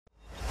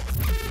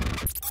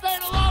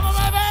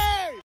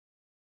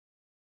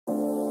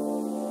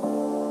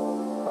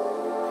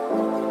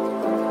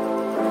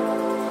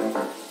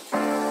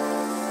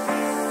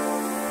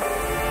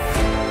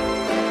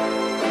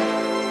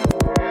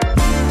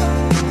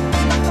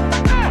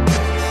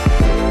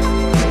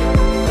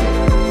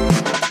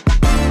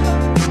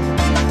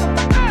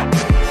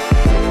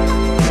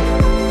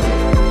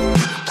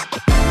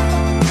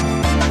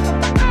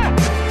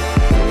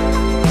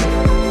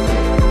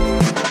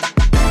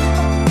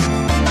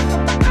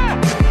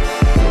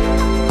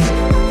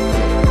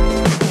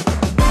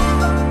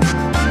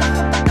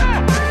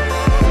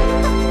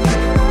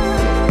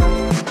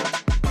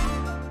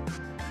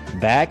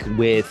back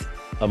with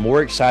a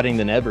more exciting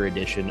than ever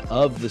edition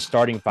of the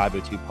Starting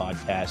 502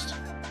 Podcast.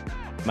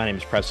 My name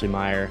is Presley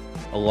Meyer,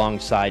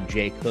 alongside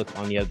Jake Hook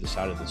on the other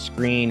side of the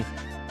screen.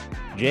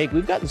 Jake,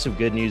 we've gotten some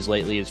good news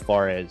lately as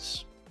far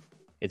as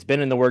it's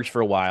been in the works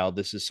for a while.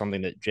 This is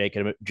something that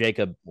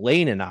Jacob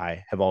Lane and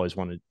I have always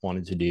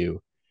wanted to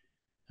do,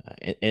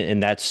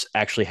 and that's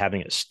actually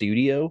having a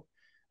studio.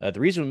 The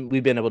reason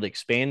we've been able to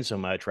expand so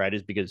much, right,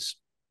 is because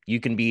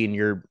you can be in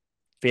your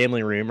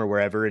family room or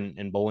wherever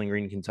in Bowling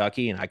Green,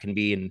 Kentucky, and I can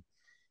be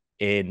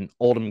in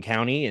Oldham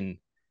County, and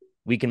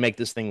we can make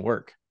this thing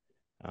work.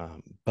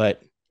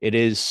 But it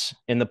is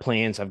in the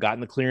plans. I've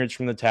gotten the clearance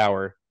from the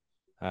tower.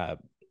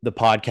 The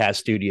podcast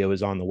studio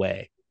is on the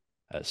way.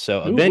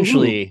 So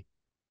eventually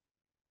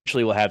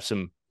we'll have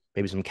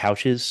maybe some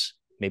couches,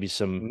 maybe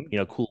some,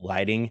 cool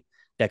lighting,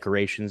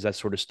 decorations, that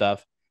sort of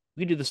stuff.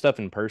 We can do the stuff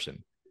in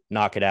person,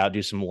 knock it out,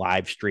 do some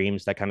live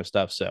streams, that kind of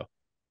stuff. So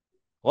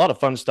a lot of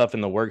fun stuff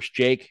in the works.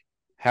 Jake,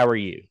 how are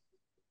you?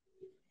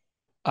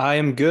 I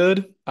am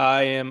good.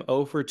 I am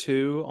 0 for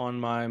 2 on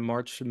my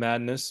March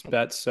Madness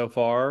bets so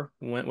far.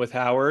 Went with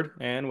Howard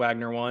and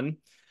Wagner won,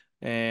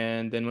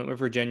 and then went with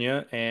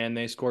Virginia, and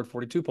they scored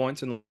 42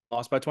 points and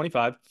lost by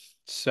 25.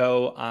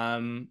 So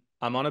I'm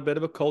on a bit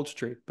of a cold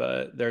streak,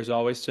 but there's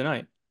always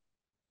tonight.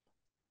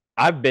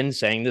 I've been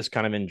saying this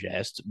kind of in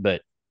jest,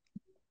 but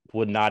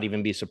would not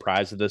even be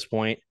surprised at this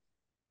point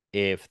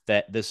if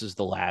this is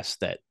the last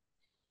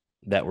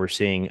that we're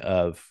seeing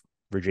of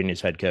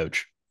Virginia's head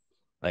coach.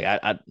 Like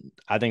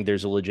I think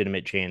there's a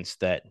legitimate chance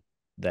that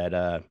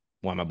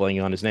why am I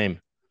blanking on his name?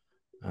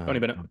 Tony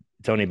Bennett.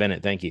 Tony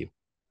Bennett. Thank you.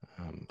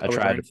 I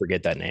tried to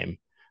forget that name.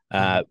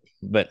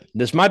 But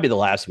this might be the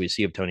last we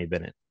see of Tony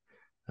Bennett.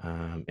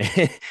 And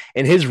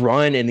his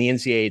run in the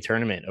NCAA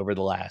tournament over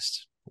the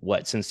last,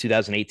 since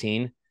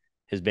 2018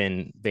 has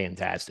been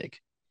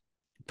fantastic.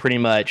 Pretty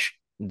much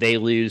they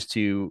lose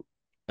to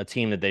a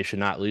team that they should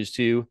not lose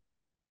to,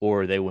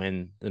 or they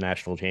win the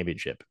national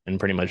championship, and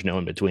pretty much no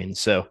in between.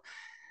 So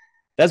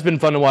that's been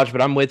fun to watch,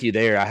 but I'm with you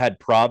there. I had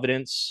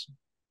Providence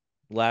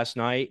last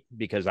night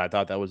because I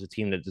thought that was a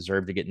team that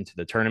deserved to get into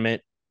the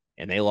tournament,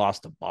 and they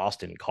lost to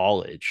Boston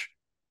College.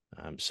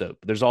 So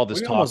there's all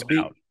this talk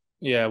about.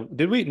 Yeah.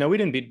 Did we? No, we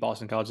didn't beat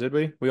Boston College, did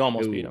we? We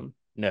almost beat them.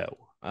 No.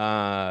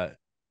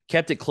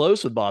 Kept it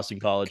close with Boston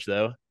College,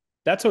 though.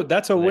 That's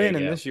a win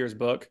in this year's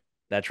book.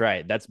 That's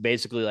right. That's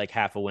basically like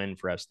half a win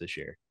for us this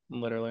year.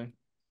 Literally.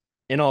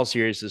 In all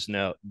seriousness,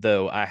 no,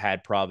 though, I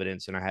had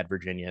Providence and I had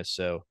Virginia,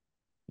 so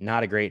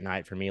not a great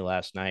night for me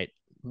last night.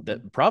 The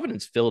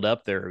Providence filled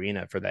up their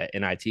arena for that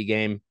NIT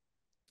game.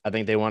 I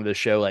think they wanted to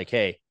show like,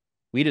 hey,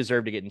 we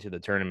deserve to get into the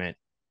tournament.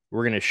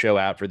 We're going to show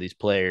out for these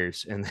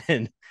players. And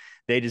then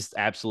they just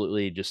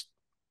absolutely just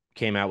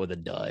came out with a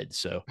dud.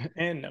 So,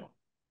 and no.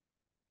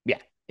 Yeah.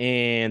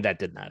 And that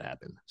did not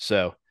happen.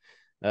 So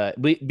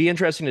be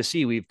interesting to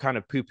see. We've kind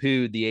of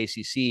poo-pooed the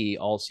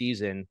ACC all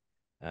season.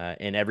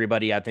 And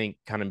everybody, I think,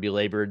 kind of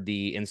belabored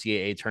the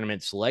NCAA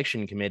tournament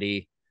selection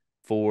committee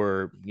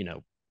for,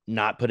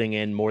 not putting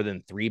in more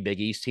than 3 Big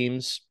East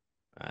teams.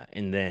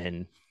 And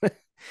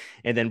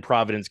then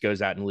Providence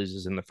goes out and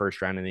loses in the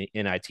first round in the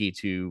NIT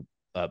to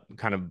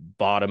kind of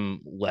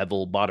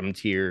bottom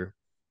tier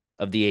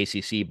of the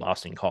ACC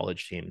Boston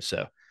College team.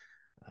 So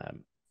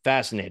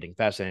fascinating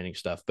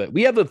stuff. But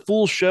we have a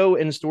full show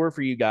in store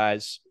for you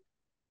guys.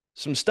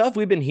 Some stuff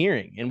we've been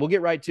hearing, and we'll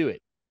get right to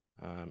it.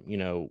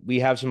 We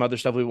have some other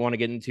stuff we want to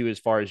get into as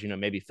far as,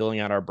 maybe filling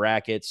out our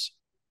brackets,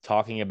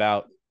 talking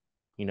about,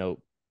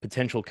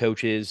 potential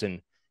coaches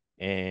and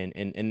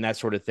that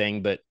sort of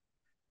thing. But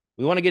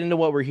we want to get into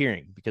what we're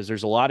hearing because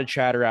there's a lot of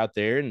chatter out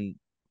there, and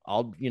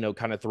I'll,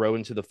 kind of throw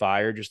into the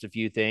fire just a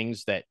few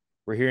things that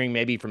we're hearing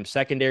maybe from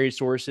secondary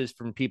sources,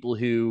 from people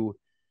who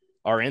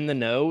are in the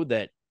know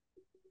that,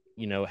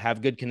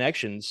 have good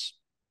connections.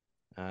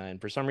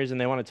 And for some reason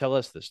they want to tell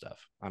us this stuff.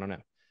 I don't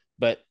know.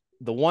 But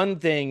the one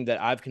thing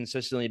that I've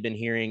consistently been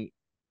hearing,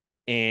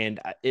 and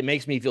it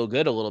makes me feel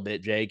good a little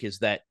bit, Jake, is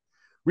that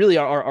really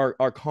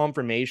our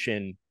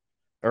confirmation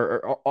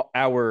or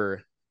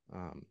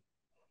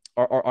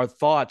our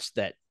thoughts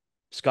that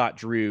Scott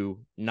Drew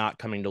not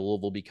coming to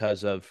Louisville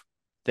because of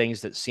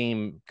things that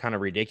seem kind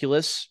of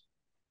ridiculous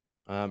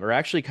are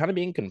actually kind of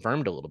being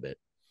confirmed a little bit.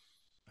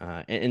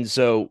 And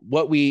so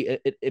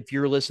if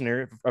you're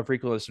a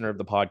frequent listener of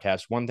the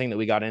podcast, one thing that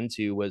we got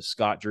into was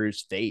Scott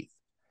Drew's faith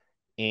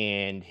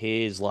and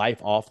his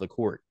life off the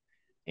court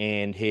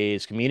and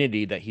his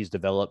community that he's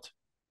developed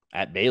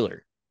at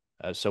Baylor.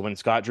 So when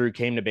Scott Drew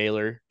came to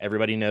Baylor,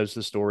 everybody knows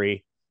the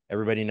story.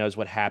 Everybody knows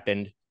what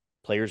happened.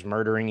 Players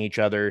murdering each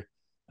other.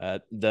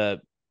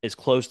 As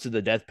close to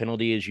the death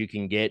penalty as you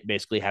can get,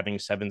 basically having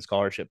 7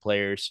 scholarship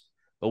players.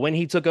 But when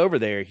he took over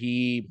there,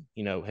 he,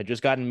 had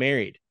just gotten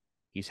married.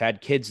 He's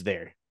had kids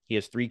there. He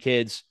has 3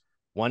 kids.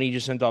 One he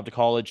just sent off to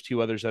college,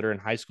 2 others that are in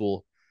high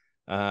school.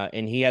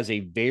 And he has a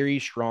very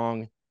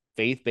strong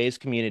faith-based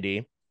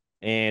community.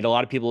 And a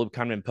lot of people have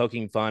kind of been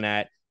poking fun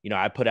at,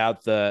 I put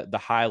out the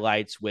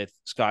highlights with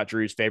Scott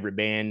Drew's favorite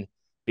band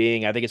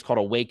being, I think it's called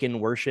Awaken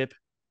Worship.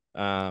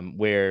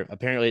 where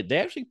apparently they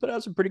actually put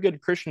out some pretty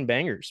good Christian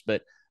bangers,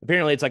 but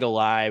apparently it's like a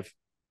live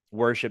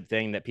worship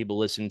thing that people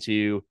listen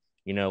to.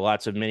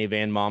 Lots of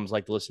minivan moms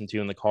like to listen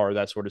to in the car,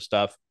 that sort of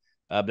stuff.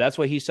 But that's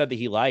what he said that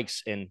he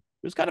likes, and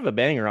it was kind of a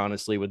banger,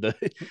 honestly, with the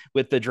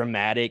with the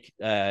dramatic,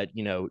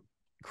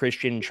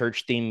 Christian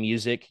church theme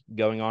music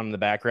going on in the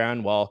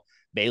background while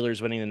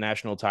Baylor's winning the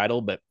national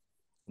title. But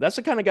that's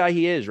the kind of guy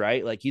he is,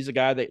 right? Like he's a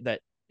guy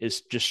that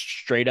is just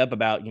straight up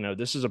about,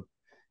 this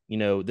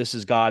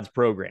is God's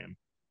program.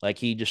 Like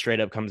he just straight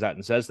up comes out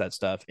and says that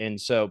stuff.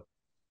 And so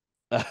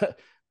uh,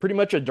 pretty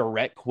much a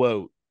direct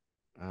quote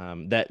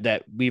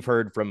that we've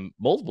heard from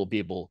multiple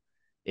people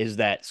is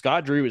that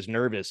Scott Drew is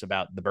nervous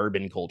about the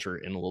bourbon culture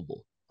in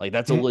Louisville. Like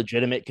that's a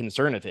legitimate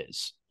concern of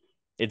his.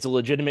 It's a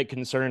legitimate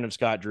concern of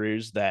Scott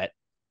Drew's that,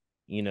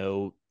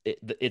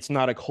 it's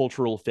not a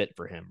cultural fit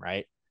for him,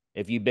 right?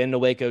 If you've been to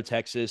Waco,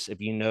 Texas, if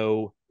you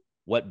know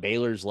what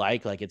Baylor's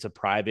like it's a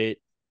private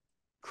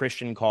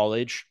Christian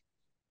college.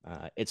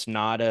 It's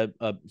not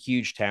a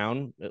huge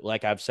town.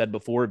 Like I've said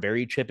before,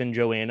 very Chip and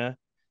Joanna.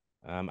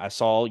 I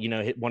saw,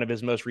 one of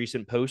his most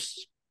recent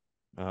posts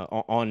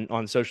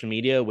on social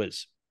media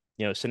was,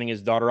 sending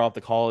his daughter off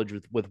to college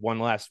with one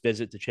last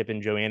visit to Chip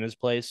and Joanna's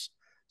place.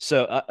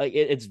 So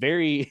it's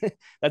very,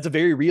 that's a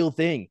very real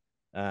thing.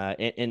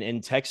 In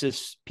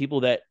Texas,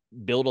 people that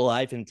build a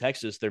life in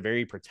Texas, they're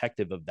very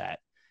protective of that.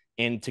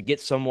 And to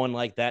get someone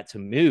like that to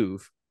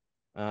move,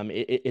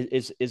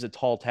 is a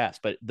tall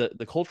task. But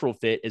the cultural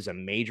fit is a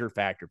major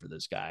factor for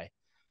this guy.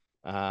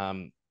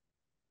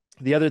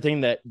 The other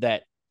thing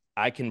that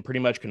I can pretty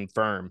much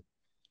confirm,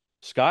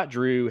 Scott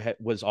Drew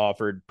was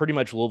offered pretty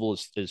much Louisville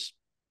is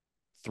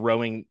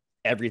throwing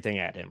everything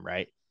at him,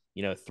 right?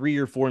 $3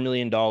 or $4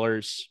 million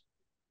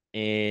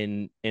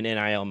in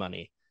NIL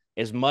money,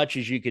 as much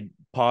as you could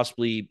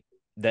possibly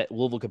that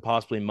Louisville could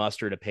possibly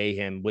muster to pay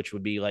him, which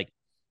would be like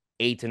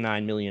 $8 to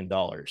 $9 million.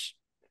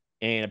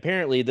 And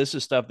apparently, this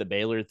is stuff that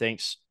Baylor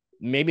thinks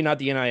maybe not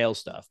the NIL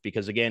stuff,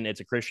 because again, it's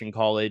a Christian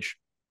college.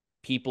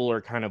 People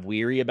are kind of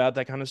weary about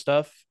that kind of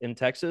stuff in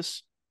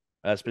Texas,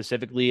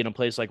 specifically in a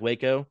place like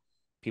Waco.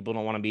 People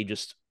don't want to be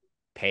just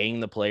paying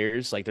the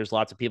players. Like there's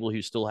lots of people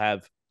who still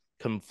have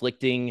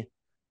conflicting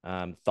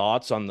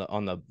thoughts on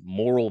the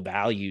moral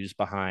values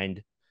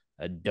behind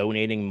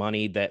donating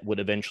money that would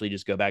eventually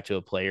just go back to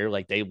a player.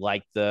 Like they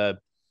like the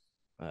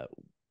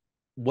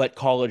what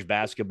college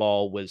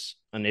basketball was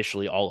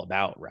initially all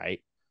about, right?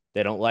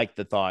 They don't like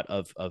the thought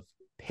of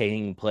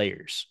paying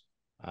players.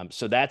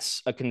 So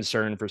that's a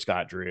concern for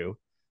Scott Drew,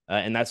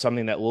 and that's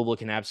something that Louisville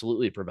can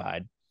absolutely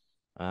provide.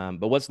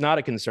 But what's not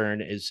a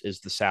concern is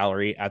the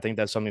salary. I think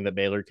that's something that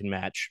Baylor can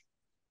match.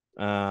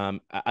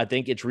 I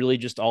think it's really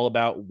just all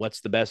about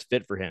what's the best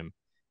fit for him.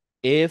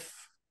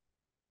 If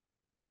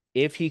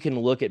he can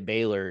look at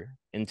Baylor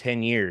in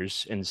 10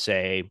 years and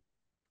say,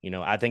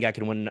 I think I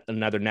can win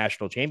another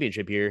national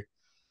championship here,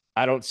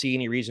 I don't see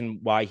any reason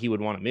why he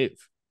would want to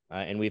move.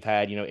 And we've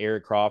had,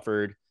 Eric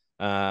Crawford,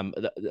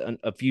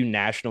 a few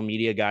national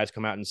media guys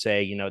come out and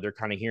say, they're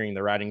kind of hearing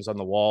the writings on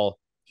the wall.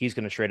 He's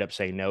going to straight up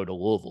say no to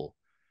Louisville.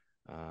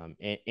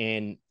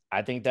 And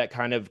I think that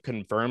kind of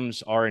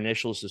confirms our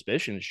initial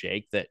suspicions,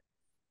 Jake, that,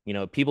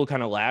 people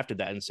kind of laughed at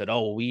that and said,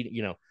 oh,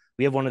 we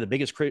have one of the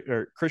biggest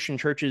Christian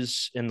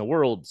churches in the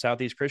world,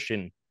 Southeast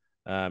Christian,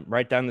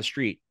 right down the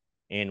street.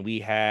 And we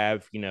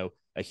have,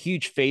 a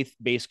huge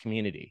faith-based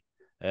community.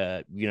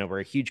 We're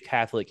a huge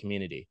Catholic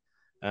community.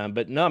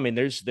 But no, I mean,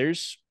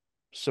 there's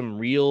some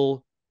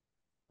real,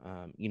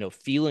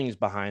 feelings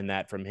behind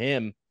that from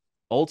him.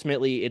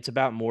 Ultimately, it's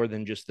about more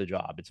than just the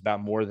job. It's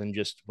about more than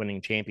just winning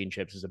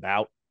championships. It's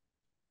about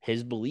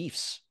his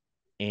beliefs.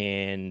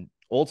 And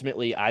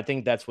ultimately, I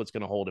think that's what's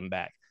going to hold him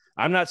back.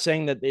 I'm not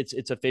saying that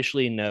it's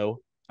officially no.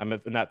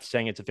 I'm not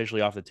saying it's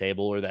officially off the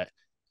table or that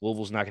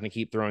Louisville's not going to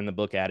keep throwing the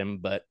book at him.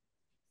 But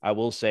I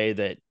will say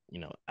that,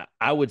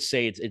 I would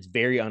say it's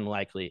very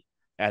unlikely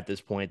at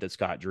this point that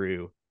Scott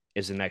Drew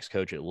is the next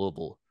coach at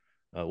Louisville.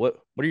 What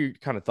are your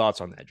kind of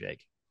thoughts on that,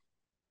 Jake?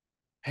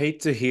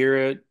 Hate to hear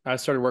it. I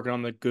started working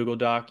on the Google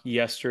Doc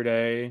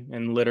yesterday,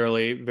 and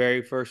literally,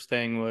 very first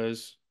thing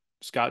was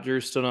Scott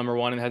Drew's still number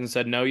one and hasn't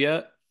said no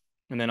yet.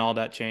 And then all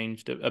that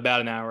changed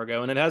about an hour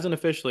ago, and it hasn't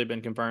officially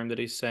been confirmed that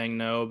he's saying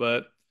no,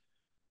 but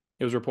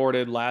it was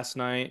reported last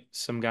night.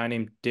 Some guy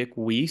named Dick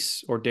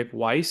Weiss or Dick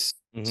Weiss.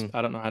 Mm-hmm.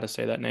 I don't know how to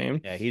say that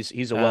name. Yeah,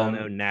 he's a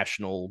well-known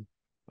national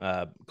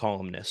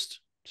columnist.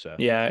 So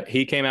yeah,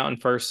 he came out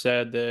and first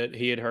said that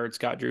he had heard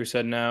Scott Drew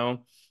said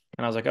no,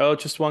 and I was like, oh,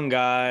 it's just one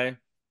guy.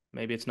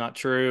 Maybe it's not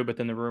true, but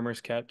then the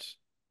rumors kept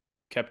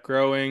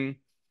growing.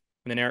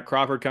 And then Eric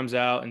Crawford comes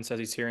out and says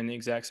he's hearing the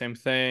exact same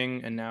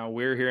thing, and now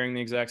we're hearing the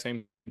exact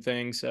same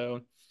thing.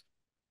 So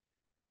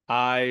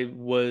I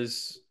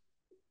was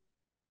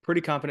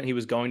pretty confident he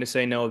was going to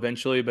say no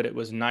eventually, but it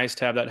was nice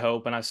to have that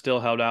hope, and I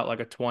still held out like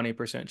a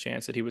 20%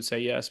 chance that he would say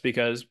yes,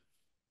 because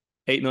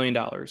 $8 million,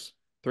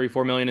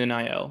 3-4 million in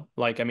NIL.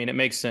 Like, I mean, it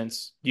makes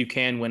sense. You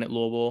can win at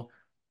Louisville.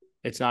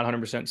 It's not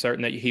 100%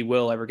 certain that he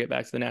will ever get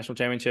back to the national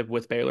championship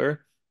with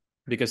Baylor,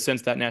 because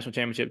since that national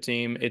championship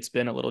team, it's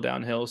been a little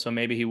downhill. So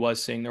maybe he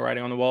was seeing the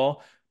writing on the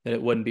wall. that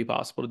it wouldn't be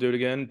possible to do it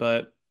again.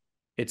 But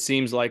it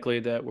seems likely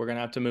that we're going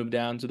to have to move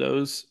down to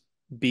those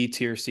B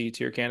tier, C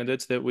tier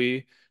candidates that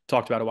we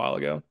talked about a while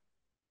ago.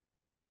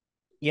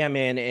 Yeah,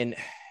 man. And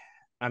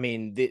I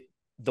mean,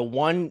 the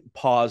one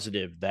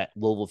positive that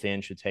Louisville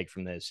fans should take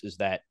from this is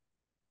that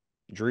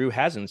Drew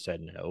hasn't said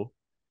no.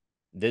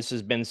 This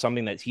has been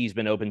something that he's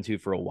been open to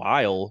for a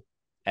while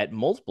at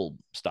multiple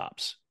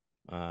stops.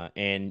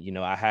 And,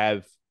 I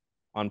have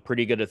on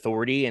pretty good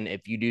authority. And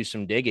if you do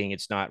some digging,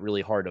 it's not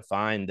really hard to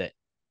find that,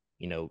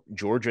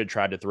 Georgia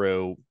tried to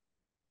throw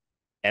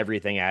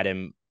everything at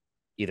him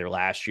either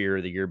last year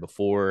or the year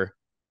before.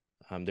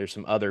 There's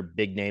some other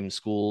big name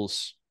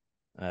schools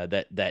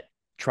that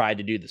tried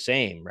to do the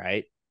same,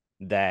 right?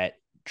 That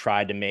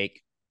tried to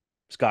make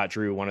Scott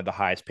Drew one of the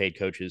highest paid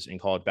coaches in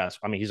college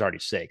basketball. I mean, he's already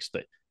six,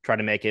 but try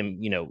to make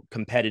him,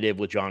 competitive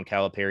with John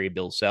Calipari,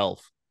 Bill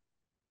Self.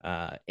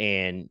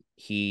 And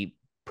he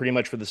pretty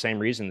much for the same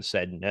reason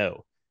said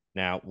no.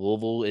 Now,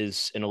 Louisville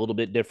is in a little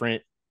bit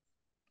different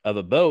of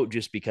a boat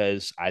just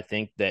because I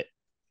think that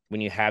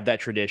when you have that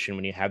tradition,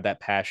 when you have that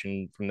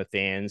passion from the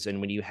fans, and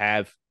when you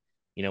have,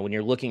 when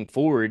you're looking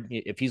forward,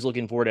 if he's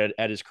looking forward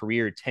at his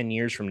career 10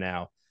 years from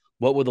now,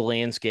 what will the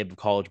landscape of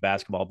college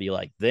basketball be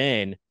like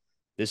then?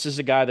 This is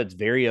a guy that's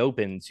very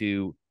open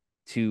to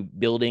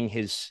building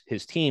his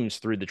teams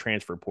through the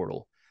transfer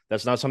portal.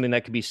 That's not something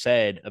that could be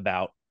said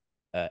about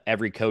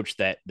every coach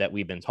that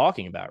we've been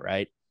talking about,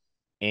 right?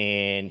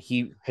 And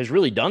he has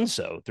really done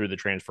so through the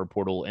transfer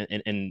portal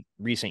in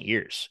recent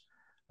years.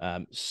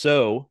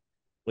 So,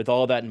 with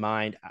all that in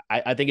mind,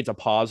 I think it's a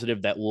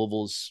positive that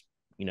Louisville's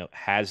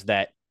has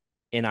that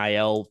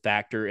NIL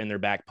factor in their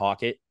back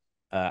pocket.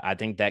 I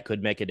think that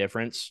could make a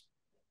difference.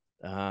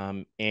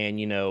 And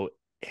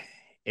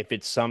if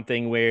it's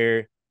something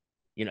where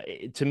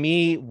to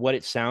me, what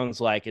it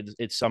sounds like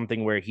it's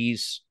something where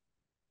he's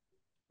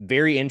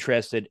very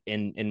interested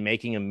in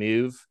making a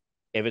move.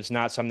 If it's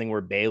not something where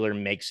Baylor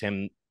makes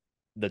him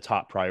the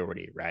top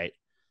priority, right?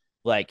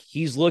 Like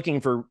he's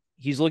looking for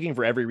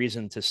every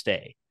reason to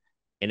stay,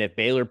 and if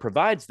Baylor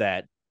provides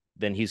that,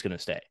 then he's going to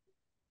stay.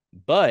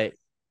 But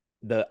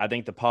I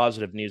think the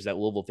positive news that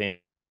Louisville fan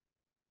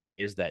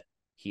is that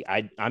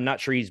I'm not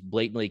sure he's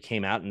blatantly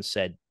came out and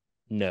said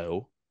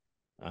no,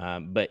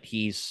 but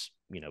he's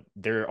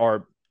there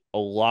are a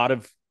lot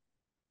of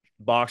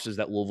boxes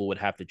that Louisville would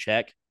have to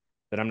check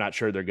that I'm not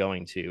sure they're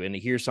going to. And to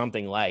hear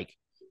something like,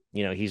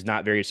 he's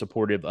not very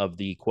supportive of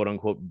the quote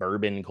unquote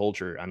bourbon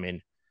culture. I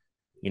mean,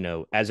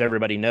 as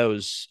everybody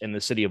knows in the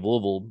city of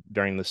Louisville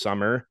during the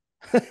summer,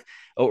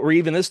 or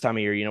even this time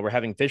of year, we're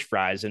having fish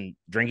fries and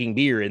drinking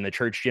beer in the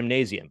church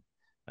gymnasium.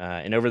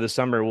 And over the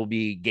summer, we'll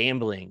be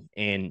gambling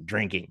and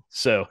drinking.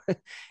 So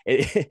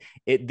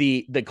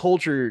the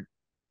culture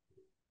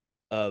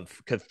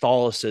of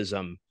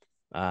Catholicism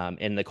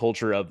and the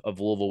culture of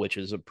Louisville, which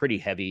is a pretty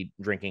heavy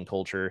drinking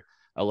culture,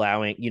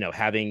 allowing,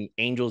 having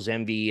Angels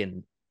Envy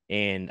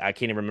and I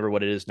can't even remember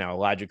what it is now,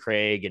 Elijah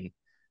Craig and,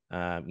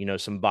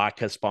 some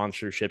vodka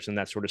sponsorships and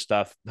that sort of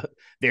stuff,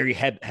 very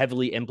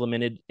heavily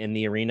implemented in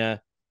the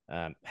arena.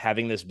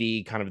 Having this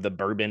be kind of the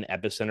bourbon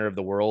epicenter of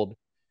the world,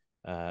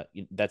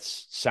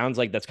 sounds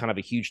like that's kind of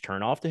a huge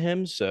turnoff to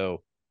him.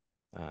 So,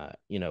 I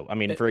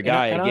mean, for a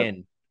guy,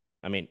 again,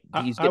 I mean,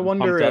 he's I getting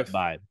wonder pumped up if,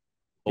 by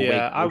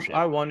yeah, awake worship.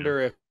 I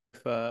wonder if,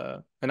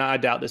 and I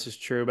doubt this is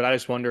true, but I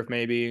just wonder if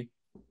maybe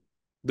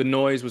the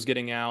noise was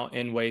getting out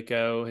in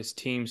Waco, his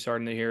team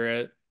starting to hear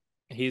it.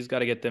 He's got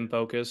to get them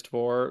focused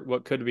for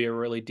what could be a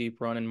really deep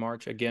run in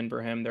March again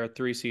for him. They're a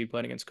 3 seed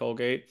playing against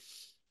Colgate.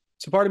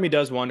 So part of me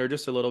does wonder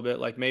just a little bit,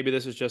 like maybe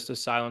this is just to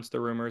silence the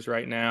rumors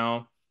right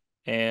now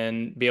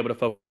and be able to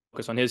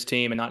focus on his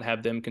team and not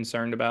have them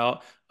concerned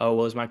about, oh,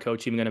 well, is my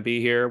coach even going to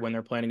be here when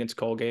they're playing against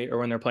Colgate or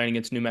when they're playing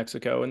against New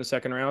Mexico in the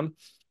second round?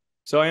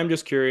 So I am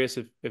just curious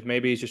if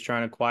maybe he's just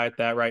trying to quiet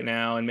that right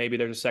now, and maybe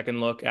there's a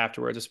second look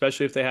afterwards,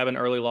 especially if they have an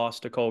early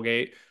loss to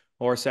Colgate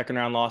or a second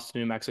round loss to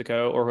New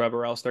Mexico or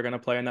whoever else they're going to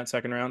play in that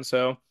second round.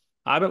 So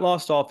I haven't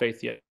lost all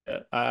faith yet.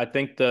 I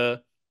think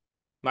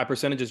my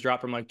percentage has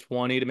dropped from like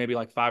 20 to maybe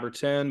like 5 or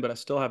 10, but I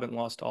still haven't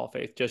lost all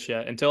faith just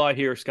yet until I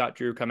hear Scott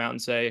Drew come out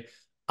and say,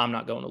 I'm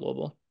not going to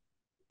Louisville.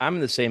 I'm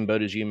in the same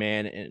boat as you,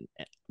 man. And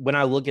when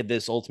I look at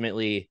this,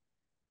 ultimately,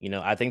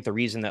 I think the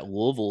reason that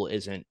Louisville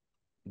isn't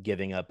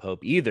giving up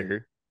hope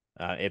either,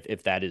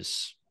 if that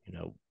is,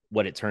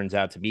 what it turns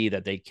out to be,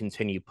 that they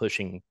continue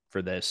pushing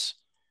for this.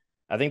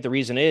 I think the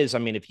reason is, I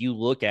mean, if you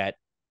look at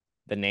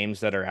the names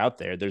that are out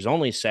there, there's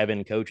only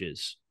 7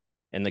 coaches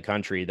in the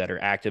country that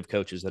are active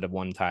coaches that have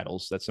won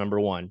titles. That's number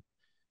one.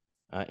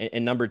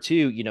 And number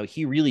two,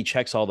 he really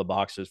checks all the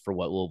boxes for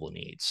what Louisville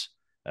needs.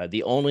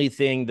 The only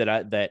thing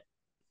that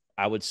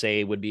I would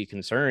say would be a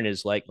concern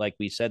is like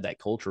we said, that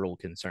cultural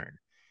concern.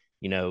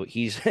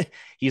 He's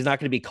he's not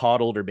going to be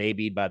coddled or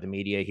babied by the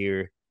media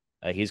here.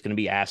 He's going to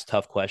be asked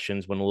tough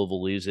questions when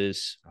Louisville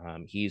loses.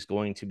 He's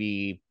going to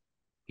be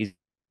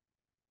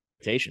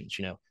expectations.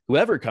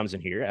 Whoever comes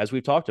in here, as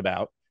we've talked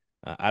about,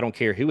 I don't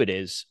care who it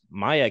is.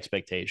 My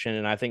expectation,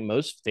 and I think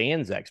most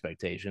fans'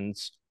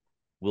 expectations,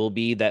 will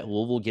be that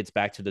Louisville gets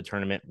back to the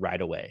tournament right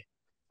away.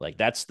 Like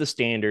that's the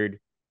standard.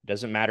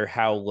 Doesn't matter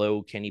how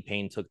low Kenny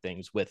Payne took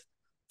things with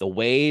the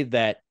way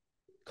that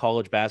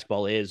college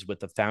basketball is, with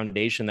the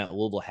foundation that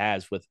Louisville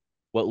has, with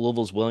what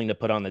Louisville's willing to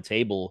put on the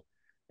table.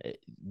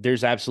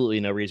 There's absolutely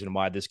no reason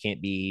why this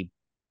can't be,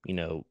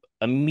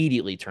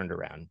 immediately turned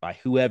around by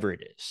whoever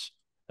it is,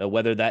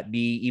 whether that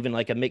be even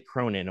like a Mick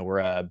Cronin or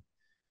a,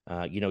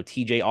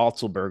 TJ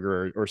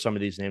Otzelberger or some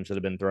of these names that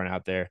have been thrown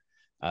out there,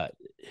 uh,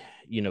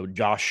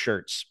 Josh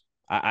Shirts.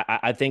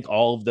 I think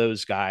all of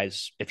those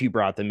guys, if you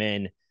brought them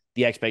in,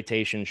 the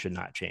expectation should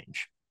not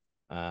change.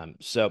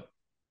 So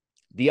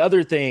the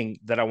other thing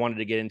that I wanted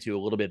to get into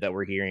a little bit that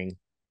we're hearing,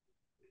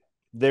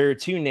 there are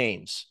two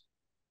names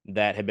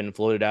that have been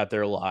floated out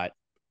there a lot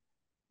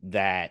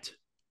that,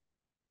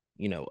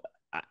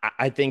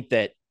 I think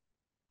that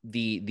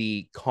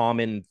the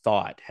common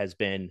thought has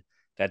been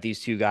that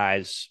these two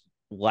guys,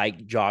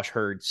 like Josh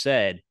Hurd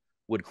said,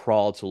 would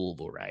crawl to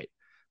Louisville, right?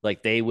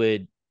 Like they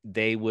would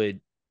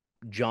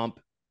jump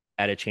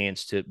at a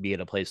chance to be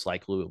at a place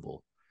like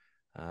Louisville.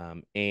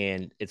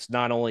 And it's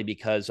not only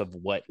because of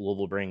what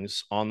Louisville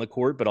brings on the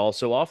court, but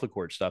also off the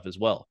court stuff as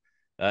well.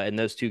 And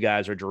those two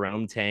guys are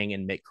Jerome Tang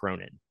and Mick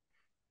Cronin.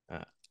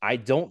 I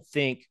don't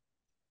think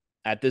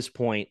at this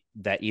point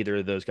that either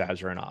of those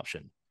guys are an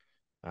option.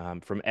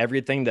 From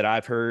everything that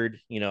I've heard,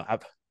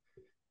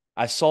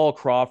 I saw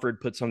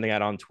Crawford put something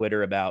out on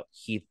Twitter about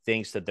he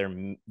thinks that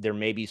there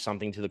may be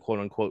something to the quote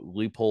unquote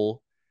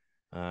loophole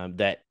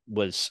that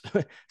was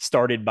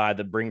started by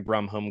the Bring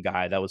Brum Home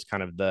guy. That was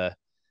kind of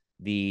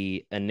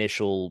the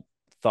initial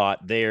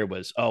thought there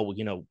was, oh,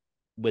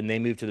 when they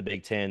move to the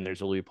Big Ten,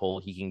 there's a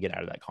loophole. He can get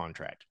out of that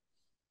contract.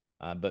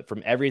 But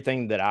from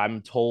everything that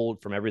I'm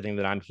told, from everything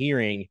that I'm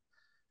hearing,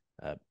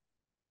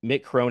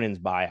 Mick Cronin's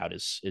buyout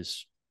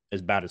is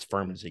about as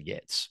firm as it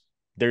gets.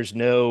 There's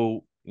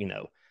no,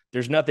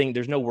 there's nothing,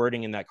 there's no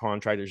wording in that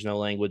contract. There's no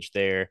language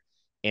there.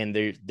 And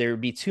there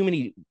would be too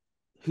many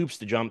hoops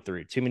to jump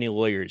through, too many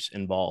lawyers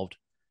involved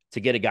to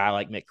get a guy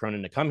like Mick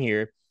Cronin to come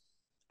here.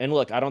 And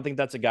look, I don't think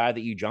that's a guy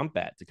that you jump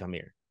at to come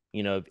here.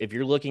 If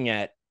you're looking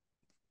at,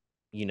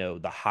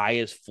 the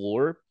highest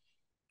floor,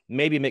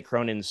 maybe Mick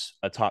Cronin's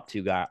a top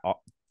two guy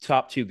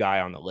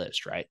on the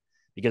list, right?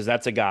 Because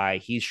that's a guy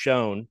he's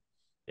shown,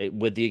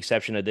 with the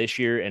exception of this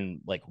year and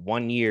like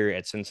 1 year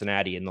at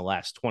Cincinnati in the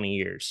last 20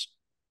 years,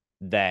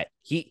 that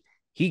he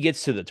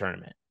gets to the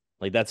tournament.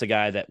 Like that's a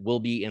guy that will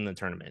be in the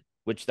tournament,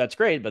 which that's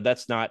great, but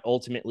that's not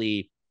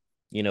ultimately,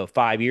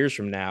 5 years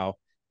from now,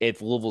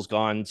 if Louisville's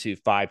gone to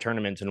 5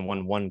 tournaments and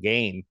won 1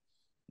 game,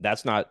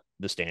 that's not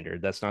the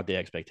standard. That's not the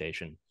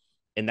expectation.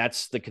 And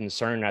that's the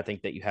concern I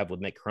think that you have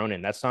with Mick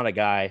Cronin. That's not a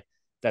guy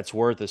that's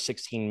worth a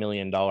 $16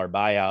 million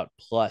buyout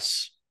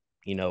plus,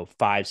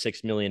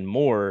 5-6 million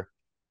more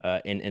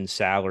in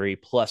salary,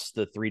 plus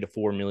the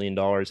 $3-4 million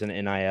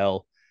in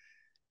NIL.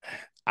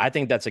 I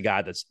think that's a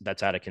guy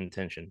that's out of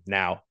contention.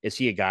 Now, is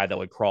he a guy that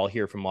would crawl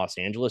here from Los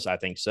Angeles? I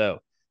think so.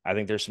 I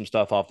think there's some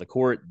stuff off the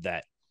court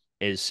that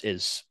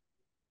is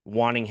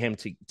wanting him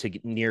to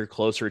get near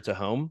closer to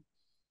home.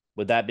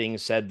 With that being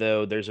said,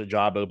 though, there's a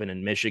job open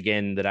in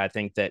Michigan that I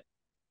think that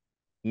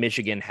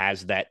Michigan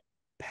has that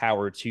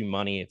power to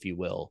money, if you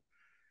will,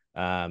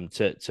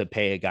 to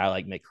pay a guy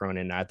like Mick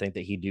Cronin. I think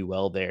that he'd do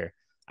well there.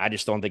 I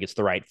just don't think it's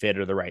the right fit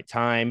or the right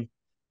time,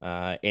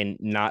 and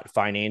not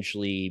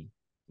financially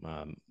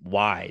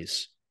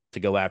wise to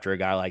go after a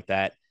guy like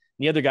that.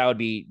 And the other guy would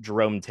be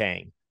Jerome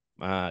Tang.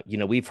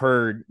 We've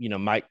heard,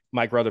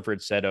 Mike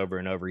Rutherford said over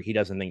and over, he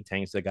doesn't think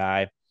Tang's the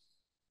guy.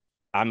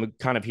 I'm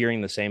kind of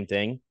hearing the same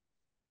thing.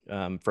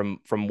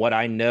 From what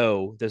I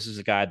know, this is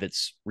a guy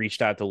that's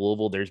reached out to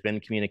Louisville. There's been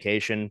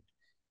communication,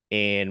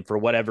 and for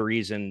whatever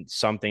reason,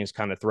 something's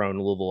kind of thrown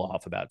Louisville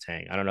off about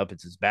Tang. I don't know if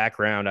it's his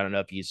background. I don't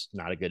know if he's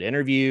not a good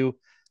interview.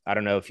 I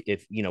don't know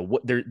if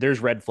there's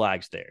red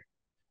flags there,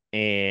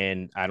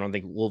 and I don't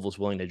think Louisville's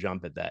willing to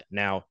jump at that.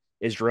 Now,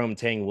 is Jerome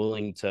Tang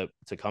willing to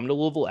come to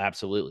Louisville?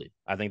 Absolutely.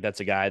 I think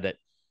that's a guy that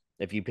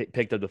if you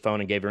picked up the phone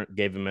and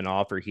gave him an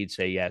offer, he'd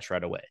say yes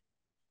right away.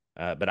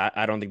 But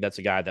I don't think that's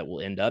a guy that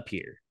will end up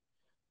here.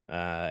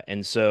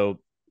 And so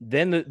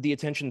then the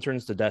attention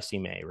turns to Dusty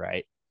May,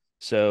 right?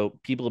 So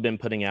people have been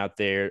putting out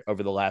there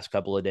over the last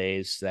couple of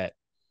days that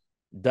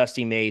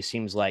Dusty May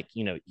seems like,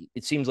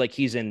 it seems like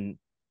he's in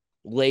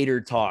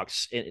later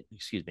talks in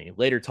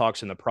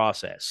the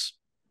process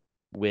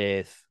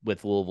with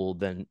Louisville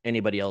than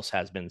anybody else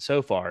has been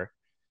so far.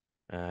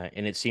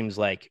 And it seems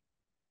like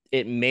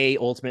it may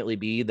ultimately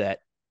be that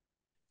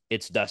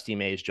it's Dusty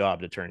May's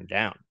job to turn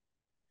down.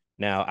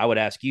 Now, I would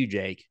ask you,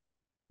 Jake,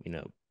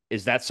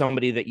 is that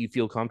somebody that you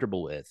feel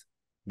comfortable with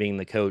being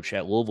the coach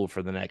at Louisville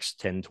for the next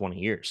 10, 20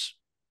 years?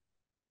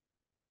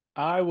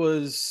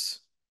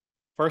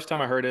 First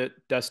time I heard it,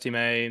 Dusty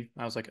May,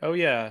 I was like, oh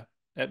yeah.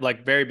 At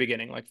like very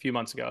beginning, like a few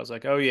months ago, I was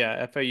like, oh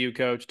yeah, FAU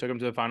coach, took him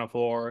to the Final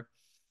Four,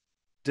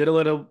 did a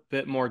little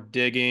bit more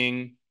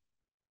digging,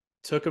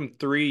 took him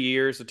 3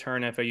 years to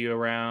turn FAU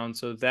around.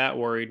 So that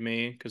worried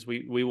me because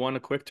we won a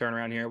quick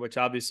turnaround here, which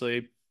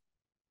obviously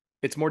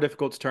it's more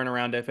difficult to turn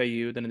around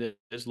FAU than it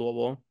is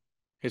Louisville.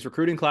 His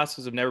recruiting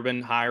classes have never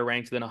been higher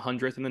ranked than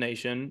 100th in the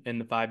nation in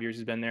the 5 years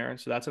he's been there.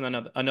 So that's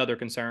another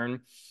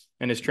concern.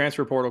 And his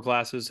transfer portal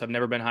classes have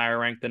never been higher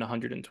ranked than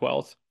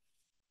 112th.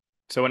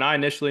 So when I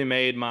initially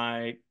made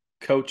my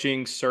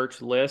coaching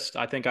search list,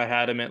 I think I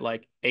had him at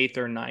like eighth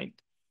or ninth.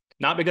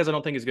 Not because I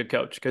don't think he's a good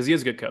coach, because he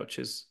is a good coach.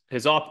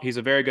 He's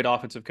a very good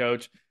offensive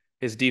coach.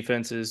 His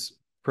defense is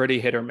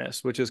pretty hit or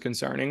miss, which is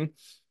concerning.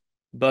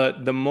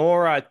 But the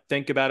more I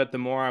think about it, the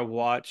more I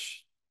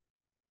watch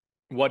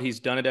what he's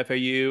done at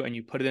FAU and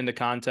you put it into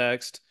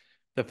context,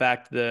 the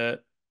fact that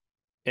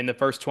in the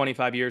first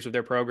 25 years of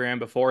their program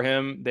before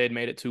him, they had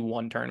made it to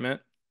one tournament.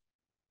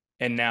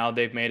 And now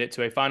they've made it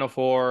to a Final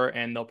Four,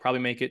 and they'll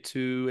probably make it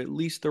to at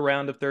least the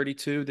round of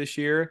 32 this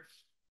year.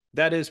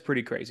 That is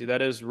pretty crazy.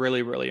 That is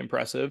really, really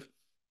impressive.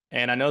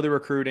 And I know the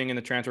recruiting in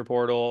the transfer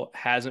portal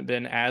hasn't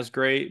been as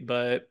great,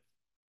 but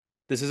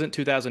this isn't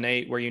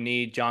 2008 where you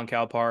need John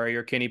Calipari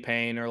or Kenny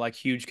Payne or like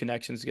huge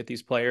connections to get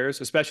these players,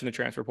 especially in the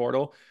transfer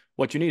portal.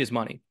 What you need is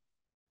money.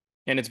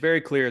 And it's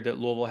very clear that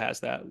Louisville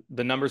has that.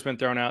 The number's been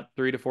thrown out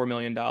 $3 to $4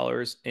 million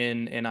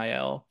in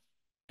NIL.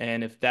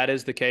 And if that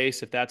is the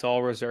case, if that's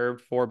all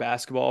reserved for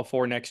basketball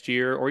for next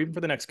year or even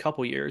for the next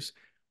couple years,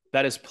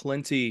 that is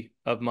plenty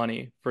of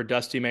money for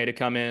Dusty May to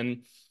come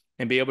in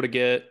and be able to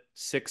get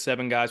 6,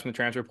 7 guys from the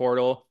transfer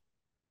portal.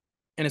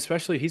 And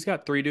especially, he's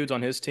got 3 dudes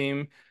on his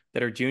team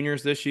that are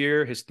juniors this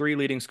year. His 3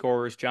 leading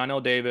scorers, John L.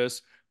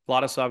 Davis,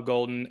 Vladislav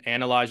Golden,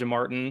 and Elijah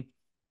Martin,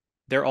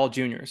 they're all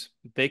juniors.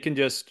 They can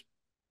just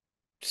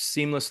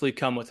seamlessly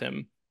come with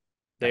him.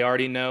 They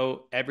already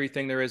know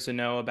everything there is to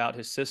know about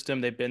his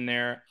system. They've been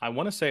there. I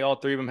want to say all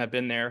 3 of them have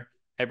been there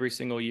every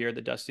single year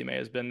that Dusty May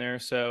has been there.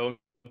 So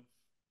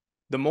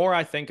the more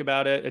I think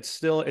about it,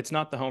 it's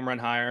not the home run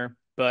hire,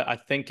 but I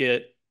think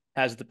it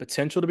has the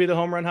potential to be the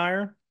home run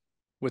hire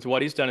with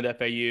what he's done at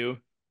FAU,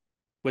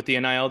 with the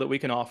NIL that we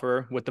can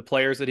offer, with the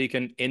players that he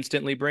can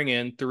instantly bring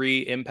in,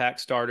 3 impact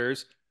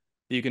starters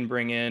that you can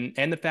bring in,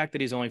 and the fact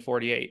that he's only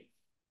 48.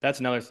 That's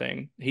another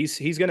thing.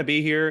 He's going to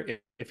be here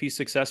if he's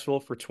successful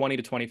for 20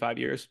 to 25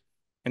 years.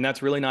 And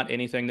that's really not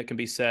anything that can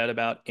be said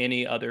about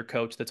any other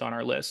coach that's on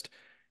our list.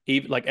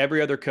 Like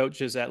every other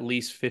coach is at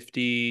least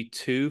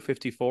 52,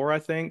 54, I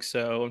think.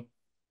 So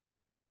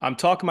I'm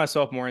talking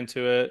myself more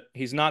into it.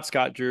 He's not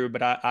Scott Drew,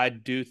 but I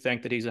do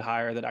think that he's a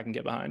hire that I can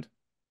get behind.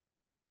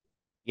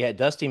 Yeah,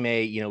 Dusty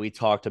May, we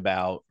talked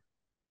about,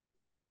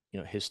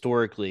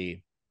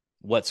 historically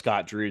what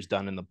Scott Drew's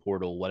done in the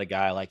portal, what a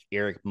guy like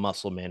Eric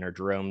Musselman or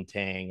Jerome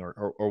Tang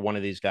or one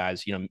of these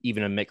guys,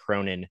 even a Mick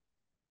Cronin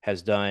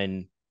has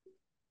done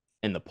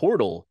in the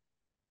portal.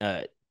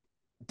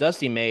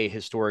 Dusty May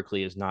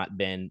historically has not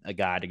been a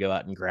guy to go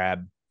out and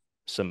grab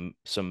some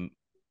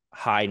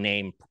high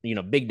name,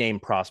 big name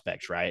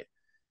prospects, right?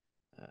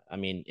 I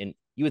mean, and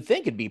you would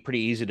think it'd be pretty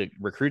easy to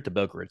recruit to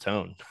Boca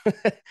Raton.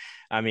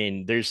 I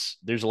mean, there's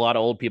a lot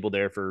of old people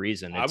there for a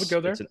reason. I would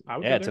go there.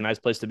 It's a nice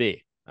place to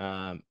be.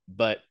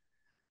 But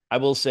I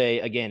will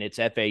say again, it's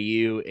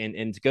FAU,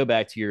 and to go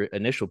back to your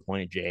initial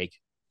point, Jake,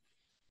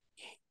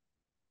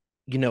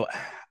 you know,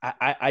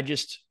 I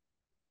just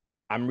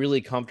I'm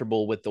really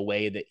comfortable with the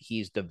way that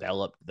he's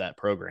developed that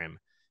program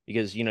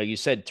because you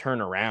said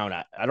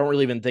turnaround. I don't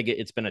really even think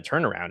it's been a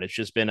turnaround. It's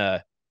just been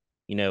they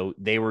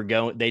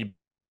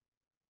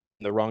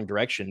the wrong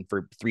direction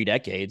for 3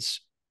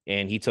 decades,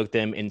 and he took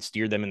them and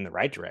steered them in the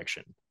right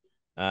direction.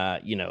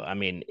 I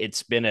mean,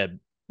 it's been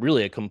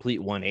a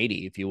complete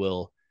 180, if you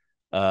will,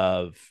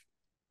 of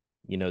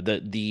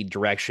the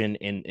direction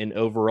and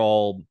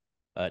overall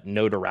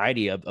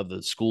notoriety of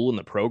the school and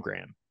the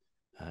program.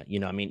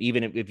 I mean,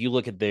 even if you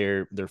look at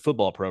their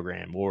football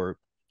program or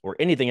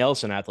anything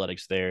else in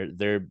athletics,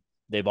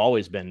 they've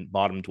always been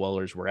bottom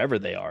dwellers wherever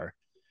they are.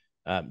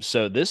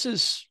 So this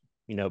is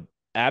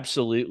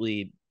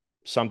absolutely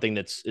something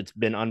it's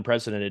been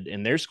unprecedented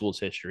in their school's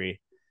history.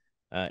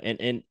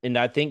 And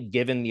I think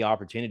given the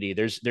opportunity,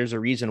 there's a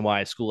reason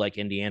why a school like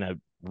Indiana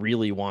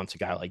really wants a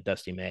guy like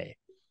Dusty May,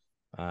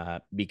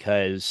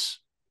 because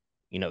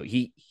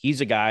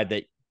he's a guy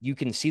that you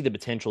can see the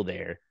potential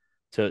there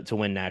to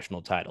win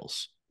national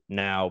titles.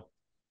 Now,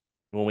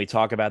 when we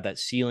talk about that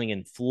ceiling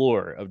and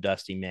floor of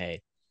Dusty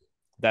May,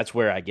 that's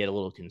where I get a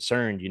little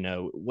concerned.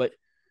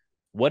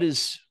 What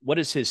is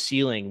his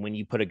ceiling when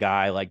you put a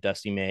guy like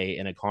Dusty May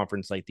in a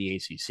conference like the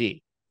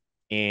ACC,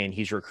 and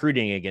he's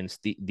recruiting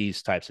against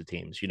these types of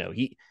teams?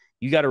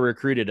 You got to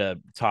recruit at a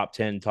top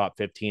 10, top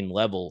 15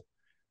 level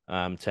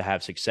to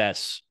have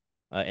success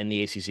in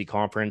the ACC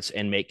conference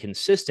and make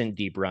consistent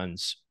deep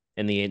runs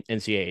in the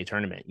NCAA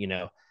tournament.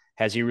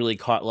 Has he really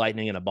caught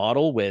lightning in a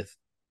bottle with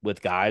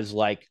guys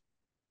like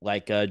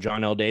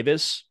John L.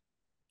 Davis,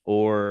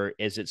 or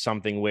is it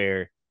something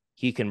where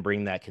he can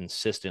bring that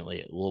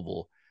consistently at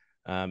Louisville?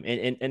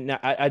 And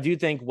I do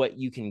think what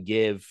you can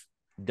give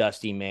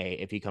Dusty May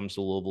if he comes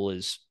to Louisville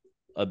is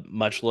a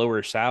much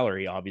lower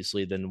salary,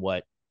 obviously, than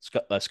what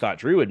Scott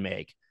Drew would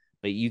make,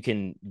 but you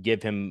can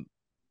give him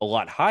a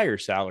lot higher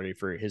salary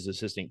for his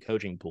assistant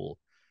coaching pool.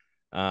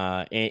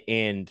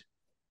 And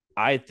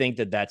I think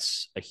that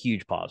that's a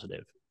huge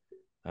positive.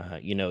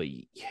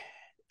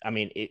 I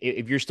mean,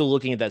 if you're still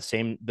looking at those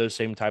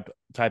same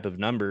type of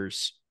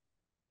numbers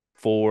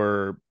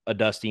for a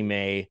Dusty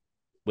May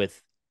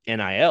with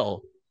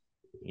NIL,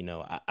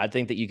 I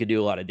think that you could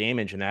do a lot of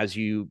damage. And as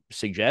you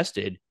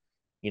suggested,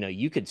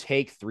 you could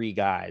take three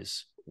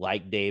guys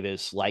like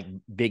Davis, like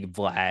Big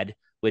Vlad,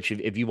 which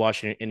if you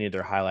watch any of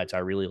their highlights, I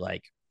really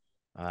like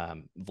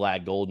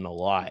Vlad Golden a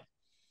lot.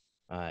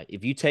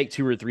 If you take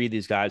two or three of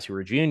these guys who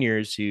are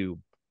juniors who,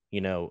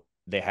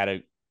 they had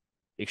a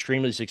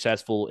extremely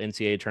successful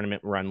NCAA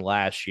tournament run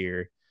last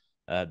year.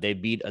 They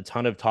beat a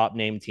ton of top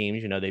name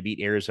teams. They beat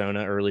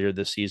Arizona earlier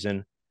this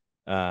season,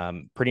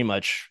 pretty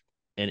much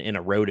in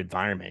a road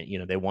environment.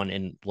 They won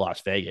in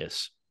Las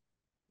Vegas.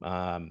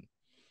 Um,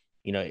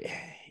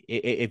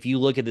 if you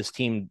look at this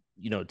team,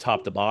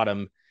 top to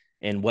bottom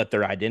and what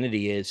their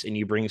identity is, and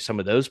you bring some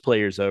of those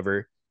players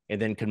over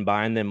and then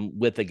combine them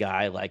with a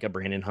guy like a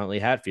Brandon Huntley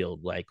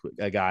Hatfield, like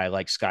a guy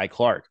like Sky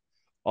Clark,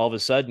 all of a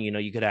sudden,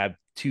 you could have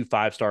two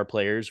 5-star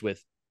players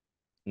with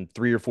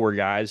three or four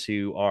guys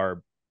who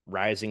are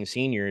rising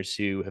seniors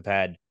who have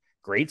had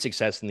great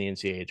success in the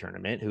NCAA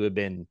tournament, who have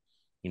been,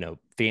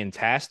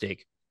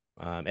 fantastic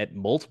at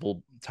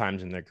multiple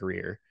times in their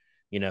career.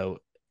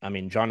 I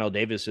mean, John L.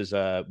 Davis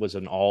was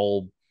an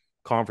all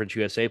conference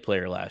USA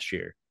player last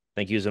year. I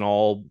think he was an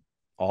all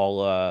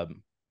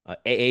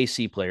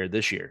AAC player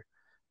this year.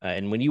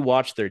 And when you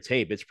watch their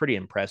tape, it's pretty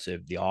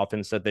impressive, the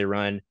offense that they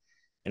run.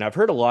 And I've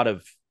heard a lot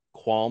of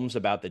qualms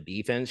about the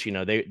defense.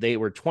 They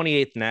were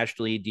 28th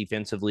nationally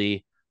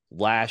defensively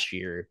last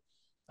year,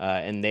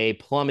 and they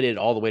plummeted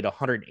all the way to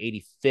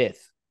 185th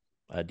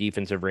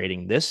defensive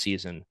rating this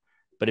season.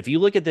 But if you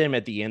look at them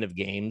at the end of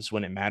games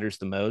when it matters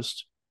the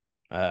most,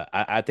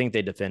 I think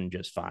they defend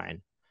just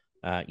fine.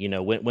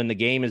 When the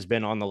game has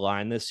been on the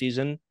line this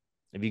season,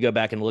 if you go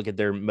back and look at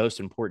their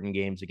most important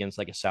games against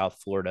like a South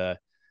Florida,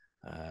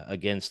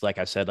 against, like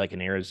I said, like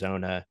an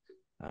Arizona,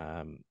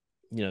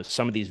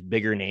 some of these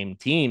bigger name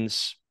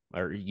teams,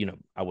 or,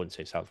 I wouldn't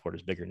say South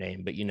Florida's bigger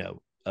name, but,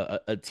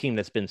 a team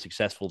that's been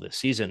successful this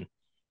season,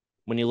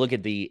 when you look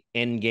at the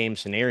end game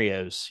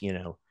scenarios,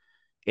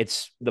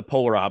 it's the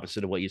polar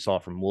opposite of what you saw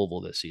from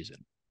Louisville this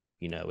season.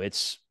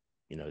 It's,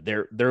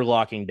 they're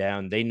locking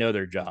down. They know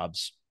their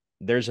jobs.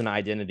 There's an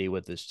identity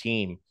with this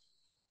team.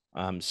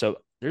 So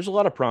there's a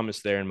lot of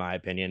promise there, in my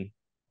opinion.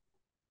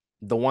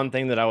 The one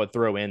thing that I would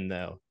throw in,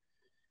 though,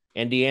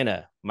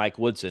 Indiana, Mike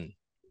Woodson,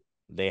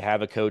 they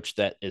have a coach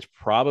that is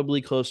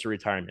probably close to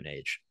retirement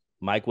age.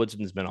 Mike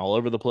Woodson's been all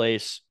over the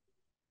place.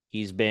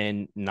 He's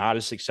been not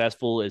as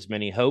successful as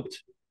many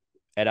hoped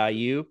at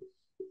IU,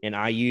 and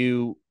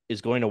IU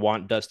is going to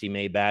want Dusty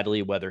May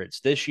badly, whether it's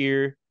this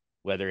year,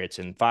 whether it's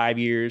in 5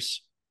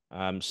 years.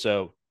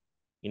 So,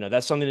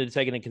 that's something to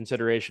take into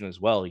consideration as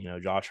well.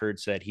 Josh Hurd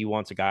said he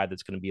wants a guy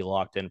that's going to be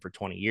locked in for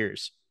 20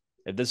 years.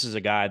 If this is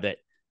a guy that,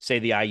 say,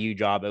 the IU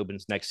job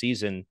opens next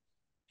season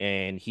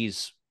and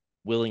he's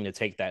willing to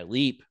take that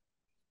leap,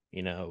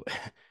 do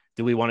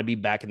we want to be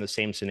back in the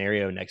same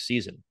scenario next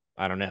season?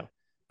 I don't know.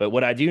 But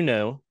what I do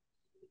know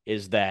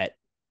is that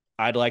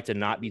I'd like to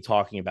not be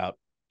talking about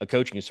a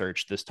coaching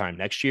search this time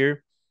next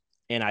year.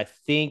 And I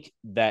think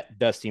that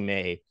Dusty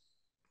May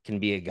can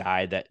be a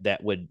guy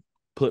that would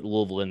put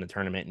Louisville in the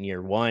tournament in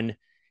year one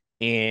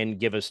and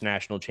give us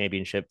national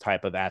championship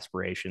type of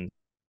aspirations.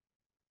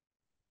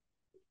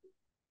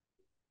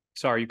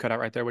 Sorry, you cut out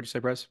right there. What'd you say,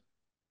 Bryce?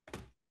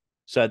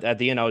 So at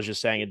the end, I was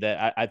just saying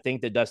that I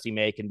think that Dusty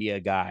May can be a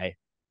guy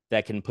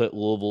that can put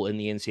Louisville in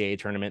the NCAA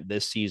tournament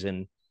this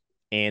season,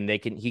 and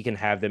he can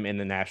have them in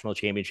the national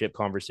championship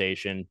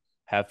conversation,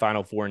 have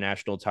Final Four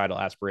national title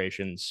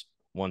aspirations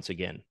once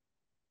again.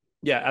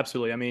 Yeah,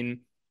 absolutely. I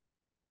mean,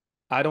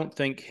 I don't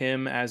think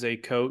him as a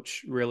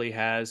coach really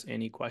has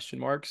any question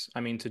marks.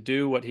 I mean, to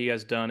do what he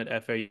has done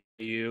at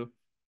FAU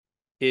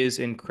is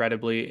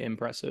incredibly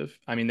impressive.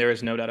 I mean, there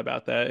is no doubt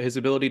about that. His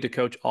ability to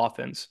coach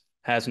offense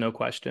has no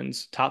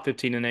questions. Top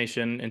 15 in the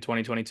nation in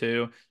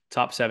 2022,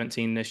 top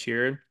 17 this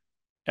year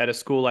at a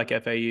school like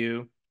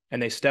FAU, and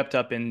they stepped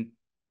up in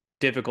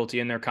difficulty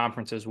in their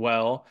conference as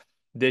well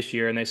this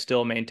year, and they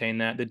still maintain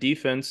that. The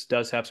defense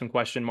does have some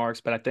question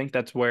marks, but I think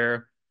that's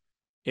where,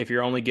 if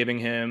you're only giving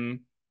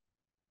him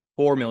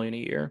 $4 million a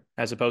year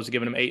as opposed to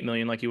giving him $8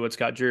 million like you would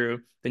Scott Drew,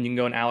 then you can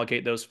go and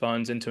allocate those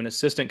funds into an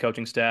assistant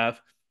coaching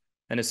staff,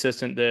 an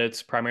assistant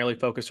that's primarily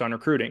focused on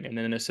recruiting, and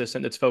then an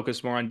assistant that's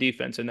focused more on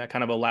defense. And that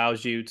kind of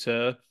allows you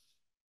to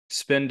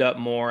spend up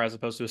more, as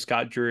opposed to a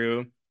Scott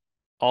Drew.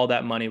 All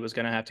that money was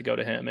going to have to go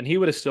to him, and he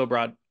would have still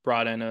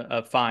brought in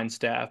a fine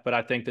staff. But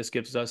I think this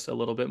gives us a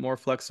little bit more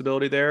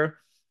flexibility there.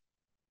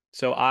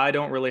 So I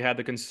don't really have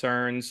the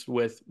concerns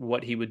with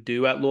what he would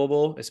do at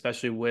Louisville,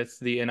 especially with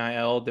the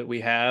NIL that we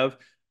have.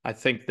 I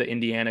think the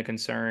Indiana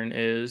concern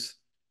is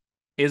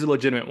a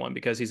legitimate one,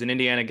 because he's an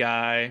Indiana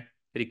guy.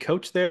 Did he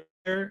coach there?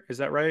 Is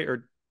that right?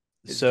 Or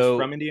is he just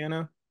from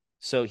Indiana?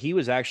 So he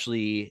was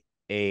actually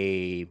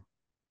a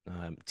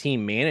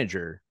team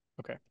manager.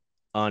 Okay.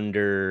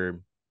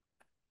 Under,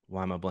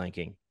 why am I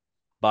blanking?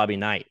 Bobby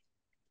Knight.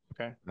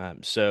 Okay.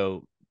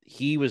 So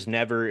he was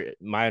never,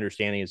 my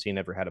understanding is he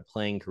never had a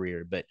playing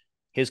career, but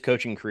his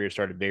coaching career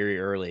started very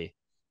early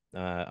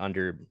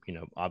under,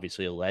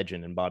 obviously a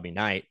legend in Bobby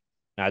Knight.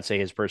 And I'd say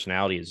his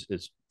personality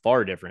is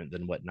far different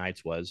than what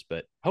Knight's was,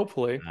 but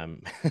Hopefully.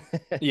 um,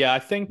 Yeah, I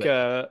think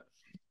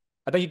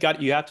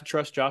but you have to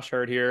trust Josh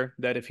Hurd here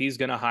that if he's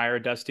going to hire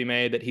Dusty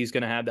May, that he's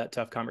going to have that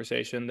tough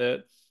conversation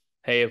that,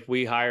 hey, if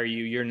we hire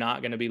you, you're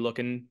not going to be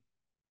looking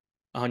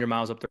 100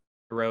 miles up the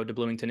road to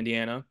Bloomington,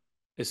 Indiana,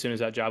 as soon as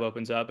that job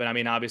opens up. And I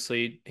mean,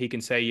 obviously, he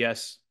can say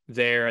yes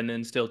there and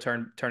then still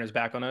turn his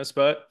back on us.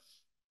 But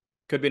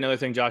could be another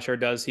thing Josh Hurd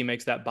does. He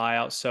makes that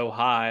buyout so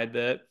high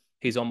that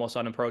he's almost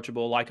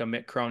unapproachable, like a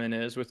Mick Cronin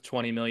is with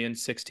 20 million,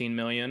 16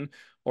 million,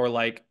 or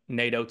like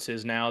Nate Oates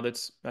is now.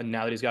 That's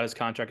now that he's got his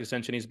contract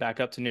extension, he's back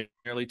up to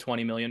nearly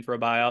 20 million for a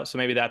buyout. So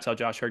maybe that's how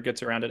Josh Hurd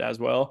gets around it as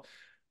well.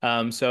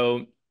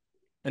 So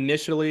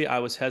initially, I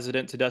was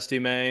hesitant to Dusty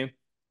May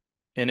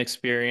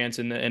inexperience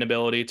and the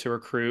inability to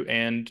recruit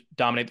and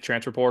dominate the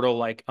transfer portal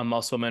like a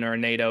Musselman or a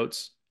Nate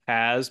Oates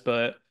has.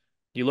 But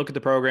you look at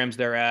the programs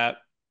they're at,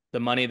 the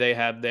money they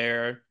have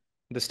there,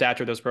 the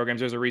stature of those programs,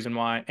 there's a reason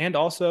why. And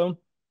also,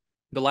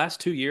 the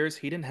last 2 years,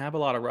 he didn't have a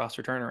lot of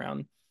roster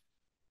turnaround.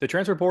 The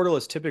transfer portal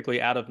is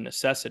typically out of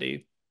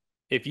necessity.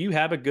 If you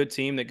have a good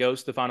team that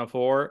goes to the Final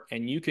Four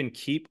and you can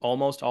keep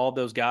almost all of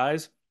those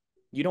guys,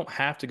 you don't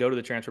have to go to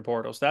the transfer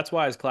portal. So that's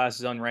why his class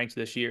is unranked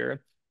this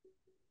year.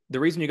 The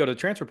reason you go to the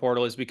transfer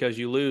portal is because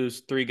you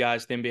lose 3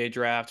 guys to the NBA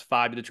draft,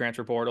 5 to the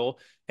transfer portal,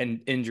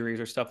 and injuries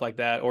or stuff like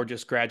that, or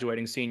just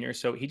graduating seniors.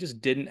 So he just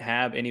didn't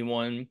have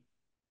anyone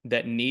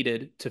that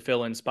needed to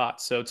fill in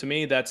spots. So to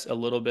me, that's a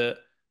little bit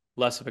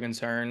less of a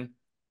concern.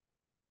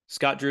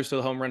 Scott Drew's still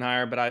the home run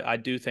hire, but I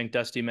do think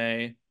Dusty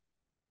May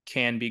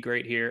can be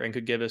great here and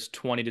could give us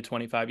 20 to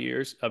 25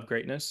 years of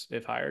greatness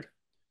if hired.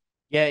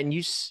 yeah, and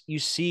you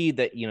see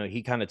that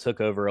he kind of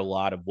took over a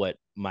lot of what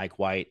Mike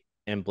White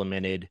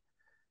implemented.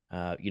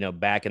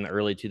 Back in the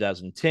early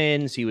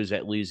 2010s, he was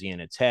at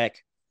Louisiana Tech,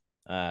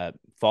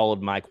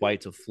 followed Mike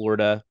White to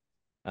Florida,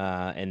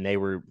 and they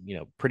were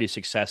pretty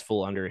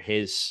successful under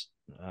his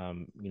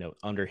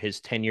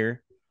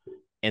tenure.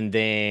 And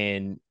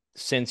then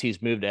since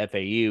he's moved to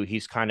FAU,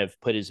 he's kind of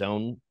put his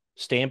own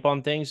stamp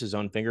on things, his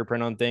own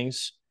fingerprint on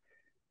things.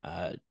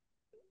 Uh,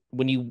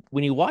 when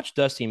you watch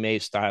Dusty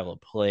May's style of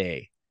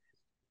play,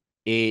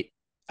 it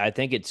I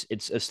think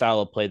it's a style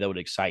of play that would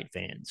excite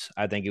fans.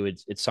 I think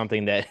it's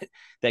something that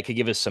that could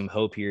give us some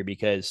hope here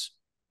because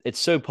it's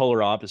so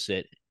polar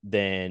opposite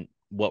than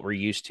what we're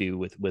used to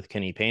with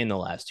Kenny Payne the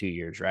last 2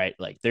 years, right?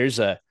 Like there's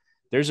a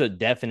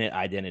definite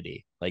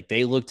identity. Like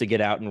they look to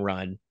get out and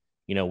run.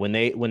 When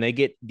they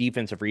get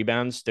defensive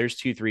rebounds, there's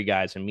 2, 3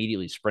 guys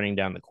immediately sprinting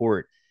down the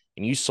court.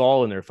 And you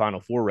saw in their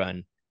Final Four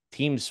run,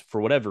 teams for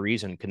whatever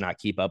reason could not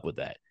keep up with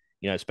that.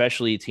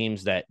 Especially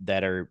teams that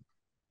are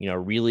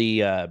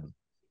really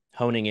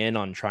honing in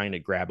on trying to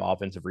grab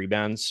offensive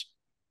rebounds.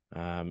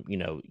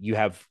 You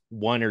have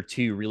 1 or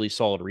 2 really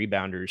solid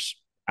rebounders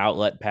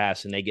outlet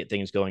pass and they get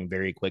things going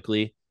very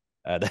quickly.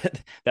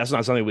 That's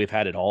not something we've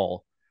had at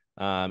all.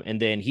 And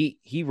then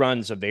he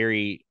runs a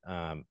very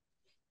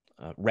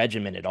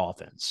regimented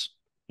offense.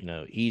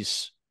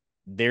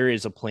 There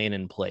is a plan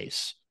in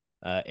place,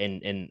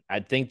 and I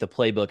think the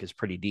playbook is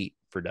pretty deep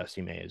for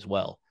Dusty May as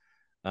well.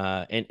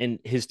 And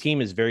his team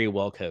is very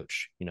well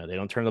coached. They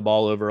don't turn the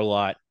ball over a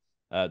lot.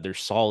 They're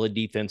solid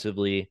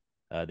defensively.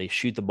 They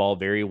shoot the ball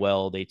very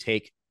well. They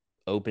take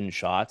open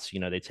shots.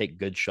 They take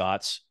good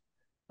shots.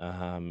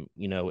 And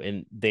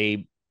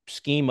they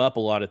scheme up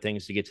a lot of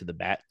things to get to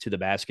the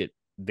basket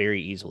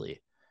very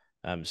easily.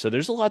 So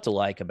there's a lot to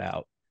like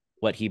about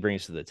what he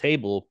brings to the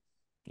table.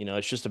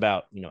 It's just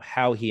about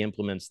how he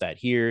implements that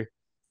here,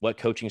 what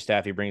coaching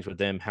staff he brings with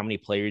him, how many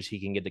players he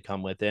can get to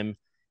come with him,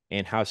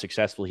 and how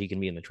successful he can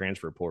be in the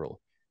transfer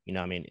portal.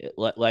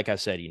 Like I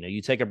said,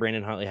 you take a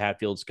Brandon Huntley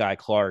Hatfield, Sky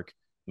Clark,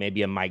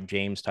 maybe a Mike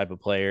James type of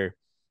player.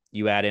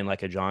 You add in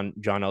like a John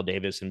L.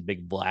 Davis and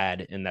Big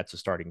Vlad, and that's a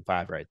starting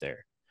 5 right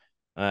there.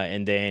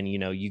 And then,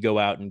 you go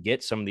out and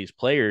get some of these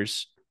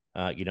players.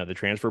 The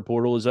transfer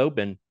portal is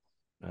open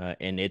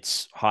and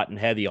it's hot and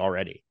heavy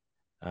already.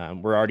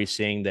 We're already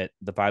seeing that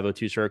the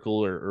 502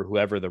 circle or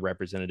whoever the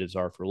representatives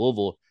are for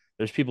Louisville,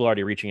 there's people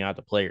already reaching out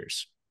to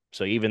players.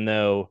 So even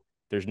though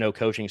there's no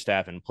coaching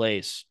staff in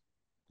place,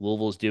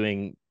 Louisville's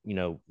doing,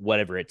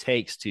 whatever it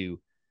takes to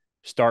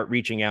start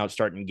reaching out,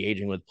 start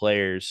engaging with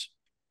players,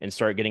 and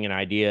start getting an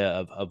idea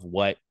of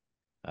what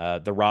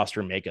the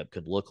roster makeup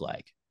could look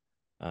like.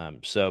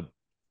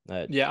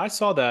 Yeah, I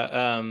saw that.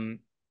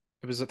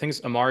 It was, I think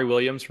it's Amari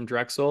Williams from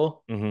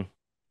Drexel. Mm-hmm.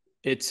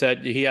 It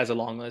said he has a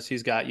long list.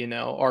 He's got,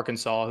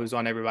 Arkansas, who's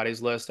on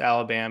everybody's list,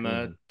 Alabama,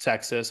 Mm-hmm.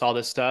 Texas, all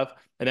this stuff.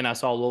 And then I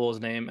saw Louisville's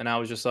name and I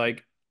was just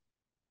like,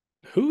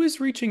 who is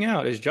reaching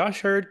out? Is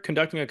Josh Hurd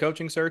conducting a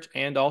coaching search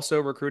and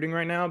also recruiting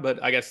right now?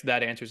 But I guess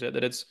that answers it,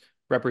 that it's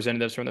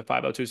representatives from the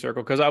 502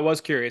 circle. Because I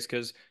was curious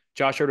because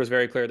Josh Hurd was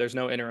very clear. There's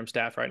no interim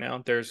staff right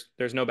now. There's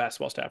no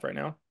basketball staff right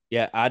now.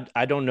 Yeah,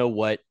 I don't know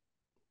what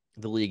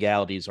the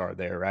legalities are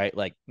there, right?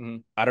 Like,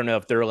 I don't know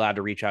if they're allowed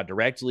to reach out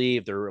directly,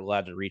 if they're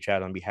allowed to reach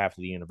out on behalf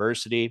of the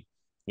university.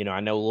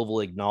 I know Louisville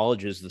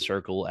acknowledges the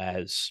circle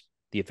as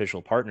the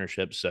official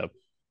partnership. So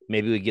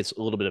maybe we get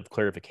a little bit of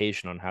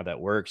clarification on how that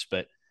works.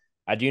 But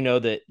I do know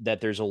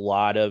that there's a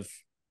lot of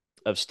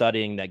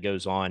studying that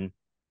goes on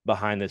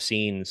behind the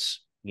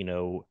scenes.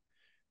 Who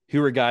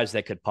are guys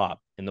that could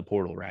pop in the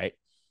portal, right?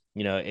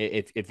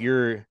 If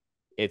you're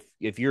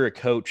a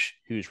coach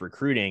who's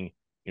recruiting,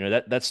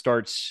 that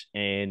starts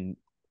in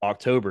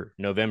October,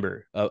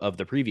 November of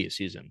the previous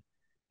season.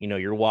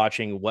 You're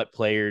watching what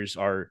players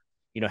are,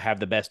 have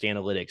the best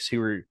analytics,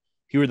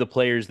 who are the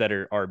players that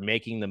are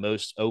making the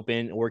most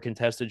open or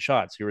contested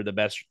shots, who are the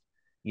best,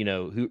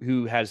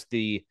 who has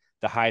the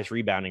highest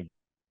rebounding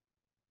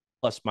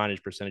plus minus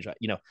percentage. I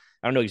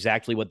don't know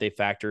exactly what they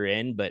factor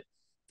in, but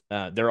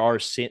there are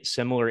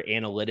similar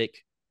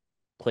analytic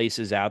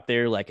places out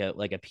there like a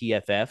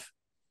PFF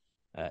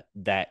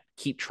that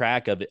keep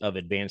track of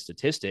advanced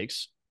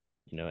statistics,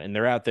 and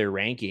they're out there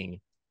ranking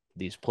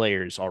these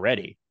players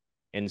already.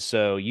 And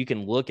so you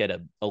can look at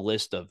a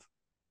list of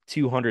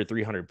 200,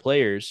 300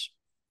 players,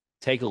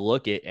 take a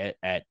look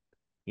at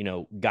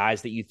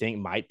guys that you think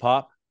might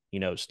pop,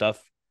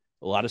 stuff.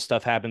 A lot of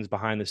stuff happens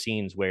behind the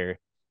scenes where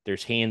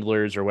there's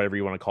handlers or whatever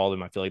you want to call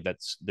them. I feel like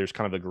there's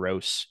kind of a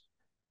gross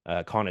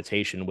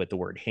connotation with the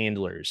word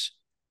handlers,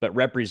 but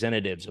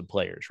representatives of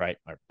players, right?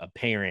 A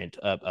parent,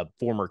 a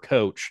former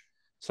coach,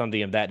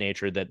 something of that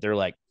nature, that they're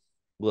like,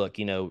 look,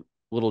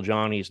 little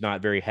Johnny's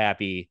not very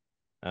happy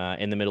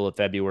in the middle of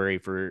February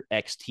for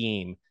X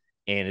team.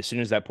 And as soon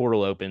as that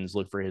portal opens,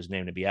 look for his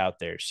name to be out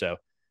there. So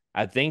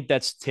I think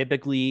that's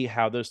typically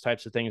how those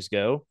types of things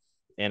go.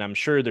 And I'm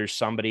sure there's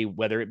somebody,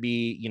 whether it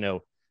be,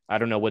 I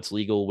don't know what's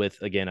legal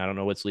with, again, I don't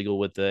know what's legal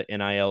with the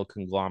NIL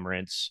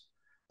conglomerates,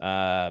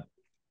 but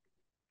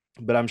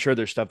I'm sure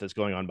there's stuff that's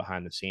going on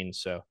behind the scenes.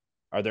 So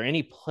are there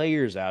any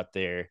players out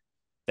there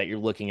that you're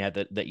looking at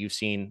that you've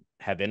seen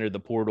have entered the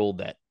portal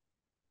that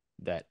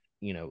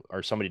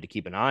are somebody to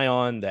keep an eye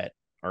on, that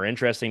are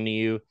interesting to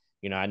you?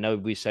 I know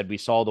we said we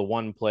saw the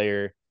one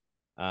player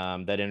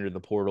that entered the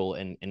portal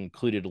and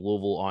included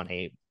Louisville on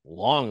a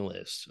long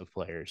list of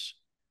players.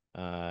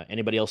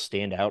 Anybody else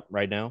stand out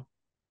right now?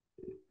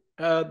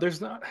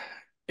 There's not.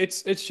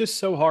 It's just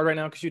so hard right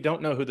now because you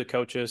don't know who the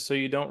coach is, so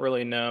you don't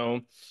really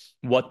know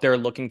what they're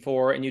looking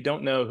for, and you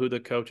don't know who the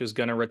coach is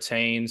going to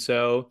retain.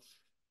 So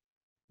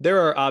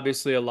there are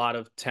obviously a lot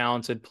of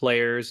talented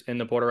players in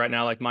the portal right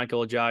now, like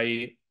Michael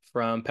Ajayi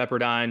from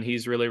Pepperdine.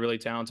 He's really, really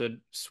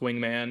talented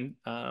swingman.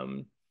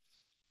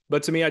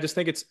 But to me, I just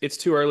think it's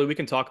too early. We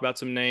can talk about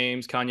some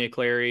names. Kanye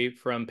Clary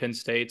from Penn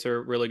State's a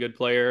really good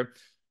player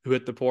who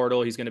hit the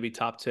portal. He's going to be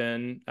top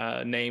 10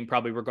 name,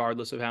 probably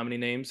regardless of how many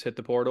names hit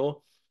the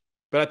portal.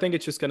 But I think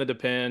it's just going to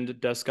depend.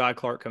 Does Sky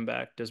Clark come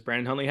back? Does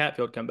Brandon Huntley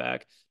Hatfield come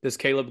back? Does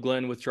Caleb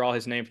Glenn withdraw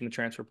his name from the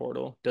transfer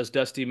portal? Does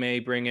Dusty May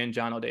bring in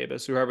John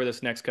O'Davis? Whoever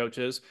this next coach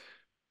is,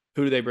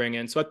 who do they bring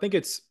in? So I think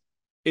it's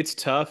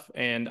tough,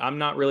 and I'm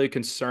not really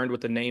concerned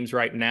with the names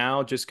right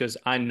now just because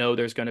I know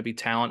there's going to be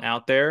talent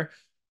out there.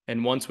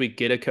 And once we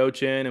get a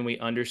coach in and we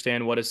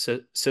understand what his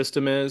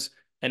system is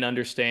and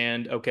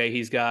understand, okay,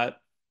 he's got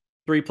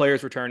 3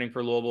 players returning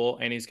for Louisville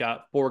and he's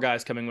got 4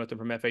 guys coming with him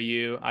from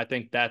FAU, I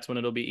think that's when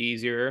it'll be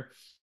easier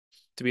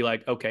to be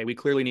like, okay, we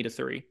clearly need a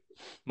 3.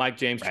 Mike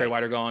James, Trey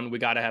White are gone. We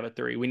got to have a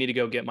 3. We need to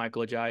go get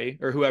Michael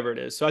Ajayi or whoever it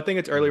is. So I think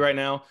it's early right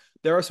now.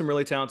 There are some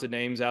really talented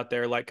names out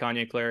there like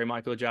Kanye Clary,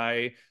 Michael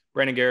Ajayi,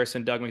 Brandon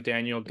Garrison, Doug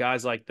McDaniel,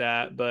 guys like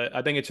that. But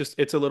I think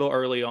it's a little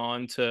early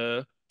on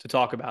to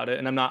talk about it.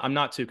 And I'm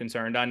not too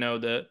concerned. I know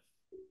that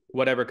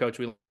whatever coach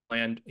we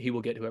land, he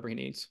will get whoever he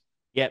needs.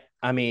 Yep.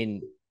 I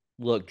mean,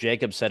 look,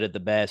 Jacob said it the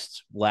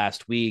best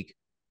last week.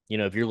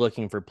 If you're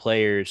looking for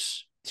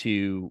players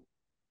to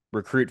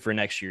recruit for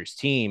next year's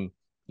team,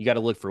 you got to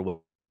look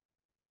for,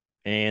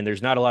 and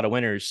there's not a lot of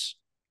winners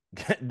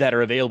that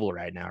are available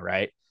right now,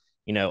 right?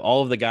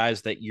 All of the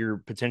guys that you're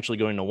potentially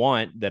going to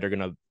want that are going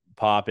to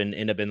pop and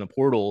end up in the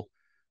portal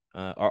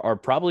are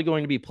probably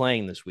going to be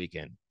playing this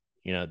weekend.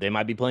 They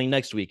might be playing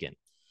next weekend.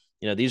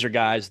 These are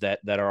guys that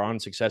are on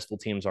successful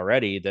teams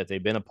already, that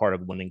they've been a part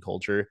of winning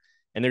culture,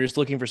 and they're just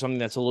looking for something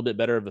that's a little bit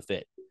better of a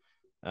fit.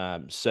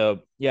 So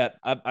yeah,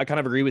 I kind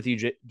of agree with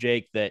you,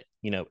 Jake, that,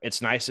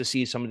 it's nice to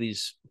see some of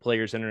these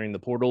players entering the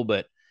portal,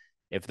 but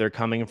if they're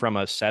coming from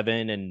a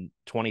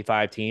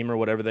 7-25 team or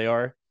whatever they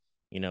are,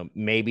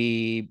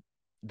 maybe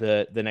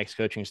the next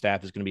coaching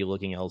staff is going to be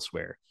looking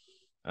elsewhere.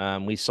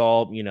 I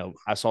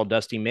saw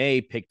Dusty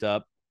May picked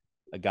up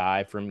a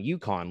guy from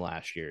UConn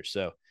last year.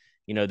 So,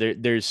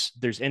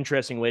 there's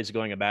interesting ways of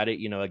going about it.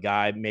 A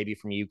guy maybe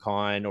from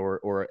UConn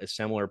or a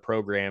similar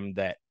program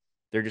that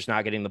they're just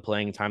not getting the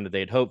playing time that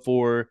they'd hoped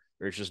for,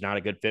 or it's just not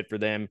a good fit for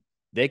them.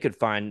 They could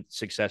find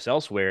success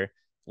elsewhere,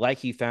 like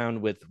he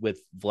found with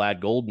Vlad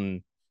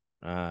Golden,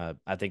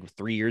 I think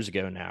 3 years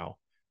ago now,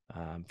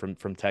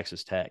 from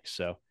Texas Tech.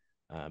 So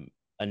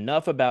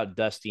enough about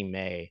Dusty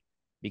May,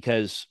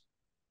 because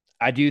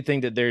I do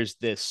think that there's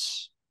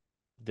this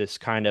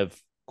kind of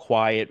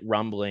quiet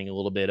rumbling a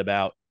little bit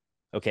about,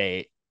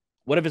 okay,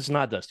 what if it's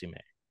not Dusty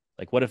May?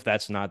 Like, what if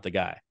that's not the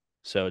guy?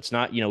 So it's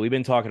not, we've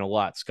been talking a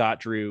lot. Scott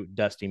Drew,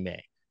 Dusty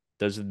May.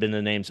 Those have been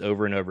the names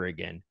over and over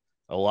again.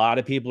 A lot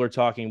of people are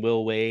talking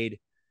Will Wade.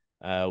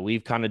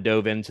 We've kind of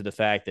dove into the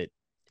fact that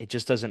it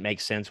just doesn't make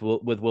sense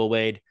with Will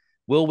Wade.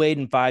 Will Wade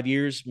in 5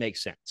 years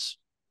makes sense.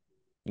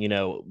 We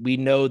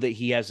know that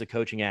he has the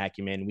coaching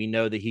acumen. We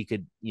know that he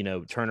could,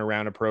 turn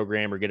around a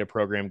program or get a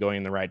program going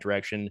in the right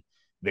direction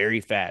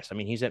very fast. I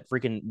mean, he's at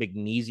freaking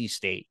McNeese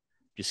State,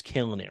 just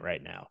killing it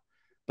right now.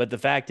 But the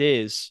fact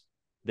is,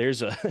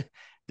 there's a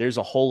there's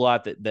a whole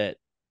lot that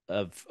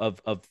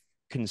of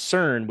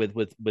concern with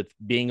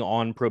being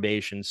on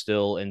probation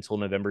still until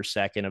November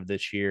 2nd of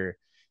this year,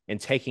 and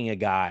taking a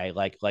guy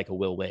like a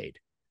Will Wade,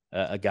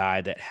 a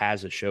guy that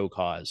has a show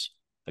cause,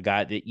 a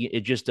guy that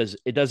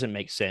it doesn't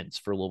make sense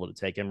for Louisville to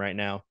take him right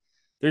now.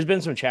 There's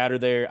been some chatter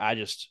there.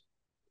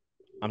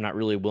 I'm not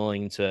really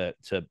willing to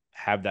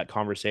have that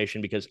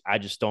conversation, because I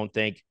just don't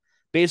think,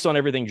 based on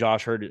everything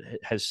Josh Hurd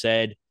has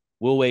said,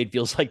 Will Wade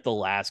feels like the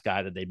last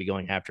guy that they'd be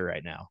going after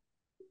right now.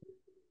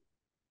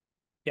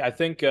 Yeah, I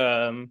think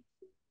I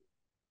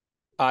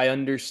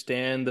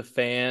understand the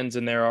fans,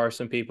 and there are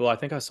some people. I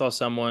think I saw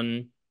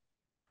someone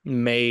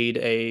made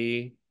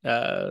a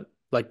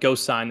like go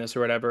sign this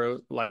or whatever,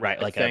 Right,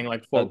 like like thing,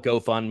 like a for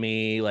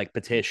GoFundMe, like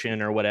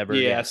petition or whatever.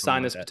 yeah, Yeah, something sign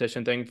like this that.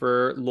 petition thing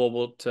for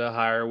Louisville to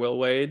hire Will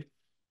Wade.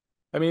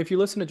 I mean, if you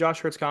listen to Josh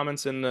Hurt's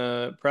comments in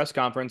the press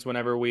conference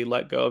whenever we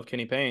let go of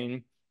Kenny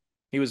Payne,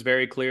 he was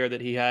very clear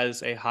that he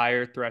has a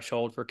higher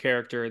threshold for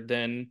character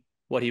than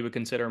what he would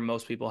consider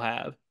most people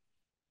have.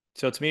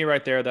 So to me,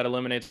 right there, that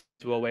eliminates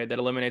Will Wade, that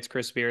eliminates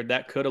Chris Beard,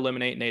 that could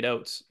eliminate Nate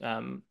Oates.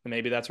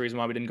 Maybe that's the reason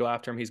why we didn't go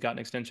after him. He's got an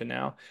extension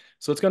now,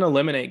 so it's going to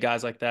eliminate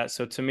guys like that.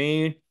 So to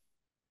me,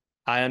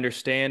 I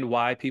understand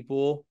why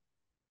people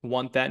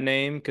want that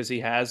name, because he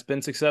has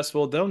been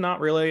successful, though not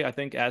really, I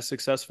think, as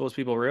successful as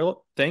people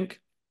real think.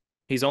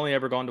 He's only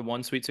ever gone to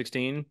one Sweet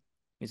 16.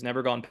 He's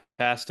never gone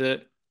past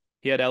it.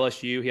 He had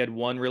LSU. He had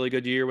one really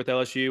good year with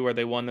LSU where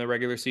they won the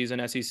regular season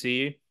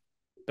SEC.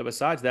 But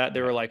besides that, they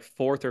Yeah. were like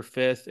fourth or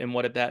fifth in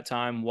what at that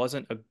time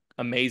wasn't an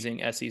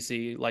amazing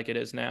SEC like it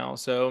is now.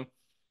 So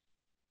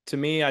to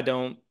me, I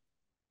don't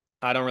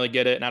really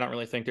get it, and I don't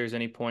really think there's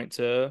any point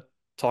to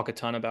talk a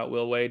ton about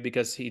Will Wade,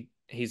 because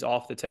he's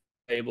off the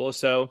table.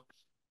 So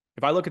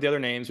if I look at the other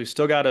names, we've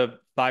still got a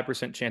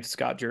 5% chance of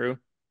Scott Drew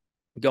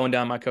going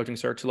down my coaching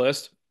search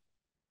list.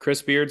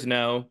 Chris Beard's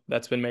no,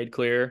 that's been made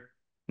clear.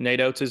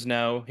 Nate Oates is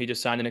no, he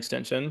just signed an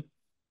extension.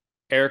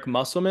 Eric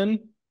Musselman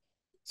Yeah.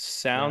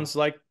 sounds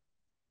like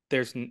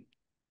there's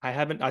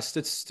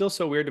it's still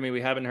so weird to me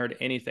we haven't heard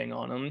anything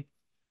on him.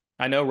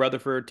 I know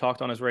Rutherford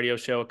talked on his radio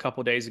show a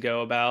couple days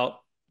ago about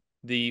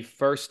the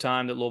first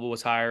time that Louisville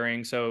was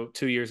hiring, so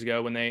 2 years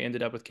ago when they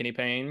ended up with Kenny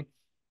Payne.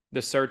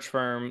 The search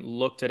firm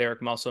looked at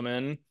Eric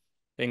Musselman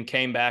and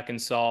came back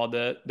and saw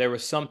that there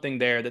was something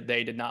there that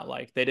they did not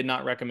like. They did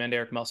not recommend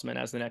Eric Musselman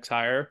as the next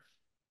hire.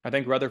 I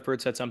think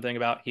Rutherford said something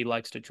about he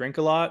likes to drink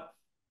a lot,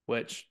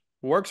 which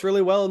works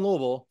really well in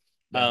Louisville.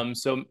 Yeah.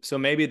 So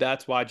maybe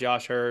that's why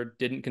Josh Hurd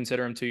didn't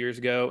consider him 2 years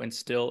ago and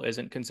still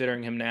isn't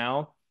considering him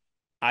now.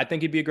 I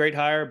think he'd be a great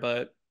hire,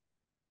 but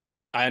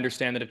I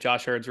understand that if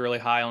Josh Hurd's really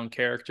high on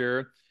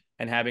character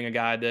and having a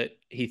guy that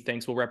he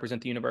thinks will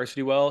represent the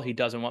university well, he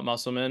doesn't want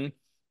Musselman.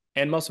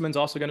 And Musselman's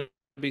also going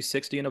to be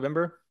 60 in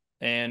November.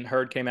 And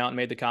Hurd came out and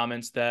made the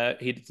comments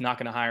that he's not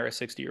going to hire a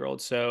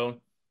 60-year-old.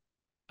 So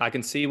I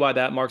can see why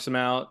that marks him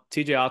out.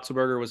 TJ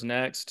Otzelberger was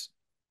next.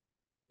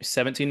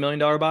 $17 million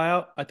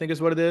buyout, I think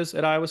is what it is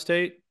at Iowa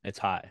State. It's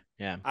high.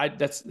 Yeah.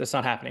 That's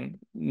not happening.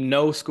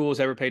 No school has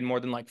ever paid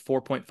more than like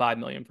 4.5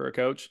 million for a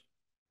coach.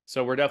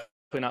 So we're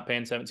definitely not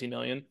paying 17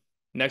 million.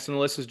 Next on the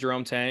list is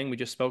Jerome Tang. We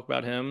just spoke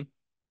about him.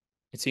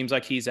 It seems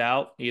like he's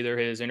out. Either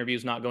his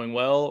interview's not going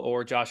well,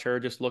 or Josh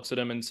Hurd just looks at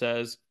him and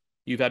says,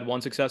 "You've had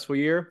one successful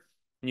year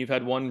and you've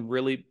had one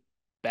really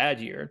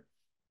bad year."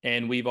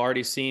 And we've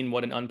already seen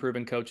what an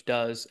unproven coach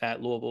does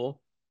at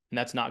Louisville, and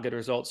that's not good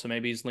results. So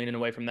maybe he's leaning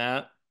away from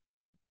that.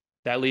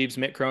 That leaves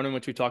Mick Cronin,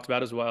 which we talked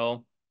about as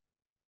well.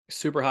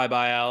 Super high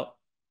buyout.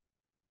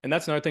 And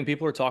that's another thing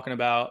people are talking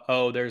about.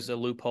 Oh, there's a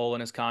loophole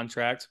in his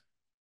contract.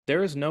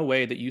 There is no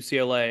way that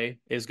UCLA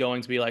is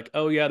going to be like,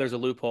 oh, yeah, there's a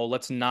loophole.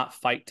 Let's not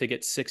fight to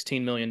get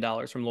 $16 million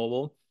from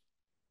Louisville.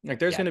 Like,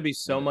 there's Yeah. going to be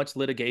so much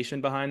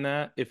litigation behind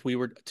that. If we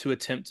were to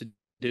attempt to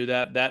do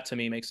that, that to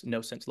me makes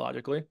no sense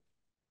logically.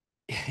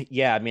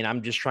 Yeah. I mean,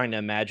 I'm just trying to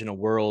imagine a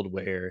world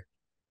where,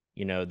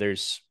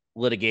 there's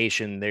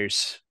litigation,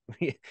 there's,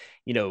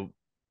 you know,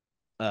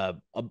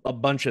 a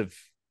bunch of,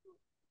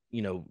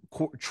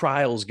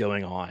 trials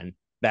going on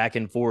back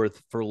and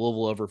forth for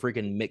Louisville over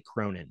freaking Mick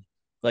Cronin.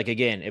 Like,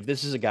 again, if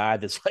this is a guy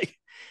that's like,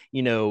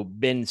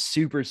 been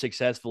super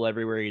successful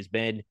everywhere he's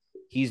been,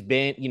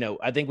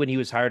 I think when he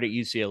was hired at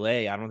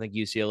UCLA, I don't think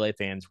UCLA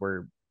fans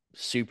were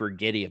super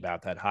giddy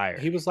about that hire.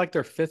 He was like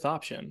their fifth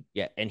option.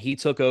 Yeah. And he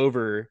took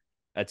over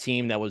a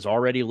team that was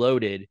already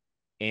loaded,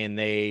 and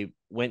they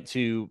went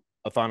to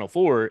a Final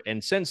Four.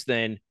 And since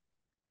then,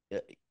 uh,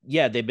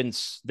 yeah, they've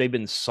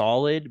been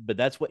solid, but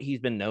that's what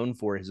he's been known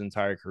for his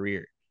entire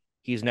career.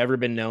 He's never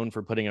been known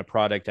for putting a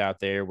product out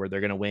there where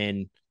they're going to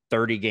win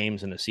 30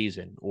 games in a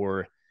season,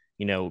 or,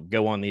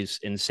 go on these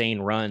insane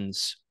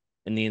runs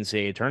in the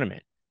NCAA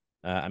tournament.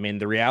 I mean,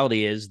 the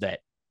reality is that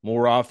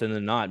more often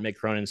than not, Mick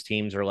Cronin's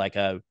teams are like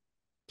a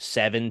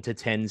 7 to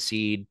 10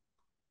 seed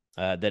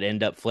that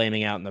end up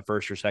flaming out in the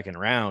first or second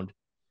round.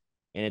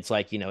 And it's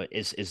like,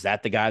 is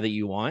that the guy that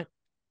you want?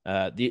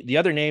 The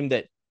other name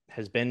that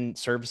has been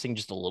surfacing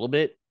just a little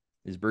bit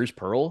is Bruce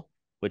Pearl,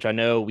 which I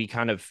know we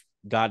kind of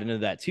got into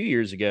that 2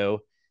 years ago,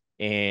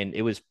 and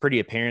it was pretty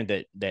apparent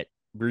that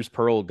Bruce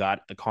Pearl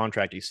got a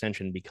contract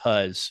extension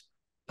because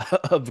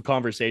of the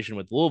conversation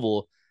with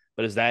Louisville.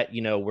 But is that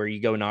where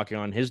you go knocking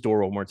on his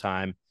door one more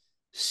time,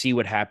 see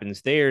what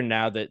happens there?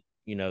 Now that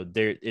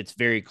there, it's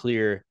very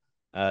clear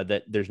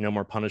that there's no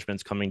more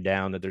punishments coming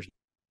down, that there's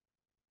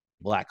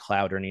black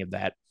cloud or any of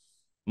that.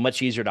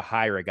 Much easier to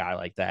hire a guy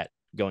like that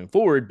going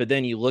forward. But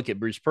then you look at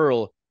Bruce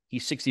Pearl,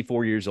 he's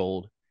 64 years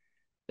old.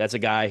 That's a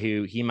guy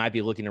who he might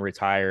be looking to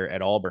retire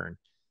at Auburn.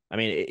 I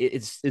mean,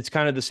 it's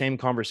kind of the same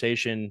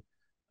conversation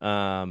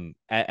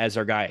as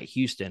our guy at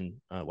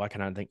Houston. Why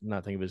can I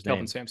not think of his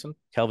Kelvin name? Sampson.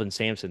 Kelvin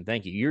Sampson.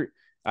 Thank you.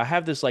 I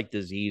have this like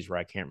disease where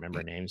I can't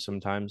remember names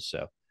sometimes.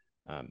 So,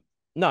 um,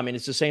 no, I mean,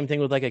 it's the same thing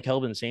with like a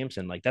Kelvin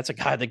Sampson. Like that's a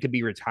guy that could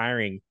be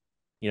retiring,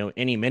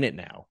 any minute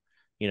now.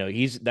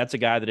 That's a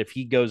guy that if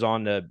he goes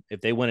on to,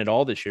 if they win it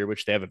all this year,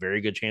 which they have a very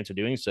good chance of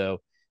doing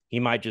so, he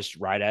might just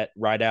ride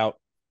out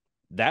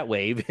that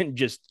wave and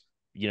just,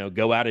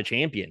 go out a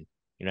champion,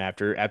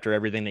 after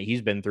everything that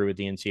he's been through with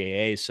the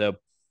NCAA. So,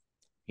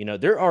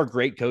 there are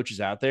great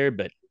coaches out there,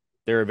 but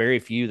there are very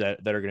few that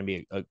are going to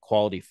be a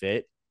quality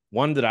fit.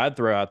 One that I'd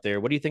throw out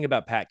there. What do you think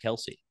about Pat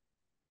Kelsey?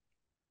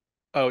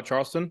 Oh,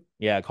 Charleston.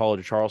 Yeah,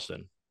 College of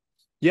Charleston.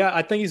 Yeah,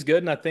 I think he's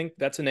good, and I think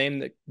that's a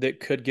name that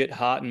could get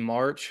hot in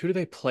March. Who do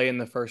they play in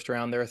the first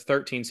round? They're a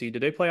 13 seed.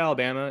 Did they play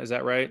Alabama? Is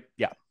that right?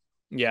 Yeah.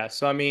 Yeah.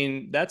 So I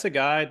mean, that's a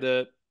guy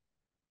that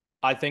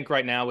I think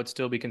right now would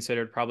still be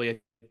considered probably a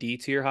D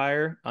tier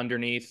hire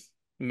underneath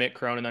Mick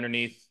Cronin,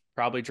 underneath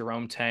probably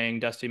Jerome Tang,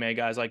 Dusty May,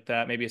 guys like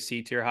that, maybe a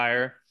C tier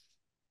hire.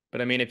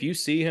 But I mean, if you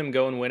see him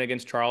go and win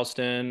against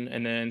Charleston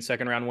and then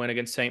second round win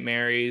against St.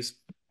 Mary's,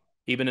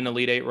 even an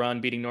Elite Eight run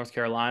beating North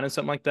Carolina,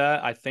 something like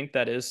that, I think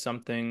that is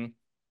something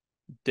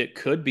that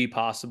could be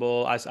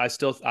possible. I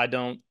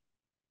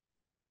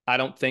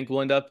don't think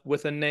we'll end up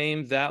with a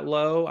name that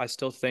low. I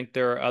still think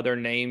there are other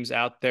names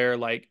out there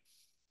like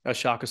a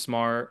Shaka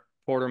Smart,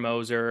 Porter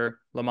Moser,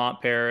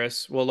 Lamont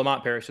Paris. Well,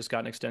 Lamont Paris just got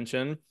an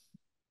extension,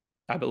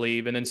 I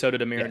believe, and then so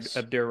did Amir Yes.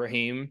 Abdur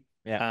Rahim.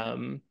 Yeah.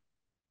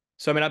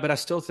 So I mean, but I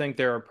still think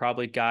there are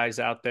probably guys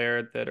out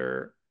there that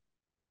are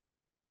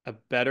a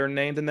better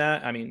name than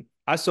that. I mean,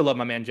 I still love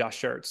my man Josh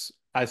Schertz.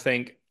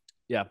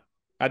 Yeah.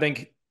 I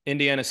think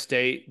Indiana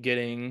State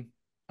getting,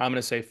 I'm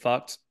going to say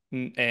fucked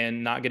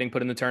and not getting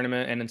put in the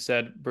tournament, and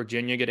instead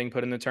Virginia getting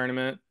put in the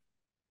tournament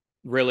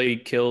really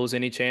kills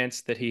any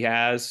chance that he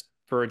has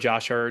for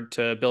Josh Hurd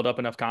to build up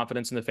enough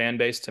confidence in the fan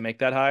base to make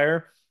that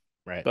hire.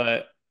 Right.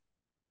 But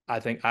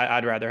I think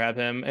I'd rather have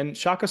him. And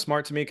Shaka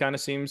Smart to me kind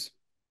of seems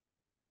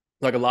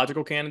like a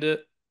logical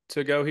candidate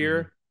to go Mm-hmm.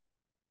 here,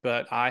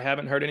 but I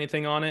haven't heard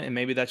anything on it. And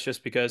maybe that's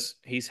just because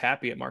he's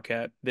happy at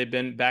Marquette. They've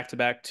been back to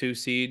back 2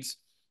 seeds.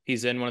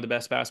 He's in one of the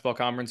best basketball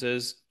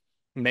conferences,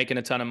 making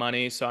a ton of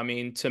money. So, I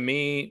mean, to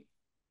me,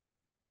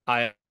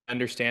 I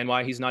understand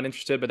why he's not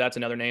interested, but that's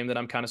another name that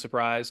I'm kind of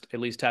surprised at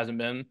least hasn't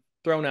been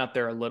thrown out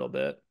there a little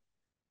bit.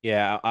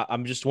 Yeah,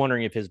 I'm just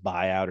wondering if his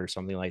buyout or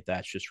something like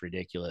that's just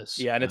ridiculous.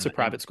 Yeah, and it's a And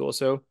private school,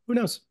 so who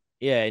knows?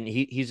 yeah, and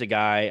he's a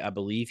guy, I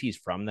believe he's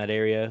from that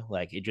area.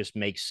 Like it just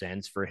makes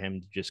sense for him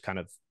to just kind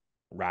of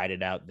ride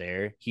it out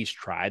there. He's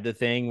tried the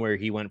thing where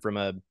he went from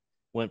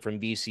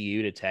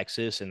VCU to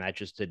Texas, and that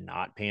just did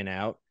not pan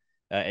out.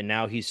 And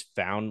now he's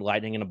found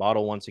lightning in a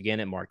bottle once again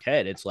at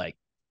Marquette. It's like,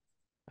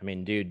 I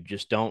mean, dude,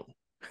 just don't.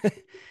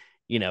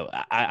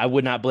 I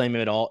would not blame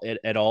him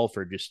at all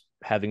for just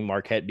having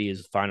Marquette be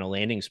his final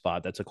landing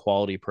spot. That's a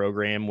quality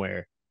program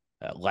where,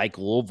 like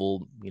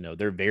Louisville,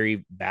 they're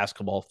very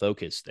basketball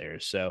focused there.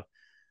 So,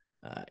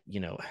 uh, you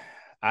know,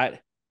 I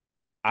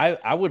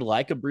I would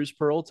like a Bruce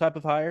Pearl type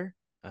of hire.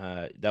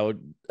 That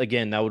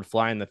would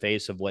fly in the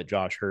face of what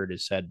Josh Hurd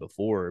has said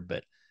before,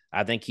 but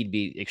I think he'd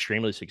be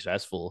extremely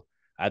successful.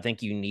 I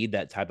think you need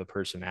that type of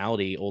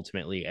personality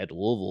ultimately at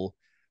Louisville.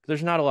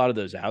 There's not a lot of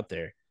those out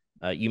there.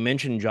 You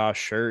mentioned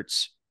Josh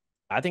Schertz.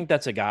 I think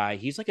that's a guy.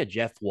 He's like a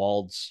Jeff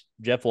Walls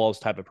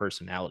type of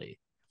personality,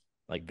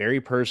 like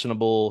very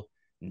personable,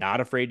 not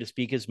afraid to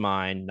speak his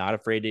mind, not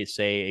afraid to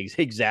say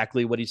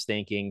exactly what he's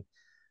thinking.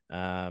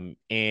 And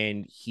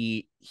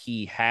he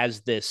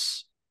has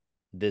this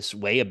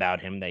way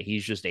about him that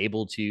he's just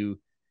able to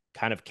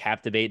kind of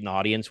captivate an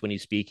audience when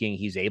he's speaking.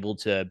 He's able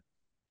to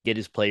get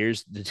his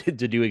players to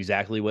do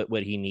exactly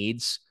what he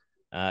needs,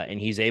 and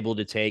he's able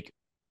to take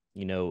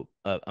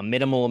a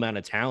minimal amount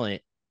of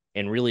talent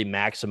and really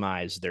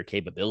maximize their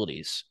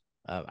capabilities.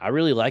 I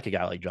really like a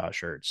guy like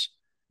Josh Hurts.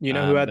 You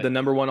know who had But the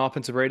number one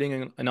offensive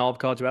rating in all of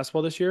college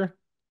basketball this year?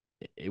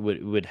 it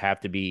would have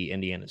to be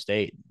Indiana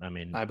State. I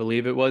mean, I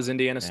believe it was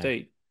Indiana yeah,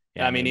 State.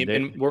 yeah. I I mean, mean,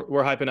 and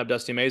we're hyping up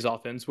Dusty May's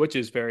offense, which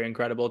is very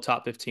incredible.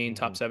 Top 15,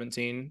 top mhm.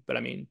 17. But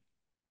I mean,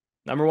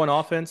 number one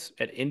offense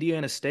at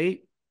Indiana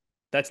State,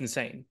 that's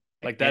insane.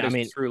 Like And that I is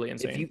mean, truly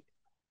if insane.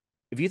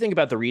 you think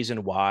about the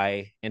reason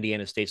why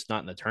Indiana State's not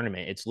in the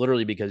tournament, it's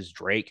literally because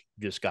Drake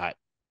just got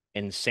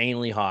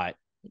insanely hot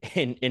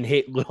and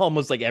hit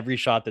almost like every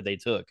shot that they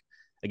took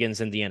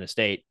against Indiana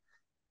State.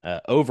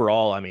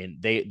 Overall, I mean,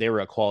 they were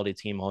a quality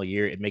team all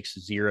year. It makes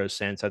zero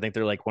sense. I think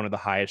they're like one of the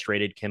highest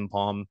rated Kim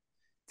Palm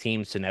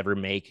teams to never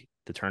make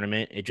the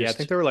tournament. It Yeah, I think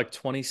just, they were like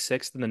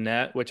 26th in the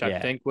net, which I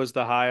yeah. think was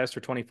the highest,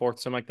 or 24th,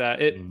 something like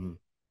that. It Mm-hmm.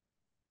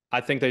 I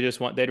think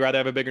they'd rather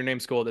have a bigger name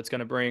school that's going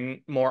to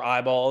bring more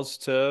eyeballs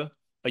to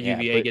a Yeah,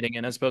 UVA getting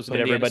in as opposed to put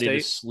Indiana everybody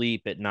to State.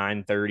 sleep at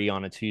 9:30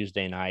 on a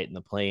Tuesday night in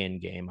the play-in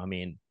game. I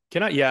mean,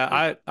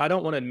 Yeah, it, I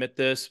don't want to admit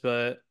this,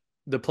 but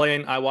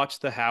I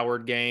watched the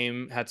Howard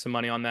game, had some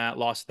money on that,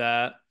 lost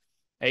that,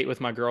 ate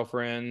with my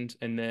girlfriend,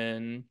 and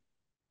then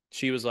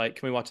she was like,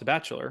 "Can we watch The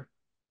Bachelor?"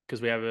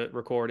 Because we have it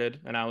recorded,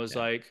 and I was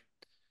yeah, like,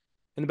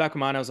 in the back of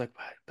my mind, I was like,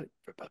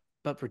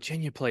 but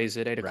Virginia plays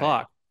at eight right.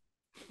 o'clock.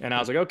 And I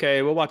was like,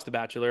 okay, we'll watch The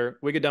Bachelor.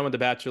 We get done with The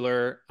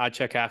Bachelor. I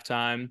check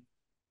halftime.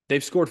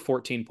 They've scored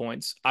 14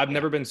 points. I've Yeah,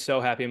 never been so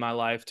happy in my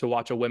life to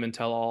watch a women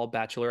tell all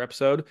Bachelor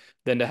episode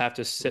than to have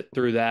to sit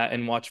through that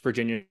and watch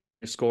Virginia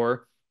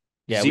score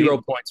yeah.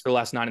 0 points for the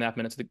last 9.5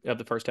 minutes of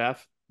the first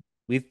half.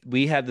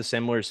 We had the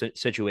similar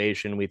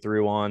situation. We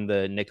threw on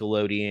the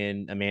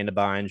Nickelodeon Amanda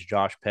Bynes,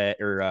 Josh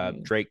Pett, or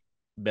Drake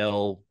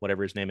Bell,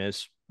 whatever his name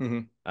is,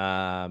 Mm-hmm.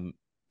 um,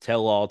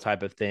 tell all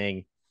type of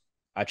thing.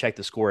 I checked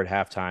the score at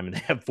halftime and they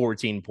have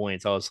 14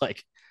 points. I was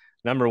like,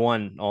 number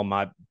one, all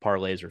my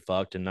parlays are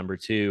fucked, and number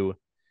two,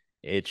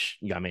 it's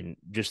I mean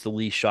just the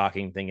least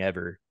shocking thing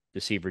ever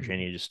to see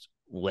Virginia just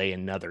lay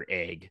another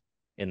egg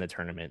in the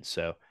tournament.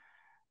 So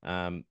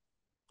um,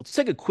 let's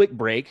take a quick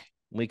break.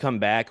 When we come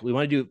back, we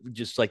want to do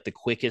just like the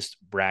quickest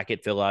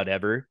bracket fill out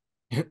ever.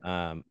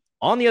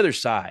 On the other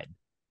side,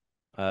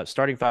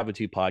 starting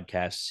 502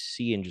 podcast.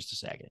 See you in just a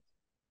second.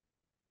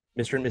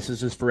 Mr. and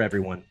Mrs. is for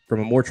everyone, from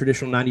a more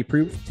traditional 90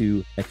 proof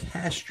to a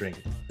cash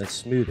strength that's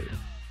smoother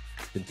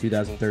than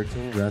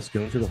 2013 Russ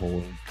going to the hole.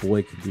 And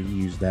boy, could you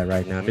use that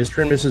right now.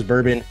 Mr. and Mrs.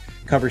 Bourbon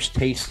covers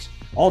tastes,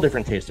 all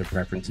different taste of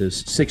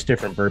preferences, 6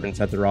 different bourbons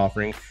that they're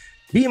offering.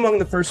 Be among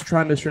the first to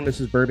try Mr. and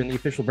Mrs. Bourbon, the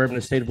official bourbon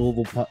of the state of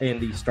Louisville, and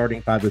the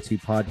Starting 502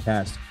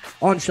 podcast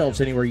on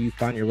shelves anywhere you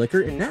find your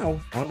liquor, and now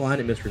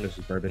online at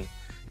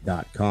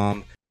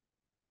mrandmrsbourbon.com.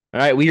 All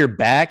right, we are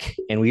back,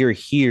 and we are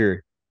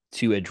here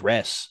to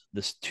address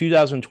this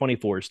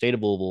 2024 State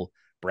of Louisville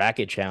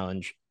Bracket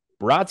Challenge,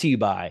 brought to you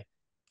by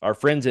our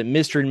friends at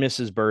Mr. and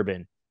Mrs.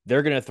 Bourbon.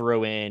 They're going to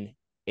throw in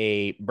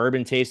a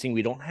bourbon tasting.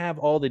 We don't have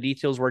all the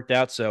details worked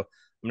out, so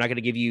I'm not going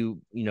to give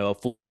you, a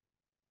full.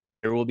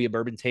 There will be a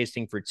bourbon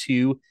tasting for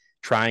 2,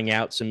 trying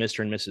out some Mr.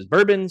 and Mrs.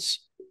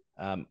 Bourbons.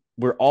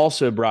 We're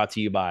also brought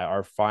to you by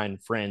our fine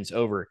friends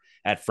over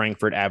at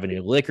Frankfurt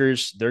Avenue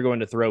Liquors. They're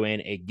going to throw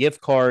in a gift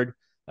card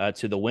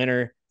to the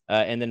winner.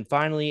 And then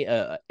finally,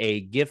 a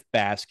gift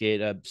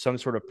basket, some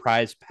sort of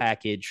prize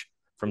package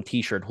from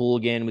T-Shirt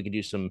Hooligan. We can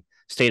do some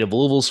State of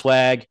Louisville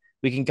swag.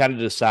 We can kind of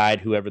decide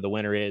whoever the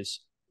winner is,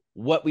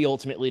 what we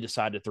ultimately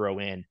decide to throw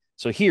in.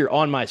 So here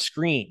on my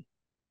screen,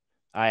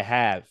 I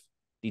have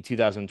the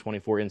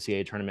 2024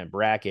 NCAA tournament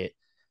bracket.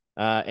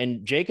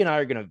 And Jake and I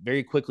are going to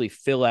very quickly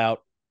fill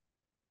out,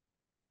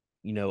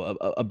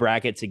 a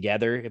bracket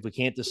together. If we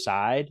can't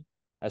decide,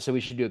 so we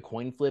should do a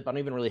coin flip. I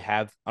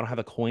don't have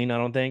a coin, I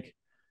don't think.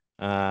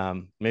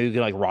 Maybe we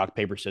can like rock,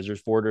 paper, scissors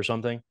for it or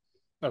something.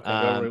 Okay,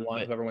 whatever we want.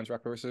 But Whoever wins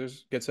rock paper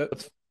scissors gets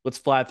it. let's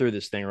fly through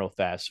this thing real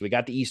fast. So we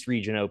got the East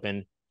Region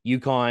open.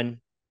 UConn,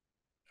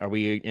 are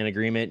we in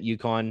agreement?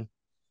 UConn.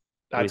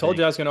 I told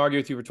you I was going to argue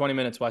with you for 20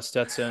 minutes why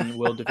Stetson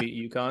will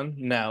defeat UConn.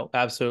 No,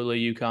 absolutely.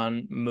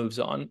 UConn moves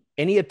on.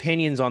 Any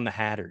opinions on the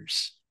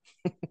Hatters?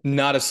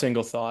 Not a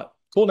single thought.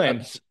 Cool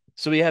name.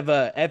 So we have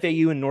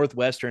FAU and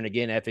Northwestern.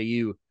 Again,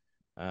 FAU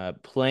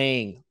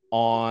playing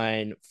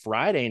on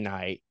Friday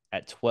night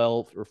at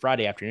 12, or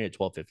Friday afternoon at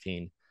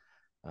 12:15.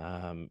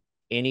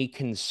 Any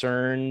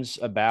concerns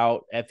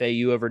about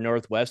FAU over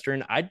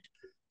Northwestern? I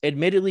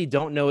admittedly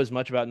don't know as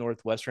much about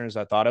Northwestern as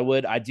I thought I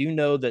would. I do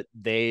know that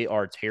they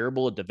are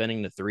terrible at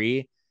defending the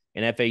 3,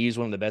 and FAU is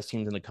one of the best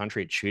teams in the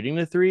country at shooting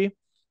the 3.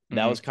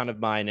 That was kind of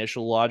my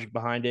initial logic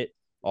behind it.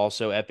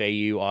 Also,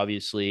 FAU,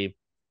 obviously,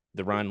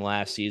 the run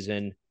last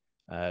season,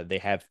 they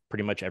have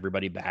pretty much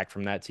everybody back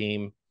from that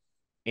team.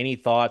 Any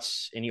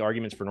thoughts, any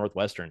arguments for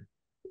Northwestern?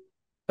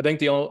 I think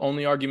the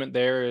only argument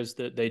there is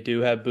that they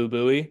do have Boo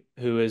Buie,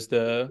 who is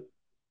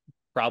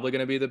probably going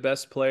to be the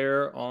best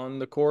player on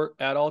the court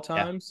at all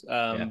times.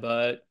 Yeah.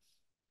 But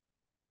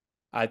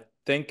I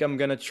think I'm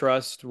going to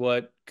trust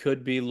what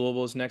could be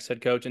Louisville's next head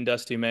coach in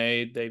Dusty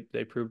May.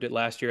 They proved it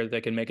last year that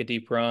they can make a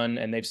deep run,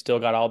 and they've still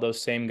got all those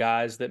same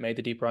guys that made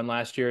the deep run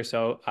last year.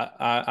 So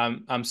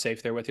I'm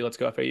safe there with you. Let's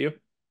go FAU.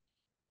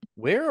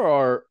 Where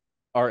are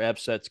our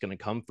upsets going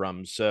to come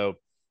from? So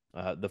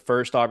the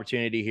first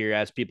opportunity here,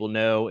 as people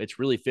know, it's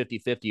really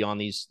 50-50 on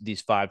these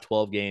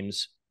 5-12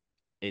 games.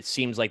 It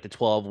seems like the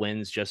 12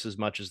 wins just as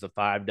much as the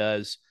 5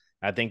 does.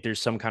 I think there's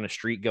some kind of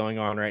streak going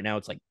on right now.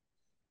 It's like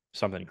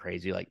something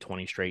crazy, like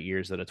 20 straight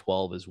years that a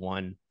 12 has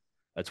won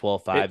a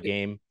 12-5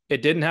 game.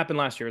 It didn't happen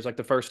last year. It was like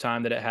the first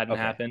time that it hadn't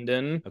Okay. happened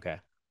in Okay.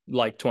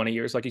 like 20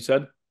 years, like you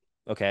said.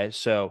 Okay.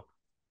 So,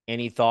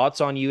 any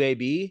thoughts on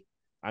UAB?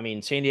 I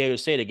mean, San Diego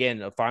State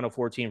again, a Final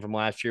Four team from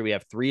last year. We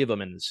have three of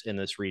them in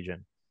this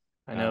region.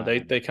 I know they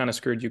Um, kind of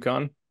screwed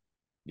UConn.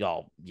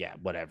 y'all, yeah,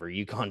 whatever.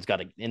 UConn's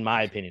got a, in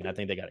my opinion, I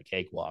think they got a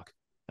cakewalk.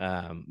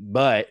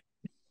 But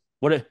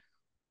what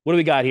what do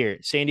we got here?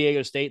 San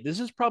Diego State. This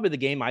is probably the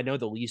game I know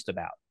the least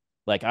about.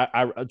 Like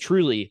I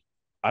truly,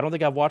 I don't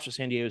think I've watched a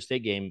San Diego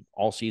State game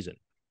all season.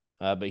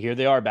 But here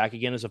they are back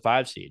again as a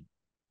 5 seed.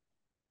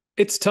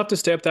 It's tough to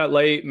stay up that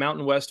late.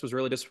 Mountain West was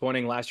really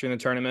disappointing last year in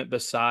the tournament.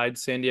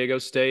 Besides San Diego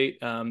State,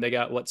 they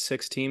got what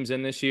 6 teams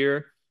in this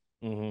year.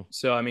 Mm-hmm.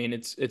 So I mean,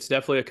 it's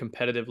definitely a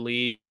competitive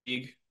league.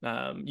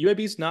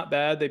 UAB's not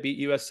bad. They beat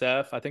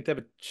USF. I think they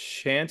have a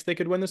chance they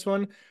could win this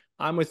one.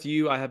 I'm with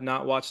you. I have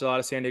not watched a lot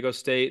of San Diego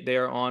State. They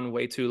are on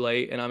way too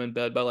late, and I'm in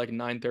bed by like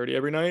 9:30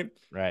 every night.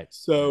 Right. Right.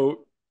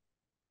 So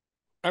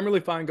I'm really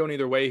fine going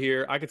either way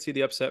here. I could see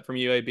the upset from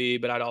UAB,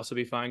 but I'd also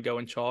be fine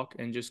going chalk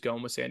and just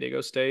going with San Diego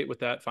State with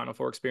that Final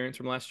Four experience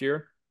from last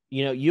year.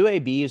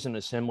 UAB is in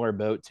a similar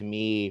boat to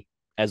me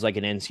as like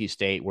an NC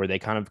State, where they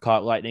kind of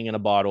caught lightning in a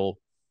bottle.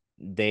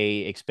 They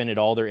expended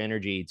all their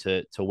energy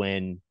to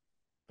win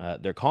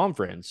their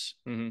conference.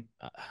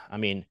 Mm-hmm. I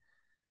mean,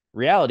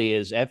 reality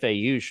is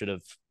FAU should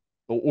have,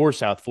 or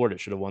South Florida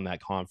should have won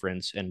that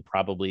conference and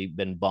probably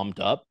been bumped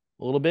up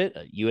a little bit.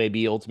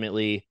 UAB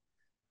ultimately,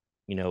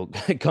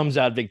 comes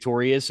out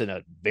victorious in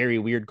a very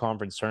weird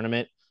conference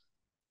tournament.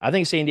 I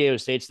think San Diego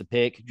State's the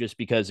pick just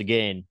because,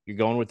 again, you're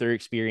going with their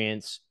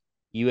experience.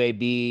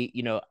 UAB,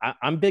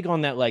 I'm big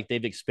on that. Like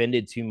they've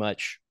expended too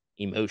much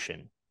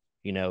emotion.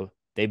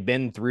 They've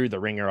been through the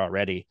ringer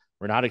already.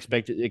 We're not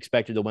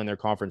expected to win their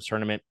conference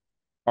tournament.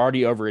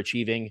 Already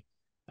overachieving.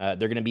 They're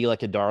going to be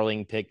like a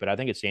darling pick, but I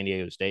think it's San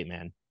Diego State,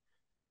 man.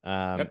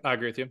 Um, Yep, I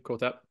agree with you. Cool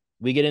with that.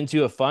 we get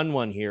into a fun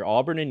one here.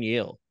 Auburn and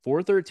Yale.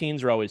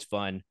 4-13s are always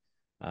fun.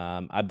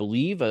 I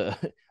believe,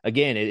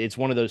 again, it's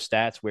one of those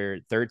stats where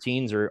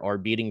 13s are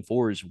beating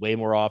fours way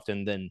more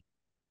often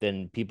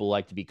than people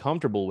like to be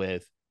comfortable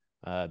with.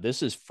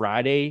 This is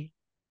Friday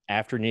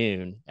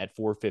afternoon at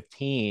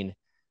 4:15,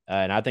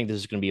 and I think this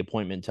is going to be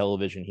appointment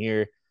television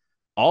here.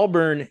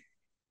 Auburn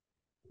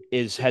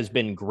has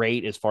been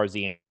great as far as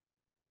the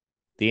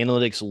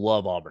analytics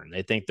love Auburn.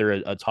 They think they're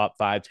a top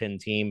 5-10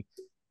 team.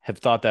 Have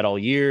thought that all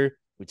year.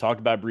 We talked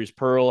about Bruce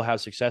Pearl, how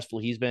successful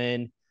he's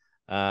been.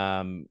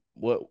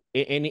 What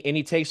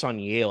any takes on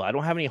Yale? I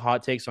don't have any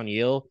hot takes on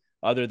Yale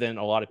other than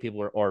a lot of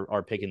people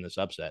are picking this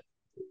upset.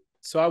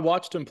 So I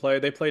watched them play.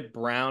 They played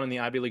Brown in the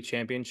Ivy League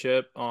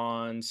championship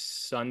on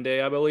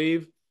Sunday, I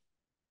believe.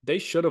 They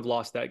should have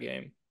lost that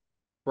game.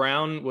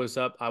 Brown was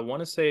up, I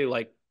want to say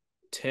like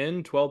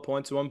 10, 12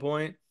 points at one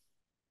point.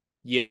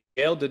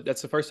 Yale did.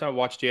 That's the first time I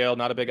watched Yale.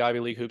 Not a big Ivy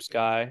League hoops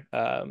guy.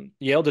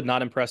 Yale did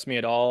not impress me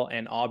at all,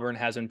 and Auburn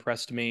has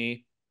impressed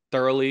me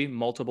thoroughly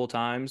multiple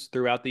times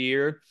throughout the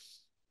year.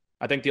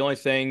 I think the only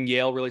thing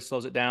Yale really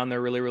slows it down.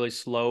 They're really, really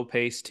slow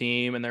paced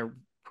team, and they're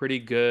pretty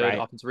good Right,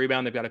 offensive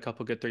rebound. They've got a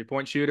couple good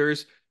 3-point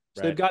shooters,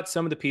 so they've right. got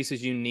some of the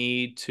pieces you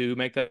need to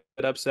make that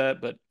upset.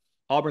 But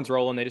Auburn's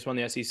rolling. They just won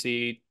the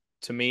SEC.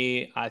 To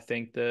me, I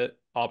think that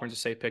Auburn's a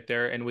safe pick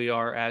there, and we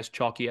are as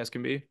chalky as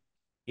can be.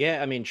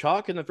 Yeah, I mean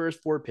chalk in the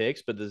first four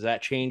picks, but does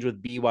that change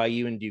with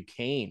BYU and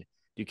Duquesne?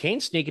 Duquesne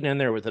sneaking in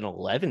there with an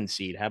 11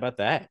 seed. How about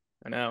that?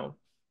 I know.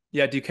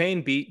 Yeah,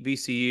 Duquesne beat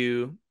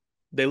VCU.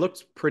 They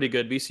looked pretty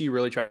good. VCU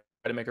really tried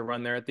to make a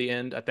run there at the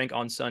end, I think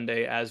on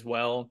Sunday as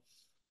well.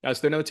 So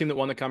they're another team that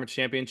won the conference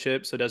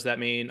championship. So does that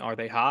mean are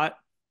they hot?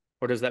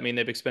 Or does that mean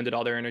they've expended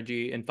all their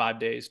energy in 5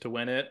 days to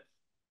win it?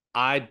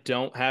 I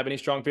don't have any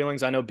strong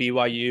feelings. I know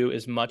BYU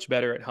is much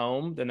better at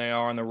home than they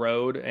are on the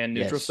road and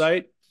neutral Yes.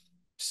 site.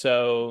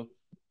 So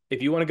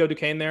if you want to go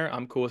Duquesne there,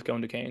 I'm cool with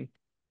going Duquesne.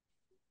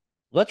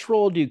 Let's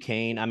roll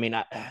Duquesne. I mean,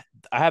 I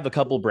have a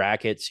couple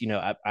brackets.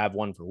 I have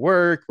one for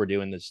work. We're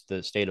doing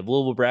the state of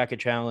Louisville bracket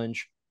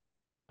challenge.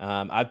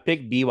 I've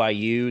picked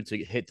BYU to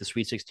hit the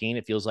Sweet 16.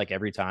 It feels like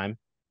every time,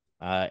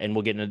 and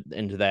we'll get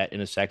into that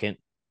in a second.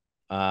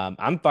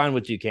 I'm fine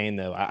with Duquesne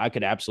though. I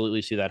could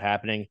absolutely see that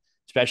happening,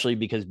 especially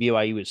because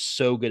BYU is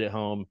so good at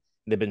home.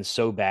 They've been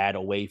so bad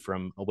away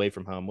from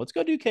home. Let's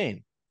go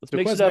Duquesne. Let's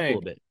mix it up a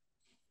little Duquesne.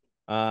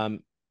 bit. Um,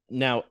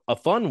 Now a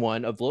fun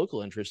one of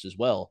local interest as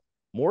well.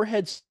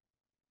 Morehead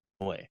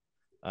way.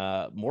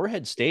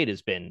 Morehead State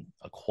has been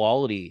a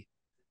quality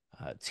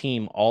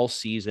team all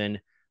season.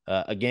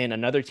 Again,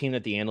 another team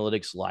that the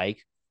analytics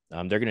like.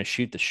 They're going to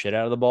shoot the shit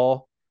out of the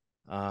ball.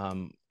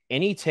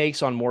 Any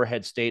takes on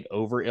Morehead State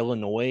over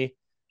Illinois?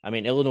 I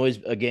mean, Illinois,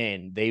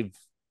 again, they've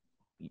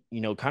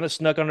kind of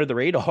snuck under the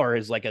radar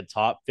as like a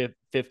top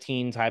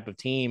 15 type of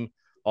team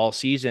all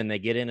season. They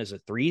get in as a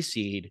 3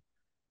 seed.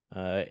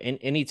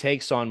 Any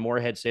takes on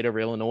Morehead State over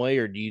Illinois,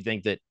 or do you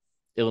think that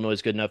Illinois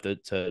is good enough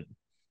to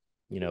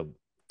you know,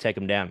 take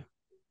them down?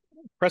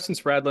 Preston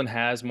Spradlin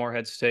has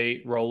Morehead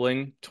State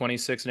rolling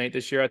 26-8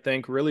 this year, I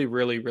think. Really,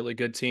 really, really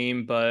good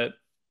team. But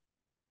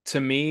To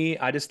me,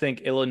 I just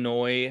think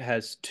Illinois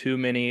has too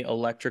many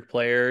electric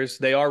players.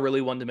 They are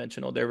really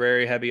one-dimensional. They're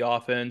very heavy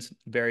offense,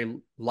 very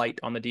light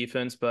on the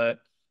defense. But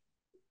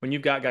when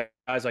you've got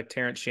guys like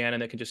Terrence Shannon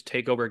that can just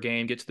take over a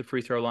game, get to the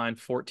free throw line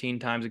 14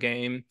 times a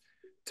game,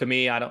 to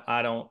me, I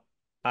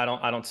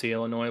don't see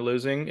Illinois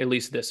losing, at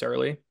least this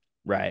early.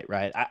 Right,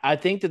 right. I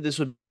think that this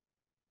would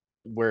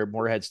where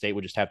Morehead State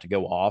would just have to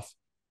go off.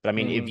 But I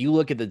mean, if Hmm. you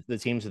look at the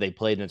teams that they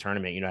played in the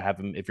tournament, have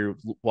them, if you're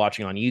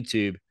watching on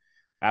YouTube,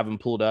 have them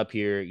pulled up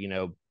here,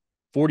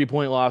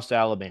 40-point loss to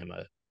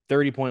Alabama,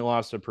 30-point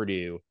loss to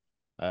Purdue,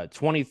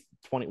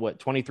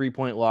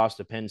 23-point loss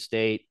to Penn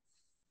State.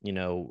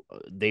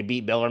 They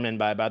beat Bellarmine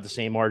by about the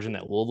same margin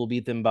that Louisville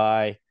beat them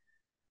by.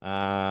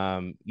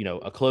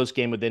 A close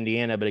game with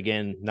Indiana, but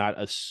again, not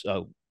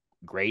a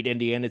great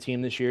Indiana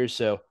team this year.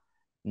 So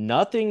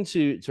nothing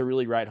to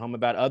really write home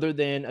about, other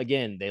than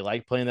again, they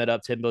like playing that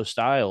up tempo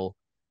style.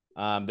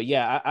 But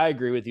yeah, I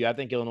agree with you. I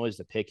think Illinois is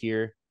the pick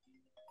here.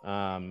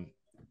 Um,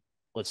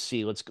 let's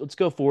see. Let's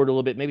go forward a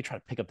little bit. Maybe try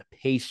to pick up the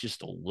pace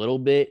just a little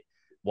bit.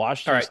 All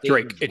Washington right, State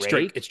and Drake. It's Drake.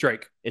 Drake. It's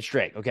Drake. It's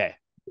Drake. Okay.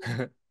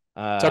 Tucker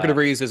Uh,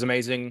 DeVries is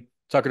amazing.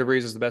 Tucker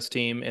DeVries is the best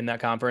team in that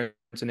conference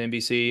in the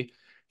NBC.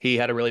 He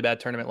had a really bad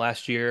tournament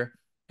last year,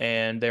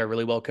 and they're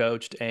really well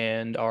coached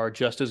and are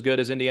just as good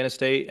as Indiana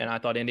State. And I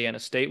thought Indiana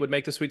State would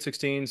make the Sweet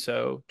 16.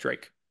 So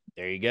Drake.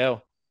 there you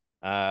go.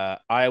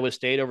 Iowa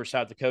State over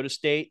South Dakota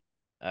State.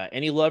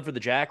 Any love for the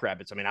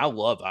Jackrabbits? I mean, I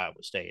love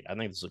Iowa State. I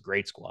think this is a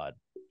great squad.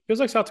 Feels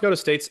like South Dakota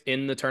State's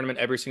in the tournament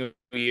every single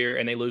year,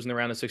 and they lose in the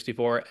round of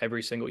 64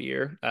 every single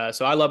year.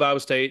 So I love Iowa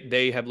State.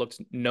 They have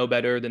looked no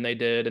better than they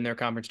did in their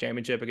conference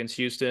championship against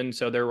Houston.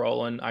 So they're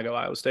rolling. I go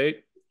Iowa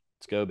State.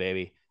 Let's go,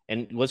 baby.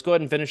 And let's go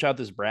ahead and finish out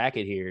this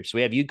bracket here. So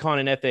we have UConn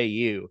and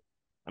FAU.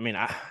 I mean,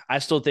 I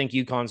still think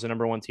UConn's the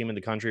number one team in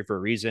the country for a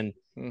reason.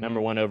 Number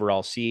Mm-hmm. one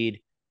overall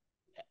seed.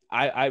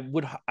 I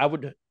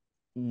would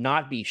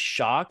not be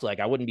shocked. Like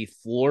I wouldn't be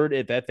floored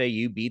if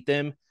FAU beat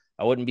them.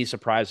 I wouldn't be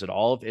surprised at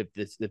all if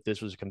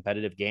this was a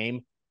competitive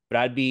game. But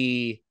I'd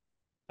be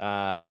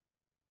more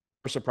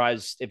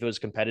surprised if it was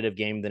a competitive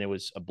game than it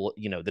was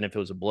than if it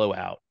was a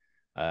blowout.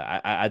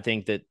 I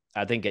think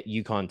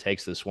UConn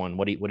takes this one.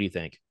 What do you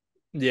think?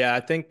 Yeah, I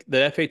think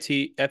the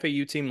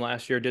FAU team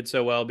last year did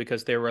so well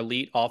because they were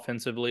elite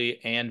offensively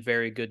and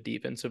very good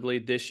defensively.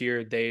 This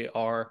year, they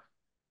are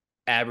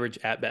average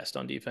at best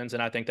on defense,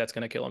 and I think that's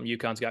going to kill them.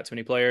 UConn's got too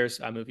many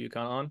players. I move UConn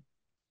on.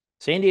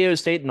 San Diego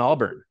State and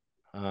Auburn.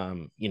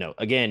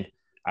 Again,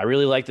 I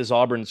really like this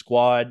Auburn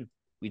squad.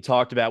 We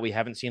talked about we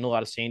haven't seen a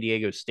lot of San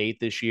Diego State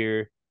this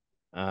year.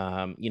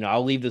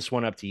 I'll leave this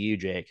one up to you,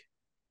 Jake.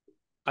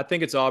 I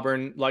think it's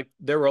Auburn. Like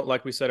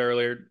we said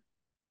earlier,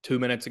 2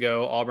 minutes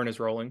ago, Auburn is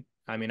rolling.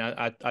 I mean,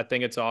 I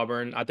think it's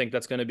Auburn. I think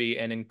that's going to be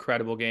an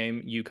incredible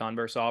game, UConn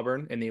versus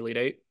Auburn in the Elite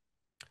Eight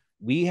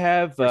We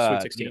have, or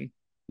Sweet 16.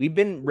 we've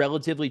been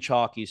relatively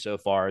chalky so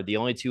far. The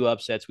only two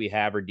upsets we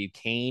have are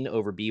Duquesne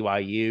over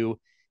BYU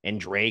and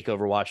Drake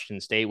over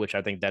Washington State, which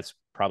I think that's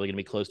probably going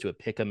to be close to a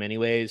pick 'em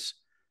anyways.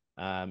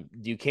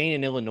 Duquesne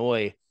and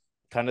Illinois,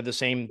 kind of the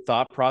same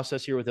thought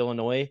process here with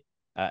Illinois.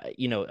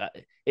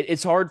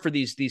 It's hard for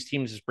these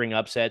teams to spring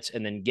upsets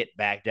and then get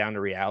back down to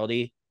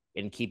reality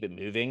and keep it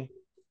moving.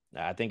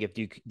 I think if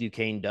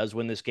Duquesne does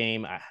win this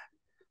game,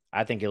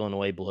 I think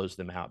Illinois blows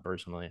them out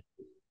personally.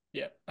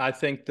 Yeah, I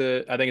think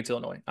it's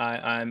Illinois.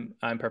 I'm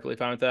perfectly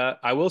fine with that.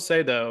 I will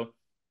say though,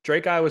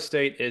 Drake Iowa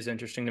State is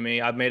interesting to me.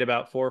 I've made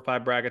about 4 or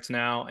 5 brackets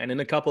now, and in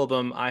a couple of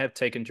them, I have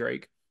taken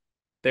Drake.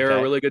 They're a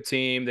Okay. really good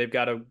team. They've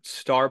got a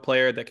star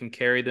player that can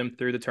carry them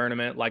through the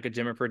tournament, like a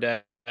Jimmer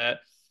Fredette,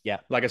 Yeah.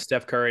 like a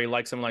Steph Curry,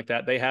 like something like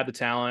that. They have the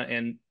talent,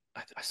 and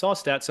I saw a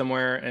stat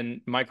somewhere,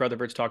 and Mike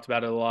Rutherford's talked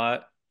about it a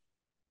lot.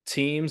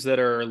 Teams that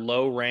are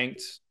low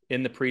ranked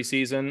in the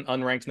preseason,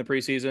 unranked in the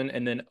preseason,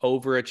 and then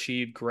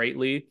overachieve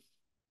greatly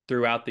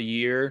throughout the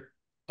year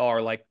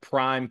are like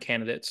prime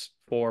candidates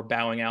for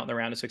bowing out in the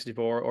round of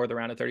 64 or the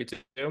round of 32.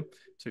 So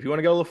if you want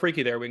to go a little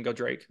freaky there, we can go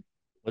Drake.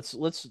 Let's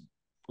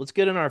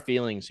get in our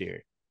feelings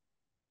here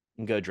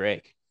and go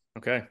Drake.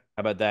 Okay. How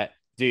about that?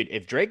 Dude,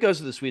 if Drake goes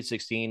to the Sweet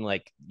 16,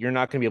 like you're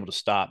not gonna be able to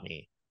stop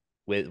me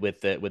with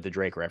the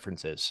Drake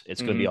references.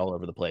 It's gonna be Mm-hmm. all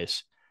over the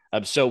place.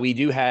 So we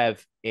do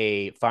have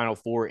a Final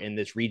Four in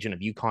this region of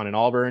UConn and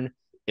Auburn,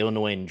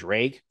 Illinois and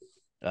Drake.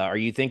 Are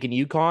you thinking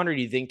UConn, or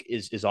do you think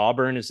is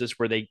Auburn? Is this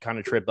where they kind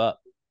of trip up?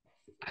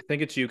 I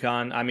think it's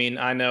UConn. I mean,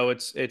 I know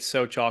it's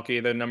so chalky.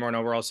 The number one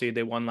overall seed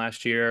they won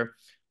last year.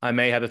 I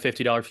may have a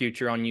 $50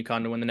 future on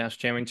UConn to win the national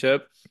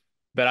championship,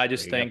 but I There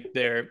just you go.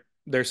 think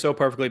they're so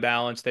perfectly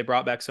balanced. They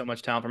brought back so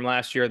much talent from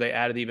last year. They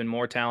added even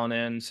more talent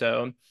in.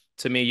 So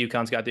to me,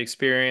 UConn's got the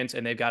experience,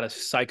 and they've got a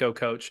psycho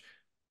coach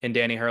in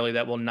Danny Hurley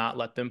that will not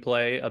let them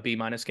play a B-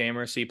 game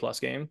or a C+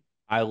 game.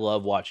 I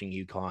love watching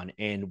UConn,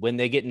 and when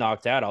they get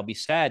knocked out, I'll be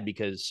sad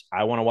because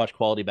I want to watch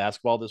quality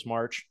basketball this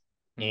March,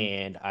 Mm-hmm.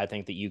 and I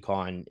think that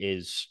UConn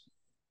is,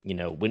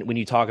 when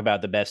you talk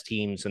about the best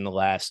teams in the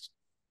last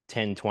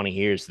 10, 20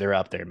 years, they're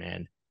up there,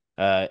 man.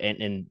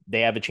 And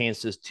they have a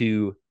chance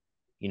to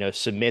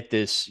submit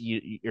this,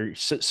 or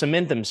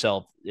cement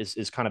themselves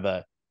is kind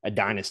of a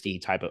dynasty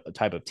type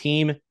of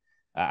team.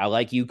 I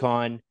like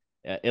UConn.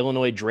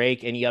 Illinois,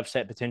 Drake, any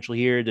upset potential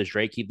here? Does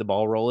Drake keep the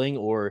ball rolling,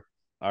 or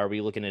are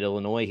we looking at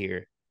Illinois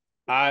here?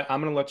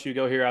 I'm gonna let you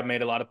go here. I've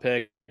made a lot of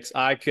picks.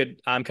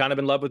 I'm kind of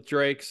in love with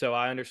Drake, so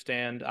I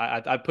understand.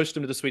 I pushed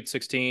him to the Sweet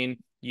 16.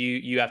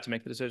 You have to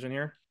make the decision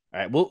here. All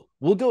right,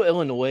 we'll go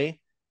Illinois.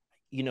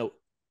 You know,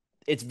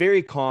 it's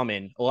very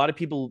common. A lot of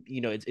people,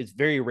 it's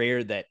very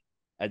rare that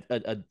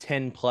a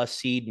 10 plus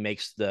seed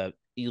makes the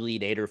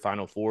Elite Eight or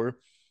Final Four.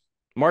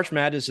 March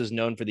Madness is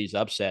known for these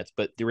upsets,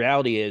 but the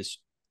reality is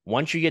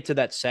once you get to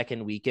that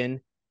second weekend,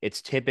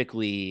 it's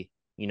typically,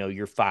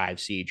 your 5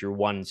 seeds, your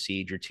 1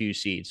 seed, your 2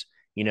 seeds,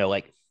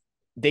 like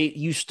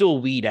you still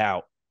weed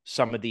out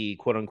some of the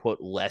quote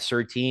unquote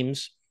lesser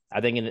teams. I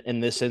think in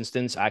this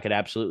instance, I could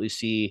absolutely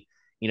see,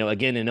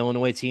 again, an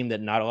Illinois team that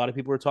not a lot of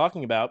people are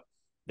talking about.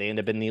 They end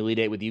up in the Elite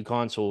Eight with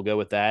UConn, so we'll go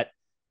with that.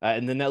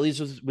 And then that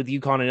leaves us with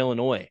UConn and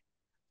Illinois.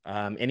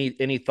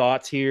 Any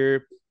thoughts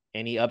here?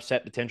 Any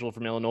upset potential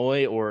from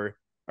Illinois, or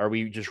are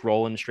we just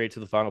rolling straight to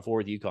the Final Four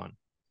with UConn?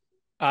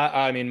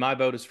 I mean, my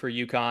vote is for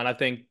UConn. I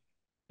think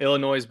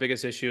Illinois'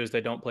 biggest issue is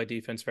they don't play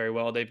defense very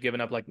well. They've given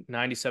up like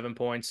 97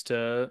 points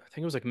to, I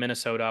think it was like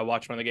Minnesota. I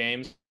watched one of the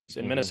games,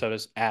 and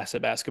Minnesota's ass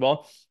at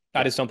basketball.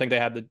 I just don't think they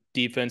have the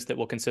defense that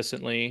will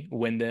consistently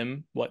win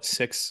them,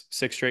 six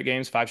straight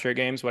games, 5 straight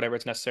games, whatever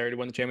it's necessary to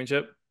win the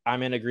championship.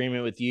 I'm in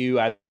agreement with you.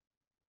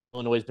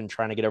 Illinois has been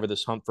trying to get over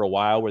this hump for a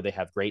while where they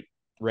have great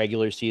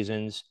regular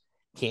seasons,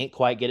 can't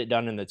quite get it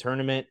done in the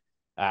tournament.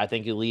 I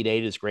think Elite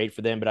Eight is great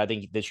for them, but I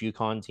think this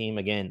UConn team,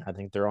 again, I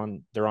think they're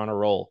on a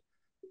roll.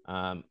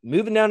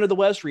 Moving down to the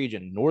West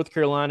region, North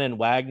Carolina and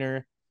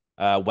Wagner.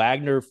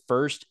 Wagner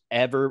first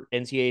ever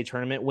NCAA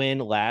tournament win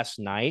last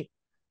night.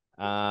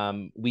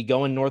 We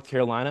go in North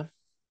Carolina.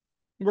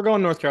 We're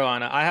going North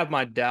Carolina. I have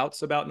my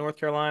doubts about North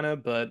Carolina,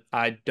 but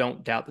I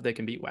don't doubt that they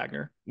can beat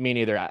Wagner. Me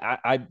neither.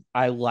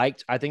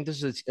 I think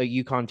this is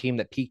a UConn team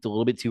that peaked a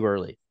little bit too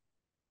early.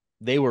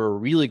 They were a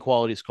really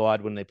quality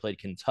squad when they played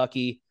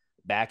Kentucky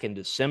back in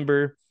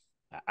December.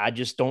 I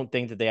just don't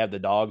think that they have the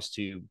dogs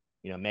to,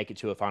 make it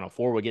to a Final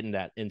Four. We'll get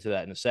into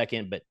that in a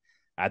second, but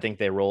I think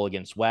they roll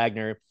against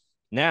Wagner.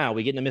 Now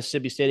we get into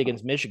Mississippi State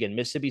against Michigan.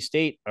 Mississippi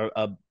State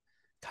are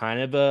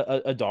kind of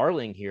a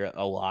darling here.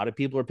 A lot of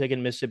people are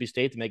picking Mississippi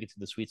State to make it to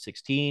the Sweet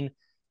 16,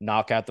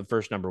 knock out the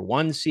first number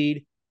 1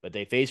 seed, but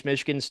they face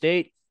Michigan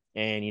State.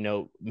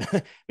 And,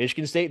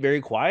 Michigan State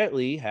very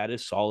quietly had a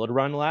solid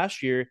run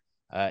last year.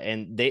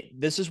 And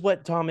this is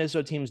what Tom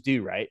Izzo teams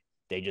do, right?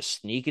 They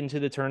just sneak into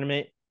the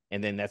tournament,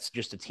 and then that's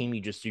just a team you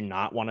just do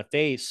not want to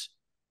face.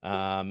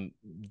 Are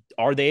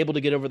they able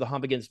to get over the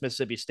hump against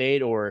Mississippi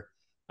State, or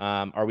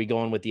are we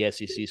going with the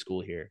SEC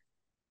school here?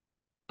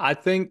 I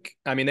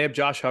mean, they have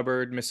Josh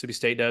Hubbard, Mississippi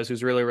State does,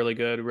 who's really, really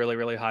good, really,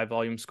 really high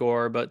volume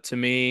scorer. But to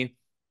me,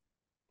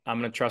 I'm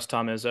going to trust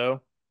Tom Izzo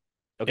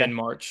in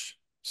March.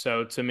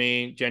 So to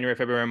me, January,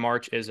 February,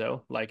 March,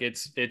 Izzo. Like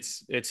it's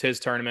his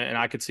tournament, and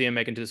I could see him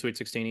making to the Sweet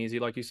 16 easy,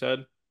 like you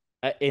said.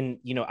 And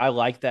I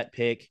like that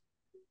pick.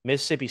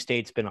 Mississippi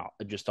State's been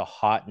just a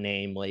hot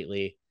name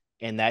lately,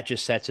 and that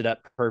just sets it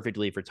up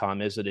perfectly for Tom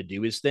Izzo to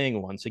do his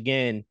thing once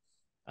again,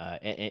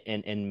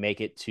 and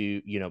make it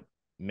to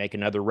make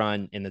another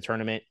run in the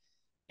tournament.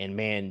 And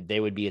man, they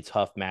would be a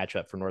tough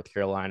matchup for North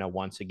Carolina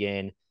once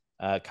again.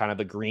 Kind of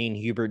a green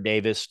Hubert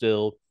Davis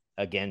still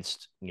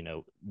against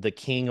the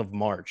king of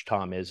March,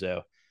 Tom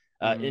Izzo.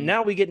 And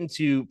now we get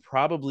into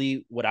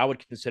probably what I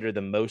would consider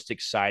the most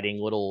exciting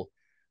little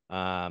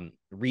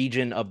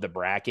region of the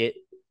bracket,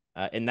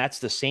 and that's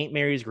the St.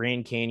 Mary's,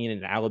 Grand Canyon,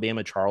 and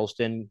Alabama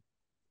Charleston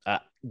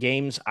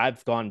games.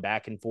 I've gone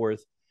back and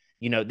forth.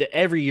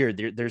 Every year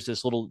there's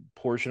this little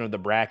portion of the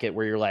bracket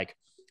where you're like,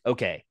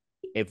 okay,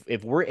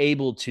 if we're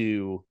able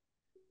to,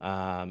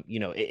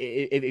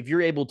 if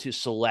you're able to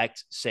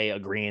select, say, a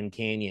Grand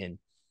Canyon,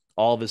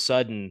 all of a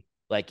sudden,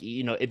 like,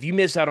 if you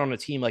miss out on a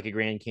team like a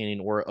Grand Canyon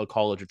or a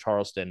College of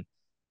Charleston,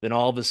 then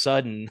all of a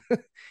sudden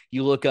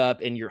you look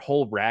up and your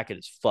whole bracket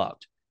is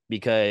fucked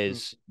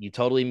because you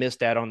totally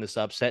missed out on this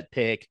upset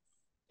pick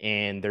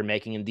and they're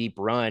making a deep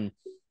run.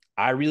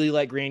 I really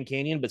like Grand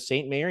Canyon, but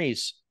St.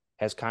 Mary's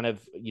has kind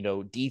of,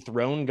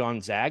 dethroned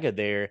Gonzaga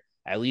there,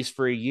 at least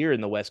for a year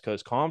in the West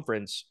Coast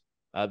Conference.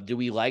 Do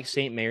we like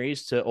St.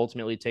 Mary's to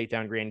ultimately take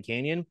down Grand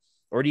Canyon?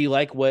 Or do you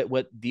like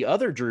what the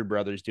other Drew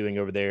brothers doing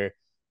over there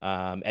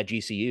at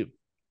GCU?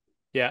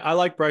 Yeah, I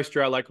like Bryce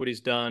Drew. I like what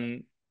he's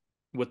done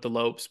with the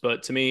Lopes.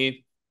 But to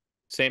me,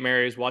 St.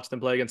 Mary's, watch them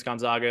play against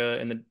Gonzaga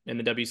in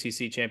the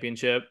WCC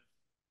championship.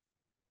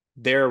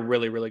 They're a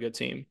really, really good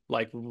team.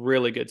 Like,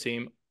 really good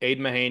team. Aiden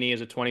Mahaney is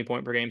a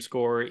 20-point per game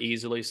scorer,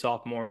 easily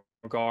sophomore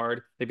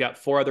guard. They've got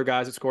 4 other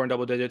guys that score in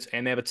double digits,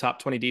 and they have a top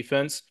 20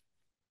 defense.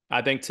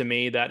 I think to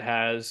me that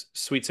has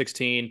Sweet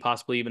 16,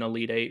 possibly even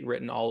Elite Eight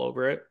written all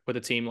over it with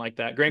a team like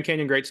that. Grand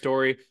Canyon, great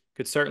story.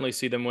 Could certainly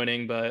see them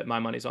winning, but my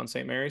money's on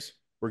St. Mary's.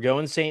 We're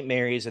going St.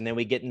 Mary's, and then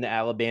we get into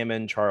Alabama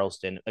and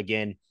Charleston.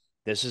 Again,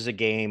 this is a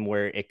game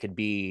where it could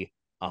be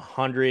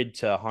 100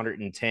 to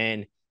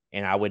 110,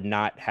 and I would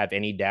not have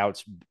any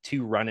doubts.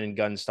 2 run and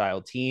gun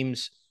style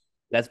teams.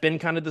 That's been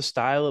kind of the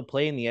style of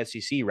play in the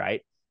SEC,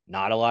 right?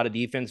 Not a lot of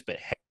defense, but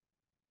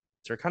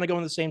they're kind of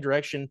going the same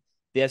direction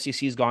the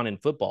SEC's gone in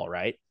football,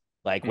 right?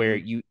 Like where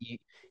Hmm.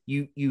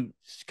 you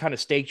kind of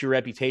staked your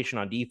reputation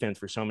on defense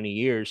for so many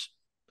years.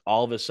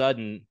 All of a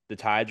sudden, the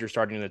tides are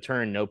starting to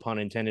turn. No pun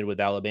intended with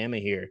Alabama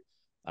here.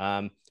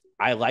 Um,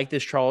 I like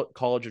this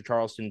College of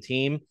Charleston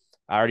team.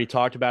 I already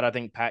talked about. I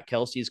think Pat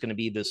Kelsey is going to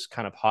be this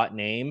kind of hot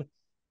name,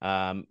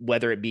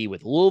 whether it be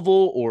with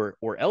Louisville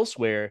or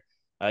elsewhere.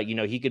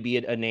 He could be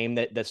a name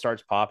that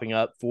starts popping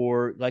up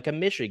for like a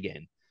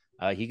Michigan.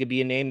 He could be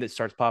a name that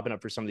starts popping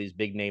up for some of these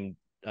big name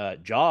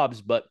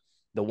jobs. But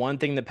the one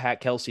thing that Pat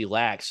Kelsey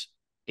lacks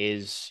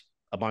is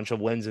a bunch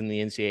of wins in the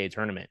NCAA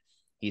tournament.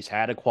 He's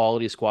had a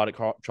quality squad at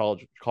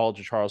College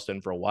of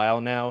Charleston for a while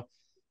now,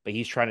 but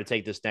he's trying to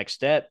take this next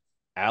step.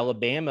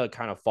 Alabama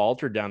kind of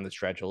faltered down the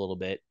stretch a little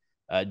bit.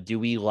 Do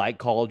we like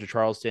College of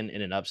Charleston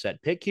in an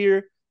upset pick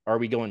here? Or are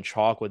we going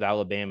chalk with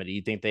Alabama? Do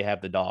you think they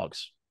have the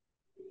dogs?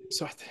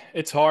 So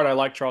it's hard. I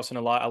like Charleston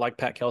a lot. I like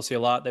Pat Kelsey a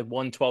lot. They've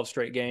won 12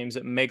 straight games.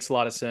 It makes a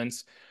lot of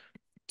sense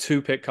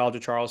to pick College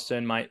of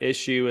Charleston. My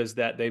issue is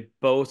that they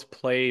both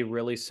play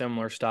really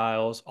similar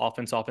styles: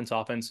 offense, offense,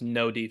 offense,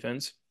 no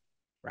defense.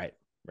 Right,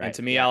 And right.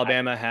 to me, Yeah,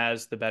 Alabama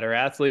has the better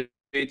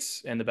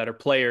athletes and the better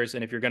players.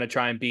 And if you're going to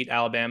try and beat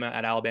Alabama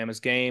at Alabama's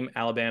game,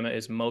 Alabama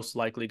is most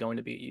likely going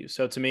to beat you.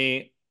 So to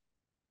me,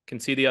 can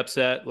see the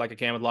upset like I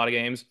can with a lot of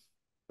games,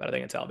 but I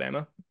think it's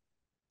Alabama.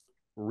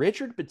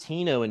 Richard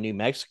Pitino in New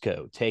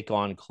Mexico take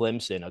on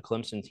Clemson, a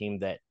Clemson team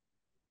that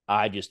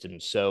I just am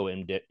so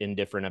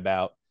indifferent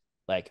about.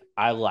 Like,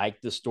 I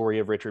like the story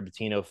of Richard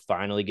Pitino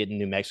finally getting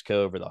New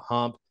Mexico over the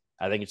hump.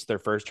 I think it's their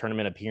first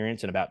tournament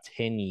appearance in about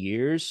 10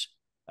 years.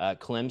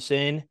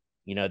 Clemson,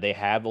 they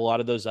have a lot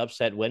of those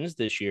upset wins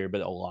this year,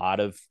 but a lot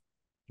of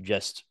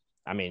just,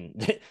 I mean,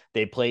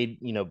 they played,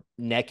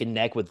 neck and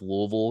neck with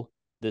Louisville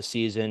this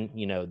season.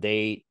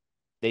 They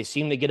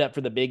seem to get up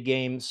for the big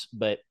games,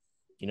 but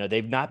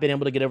they've not been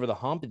able to get over the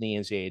hump in the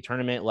NCAA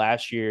tournament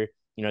last year.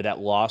 That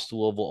loss to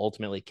Louisville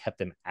ultimately kept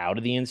them out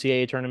of the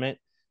NCAA tournament.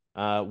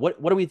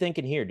 What are we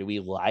thinking here? Do we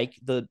like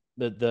the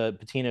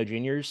Patino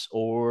Juniors,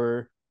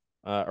 or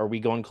are we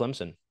going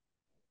Clemson?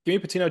 Give me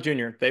Patino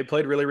Jr. They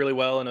played really, really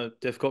well in a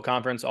difficult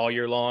conference all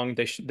year long.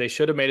 They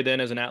should have made it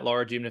in as an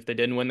at-large, even if they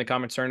didn't win the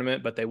conference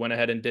tournament, but they went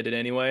ahead and did it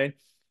anyway.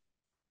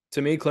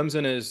 To me,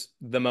 Clemson is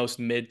the most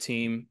mid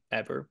team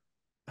ever.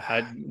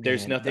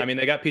 There's Man, nothing. I mean,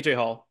 they got PJ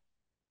Hall.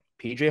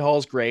 PJ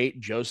Hall's great.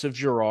 Joseph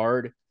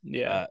Girard,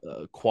 Yeah.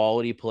 a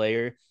quality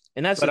player,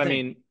 and that's But the I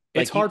thing. mean,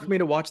 it's Like hard for me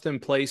to watch them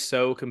play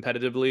so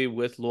competitively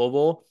with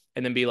Louisville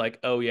and then be like,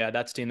 oh, yeah,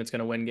 that's a team that's going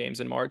to win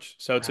games in March.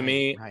 So to right,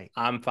 me, right.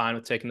 I'm fine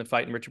with taking the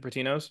fight in Richard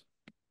Pitino's.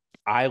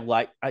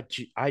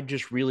 I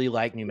just really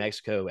like New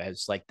Mexico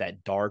as like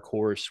that dark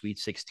horse Sweet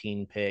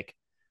 16 pick.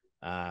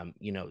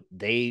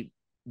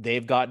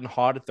 They've gotten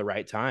hot at the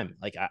right time.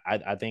 Like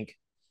I think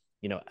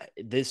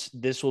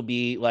this will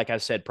be, like I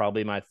said,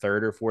 probably my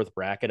third or fourth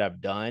bracket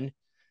I've done.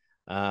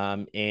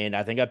 And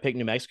I think I pick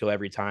New Mexico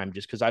every time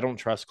just because I don't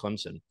trust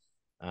Clemson.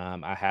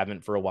 I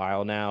haven't for a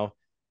while now.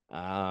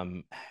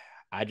 Um,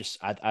 I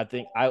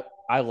think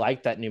I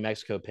like that New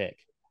Mexico pick.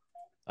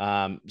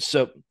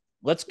 So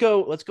let's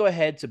go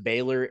ahead to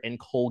Baylor and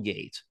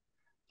Colgate.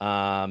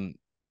 Um,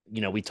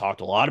 we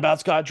talked a lot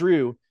about Scott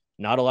Drew,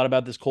 not a lot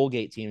about this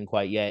Colgate team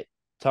quite yet.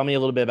 Tell me a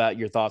little bit about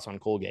your thoughts on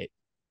Colgate.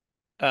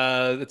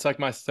 It's like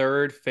my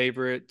third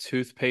favorite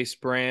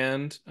toothpaste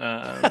brand.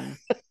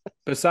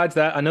 Besides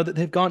that, I know that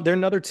they're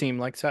another team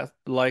like South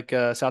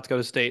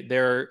Dakota State.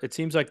 It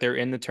seems like they're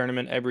in the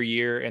tournament every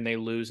year and they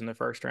lose in the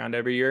first round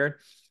every year.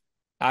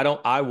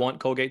 I want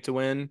Colgate to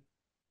win.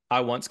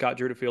 I want Scott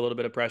Drew to feel a little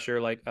bit of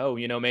pressure, like, oh,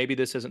 maybe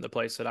this isn't the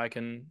place that I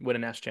can win a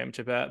national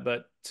championship at.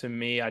 But to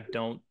me, I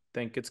don't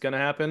think it's going to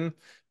happen.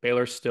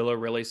 Baylor's still a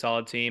really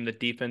solid team. The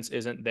defense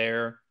isn't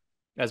there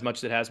as much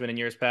as it has been in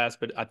years past,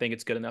 but I think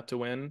it's good enough to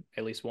win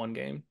at least one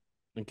game.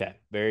 Okay,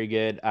 very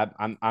good.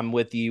 I'm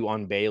with you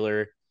on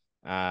Baylor.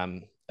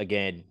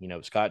 Again,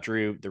 Scott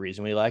Drew. The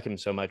reason we like him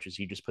so much is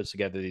he just puts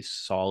together these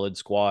solid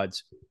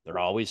squads. They're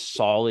always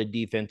solid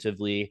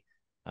defensively.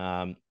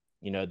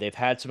 They've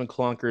had some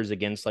clunkers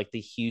against like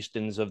the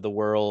Houston's of the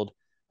world,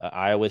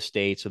 Iowa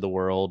States of the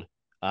world.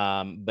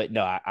 But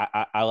no,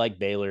 I like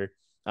Baylor.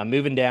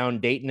 Moving down,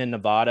 Dayton and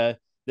Nevada.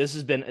 This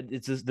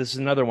is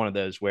another one of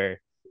those where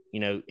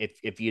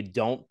if you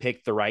don't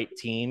pick the right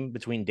team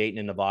between Dayton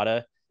and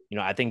Nevada,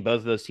 I think both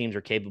of those teams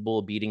are capable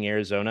of beating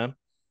Arizona.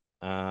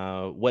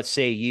 What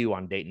say you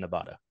on Dayton,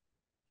 Nevada?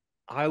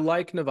 I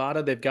like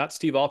Nevada. They've got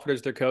Steve Alford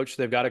as their coach.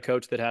 They've got a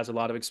coach that has a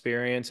lot of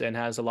experience and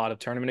has a lot of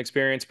tournament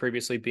experience,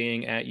 previously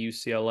being at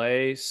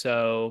UCLA.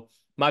 So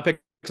my pick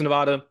is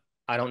Nevada.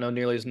 I don't know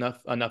nearly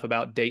enough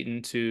about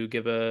Dayton to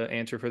give an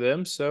answer for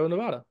them. So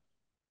Nevada.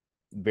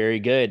 Very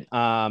good.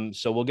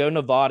 So we'll go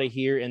Nevada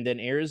here and then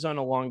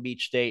Arizona, Long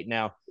Beach State.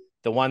 Now,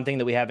 the one thing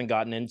that we haven't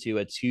gotten into,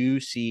 a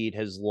 2 seed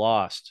has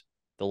lost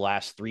the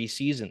last 3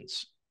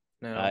 seasons.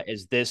 No.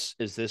 Is this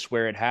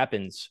where it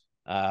happens?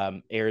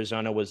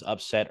 Arizona was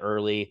upset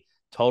early,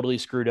 totally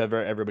screwed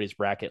over everybody's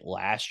bracket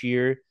last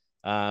year.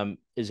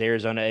 Is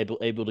Arizona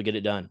able to get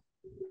it done?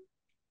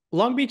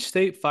 Long Beach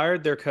State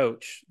fired their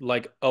coach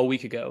like a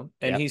week ago,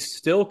 and Yep, he's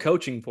still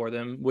coaching for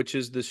them, which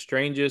is the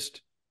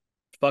strangest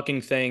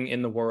fucking thing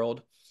in the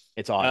world.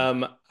 it's odd.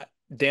 Um,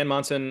 Dan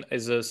Monson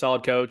is a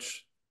solid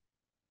coach.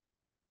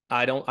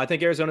 I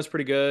think Arizona's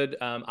pretty good.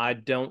 I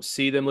don't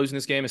see them losing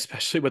this game,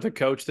 especially with a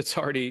coach that's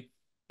already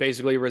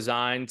basically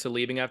resigned to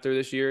leaving after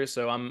this year.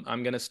 So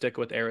I'm gonna stick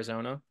with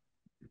Arizona.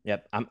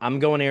 Yep, I'm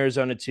going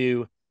Arizona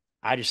too.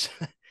 I just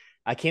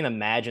I can't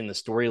imagine the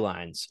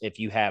storylines if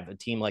you have a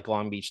team like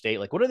Long Beach State.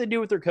 Like, what do they do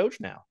with their coach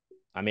now?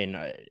 I mean,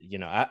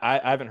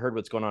 I haven't heard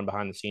what's going on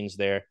behind the scenes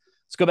there.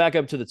 Let's go back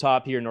up to the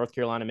top here. North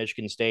Carolina,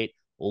 Michigan State.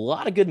 A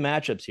lot of good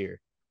matchups here.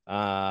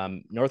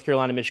 North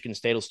Carolina, Michigan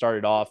State will start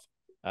it off.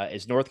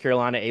 Is North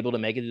Carolina able to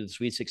make it to the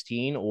Sweet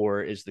 16,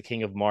 or is the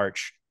King of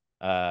March,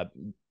 uh,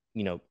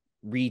 you know,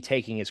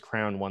 retaking his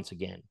crown once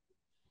again?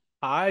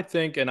 I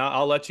think, and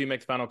I'll let you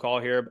make the final call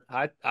here.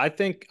 I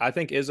think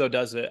Izzo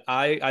does it.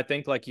 I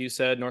think, like you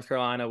said, North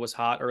Carolina was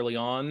hot early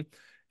on,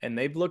 and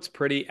they've looked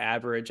pretty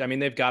average. I mean,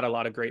 they've got a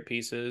lot of great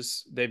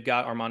pieces. They've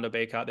got Armando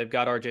Bacot, they've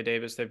got R.J.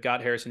 Davis, they've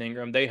got Harrison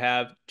Ingram, they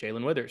have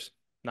Jalen Withers,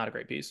 not a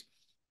great piece,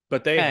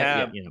 but they Yeah,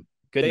 have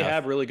good they enough.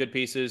 have really good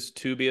pieces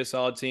to be a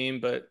solid team.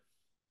 But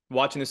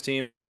watching this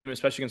team,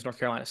 especially against North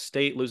Carolina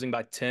State, losing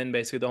by 10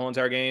 basically the whole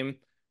entire game,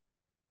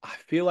 I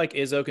feel like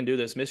Izzo can do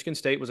this. Michigan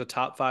State was a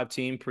top five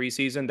team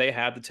preseason. They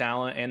had the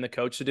talent and the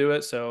coach to do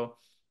it. So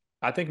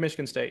I think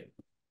Michigan State.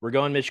 We're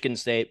going Michigan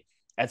State.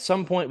 At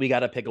some point, we got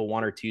to pick a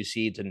 1 or 2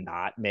 seed to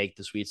not make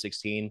the Sweet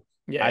 16.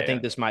 Yeah, I yeah,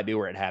 think this might be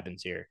where it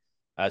happens here.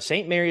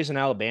 St. Mary's in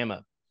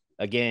Alabama.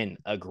 Again,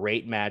 a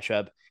great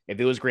matchup.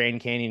 If it was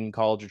Grand Canyon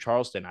College or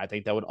Charleston, I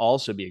think that would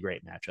also be a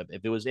great matchup.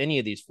 If it was any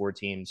of these 4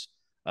 teams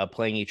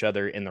playing each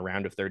other in the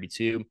round of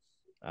 32,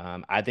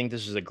 I think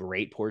this is a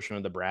great portion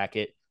of the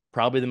bracket.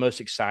 Probably the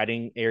most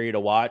exciting area to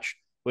watch,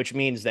 which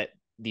means that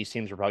these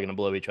teams are probably going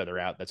to blow each other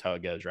out. That's how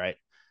it goes, right?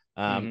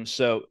 yeah.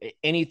 So,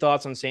 any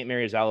thoughts on St.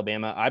 Mary's,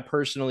 Alabama? I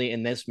personally,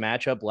 in this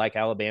matchup, like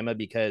Alabama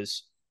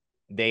because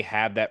they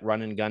have that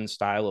run and gun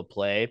style of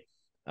play.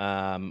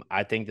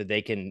 I think that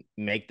they can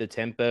make the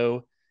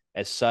tempo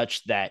as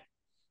such that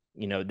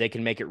they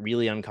can make it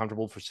really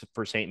uncomfortable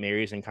for St.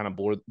 Mary's and kind of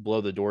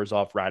blow the doors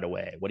off right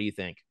away. What do you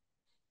think?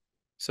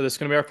 So this is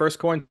going to be our first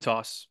coin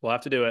toss. We'll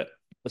have to do it.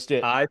 Let's do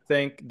it. I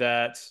think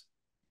that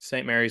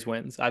St. Mary's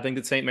wins. I think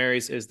that St.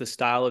 Mary's is the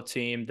style of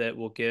team that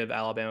will give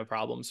Alabama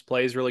problems.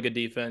 Plays really good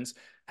defense,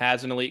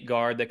 has an elite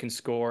guard that can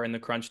score in the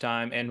crunch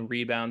time, and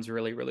rebounds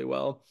really, really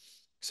well.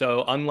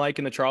 So, unlike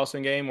in the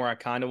Charleston game where I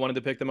kind of wanted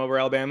to pick them over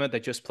Alabama, they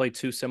just play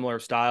two similar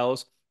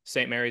styles.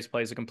 St. Mary's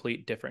plays a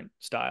complete different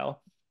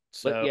style.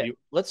 So, Yeah,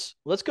 let's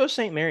go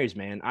St. Mary's,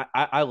 man.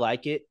 I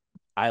like it.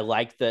 I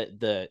like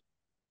the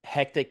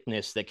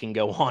hecticness that can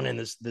go on in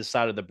this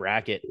side of the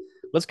bracket.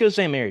 Let's go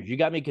St. Mary's. You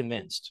got me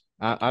convinced.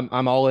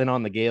 I'm all in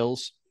on the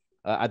Gales.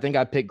 I think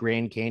I picked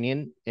Grand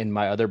Canyon in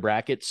my other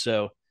bracket,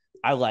 so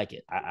I like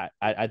it.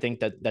 I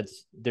think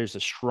there's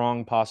a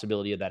strong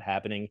possibility of that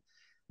happening.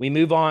 We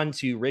move on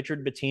to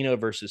Richard Pitino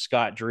versus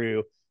Scott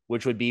Drew,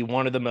 which would be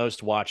one of the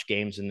most watched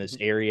games in this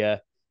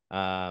area.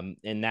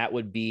 And that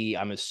would be,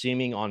 I'm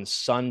assuming, on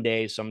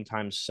Sunday,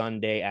 sometime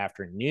Sunday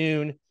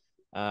afternoon.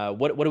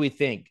 What do we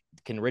think?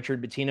 Can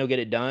Richard Pitino get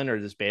it done, or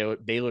does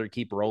Baylor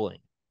keep rolling?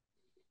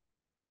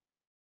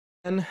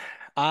 and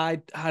I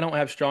don't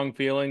have strong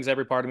feelings.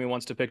 Every part of me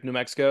wants to pick New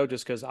Mexico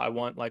just because I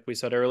want, like we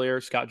said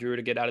earlier, Scott Drew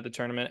to get out of the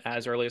tournament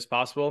as early as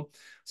possible.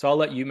 So I'll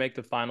let you make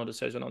the final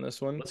decision on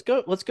this one. Let's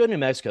go New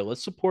Mexico.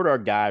 Let's support our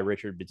guy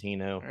Richard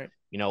Pitino. All right.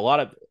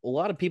 A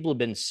lot of people have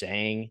been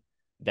saying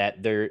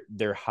that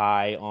they're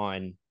high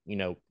on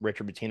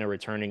Richard Pitino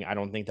returning. I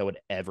don't think that would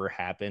ever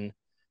happen.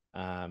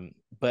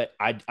 But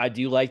I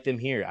do like them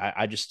here.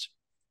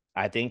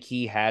 I think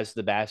he has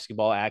the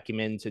basketball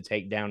acumen to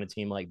take down a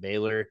team like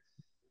Baylor.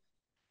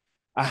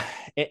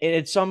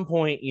 At some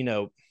point,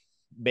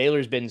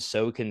 Baylor's been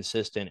so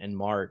consistent in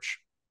March.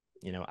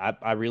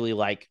 I really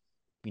like,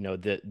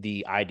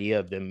 the idea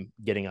of them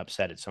getting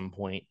upset at some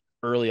point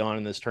early on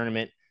in this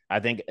tournament.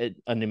 I think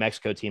a New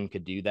Mexico team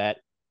could do that.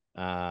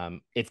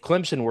 If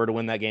Clemson were to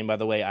win that game, by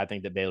the way, I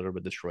think that Baylor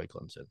would destroy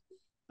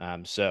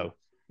Clemson. So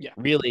Yeah.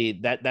 really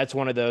that's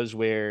one of those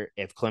where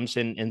if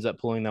Clemson ends up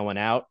pulling that one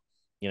out,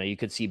 you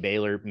could see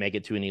Baylor make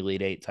it to an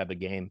Elite Eight type of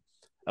game.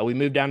 We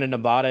move down to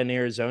Nevada and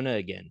Arizona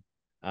again.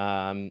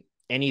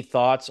 Any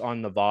thoughts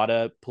on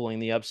Nevada pulling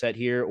the upset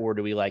here, or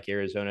do we like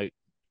Arizona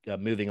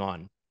moving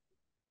on?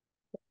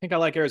 I think I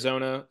like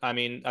Arizona. I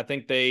mean, I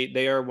think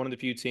they are one of the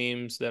few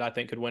teams that I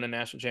think could win a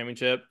national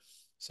championship.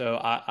 So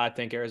I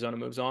think Arizona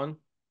moves on.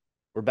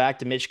 We're back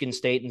to Michigan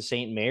State and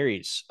St.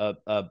 Mary's,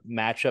 a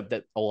matchup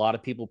that a lot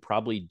of people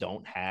probably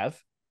don't have.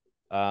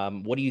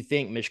 What do you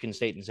think, Michigan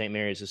State and St.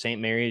 Mary's? Is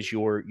St. Mary's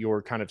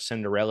your kind of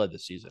Cinderella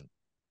this season?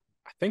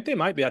 I think they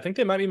might be. I think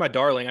they might be my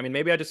darling. I mean,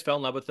 maybe I just fell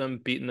in love with them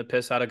beating the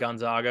piss out of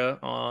Gonzaga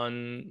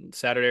on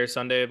Saturday or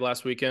Sunday of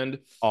last weekend.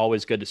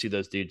 Always good to see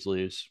those dudes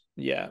lose.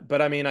 Yeah,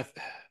 but I mean,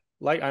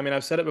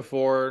 I've said it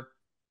before.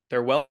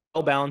 They're well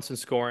balanced in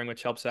scoring,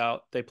 which helps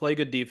out. They play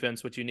good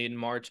defense, which you need in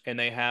March, and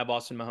they have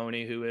Austin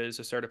Mahoney, who is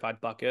a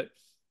certified bucket.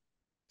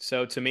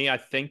 So to me, I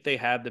think they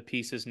have the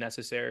pieces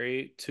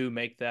necessary to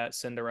make that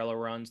Cinderella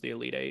runs the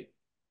Elite Eight.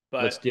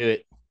 Let's But do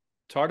it.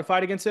 it's hard to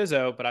fight against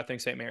Izzo, but I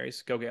think St.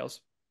 Mary's. Go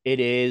Gales. It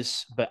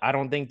is, but I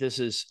don't think this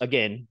is,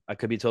 again, I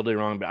could be totally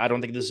wrong, but I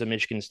don't think this is a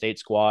Michigan State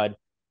squad.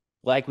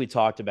 Like we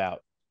talked about,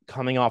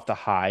 coming off the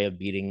high of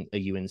beating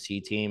a UNC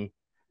team,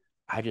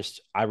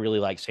 I really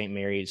like St.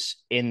 Mary's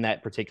in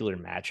that particular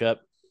matchup.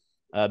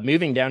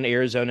 Moving down to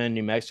Arizona and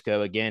New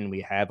Mexico, again,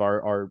 we have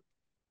our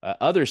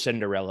other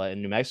Cinderella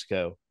in New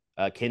Mexico.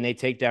 Can they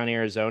take down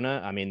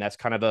Arizona? I mean, that's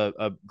kind of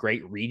a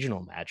great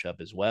regional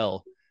matchup as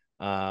well.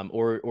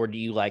 Or do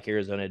you like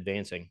Arizona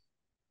advancing?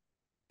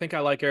 Think I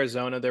like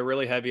Arizona. They're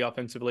really heavy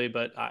offensively,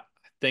 but I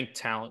think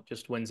talent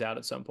just wins out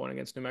at some point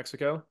against New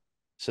Mexico.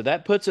 So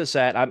that puts us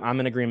at, I'm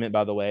in agreement,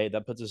 by the way,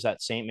 that puts us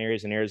at St.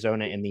 Mary's and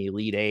Arizona in the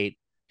Elite Eight.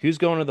 Who's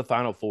going to the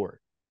Final Four?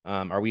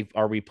 Are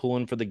we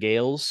pulling for the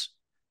Gales?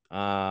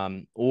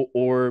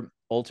 Or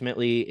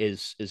ultimately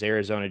is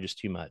Arizona just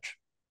too much?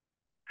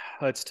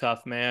 That's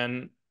tough,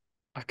 man.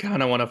 I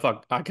kind of want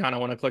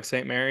to click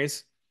St.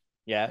 Mary's.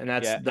 Yeah, And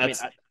that's yeah. I mean,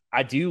 that's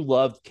I do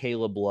love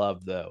Caleb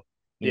Love though.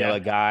 A yeah.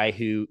 guy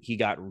who he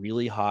got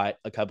really hot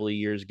a couple of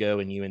years ago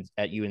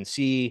at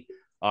UNC.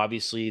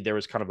 Obviously, there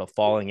was kind of a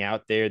falling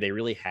out there. They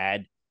really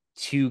had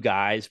two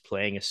guys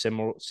playing a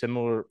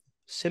similar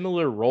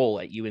role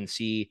at UNC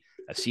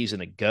a season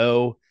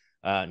ago.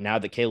 Now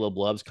that Caleb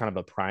Love's kind of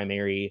a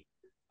primary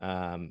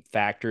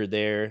factor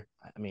there.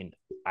 I mean,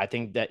 I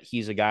think that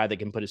he's a guy that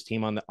can put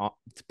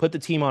the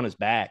team on his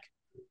back.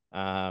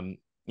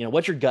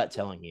 What's your gut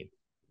telling you?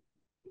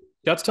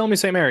 Gut's telling me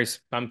St. Mary's.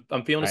 I'm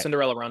feeling All a right,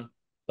 Cinderella run.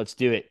 let's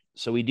do it.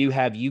 So we do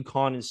have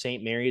UConn and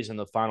St. Mary's in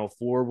the Final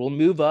Four. We'll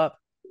move up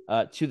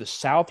to the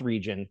South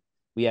region.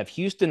 We have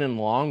Houston and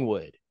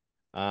Longwood.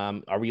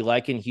 Are we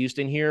liking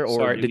Houston here, or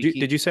Sorry, do we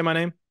keep? did you say my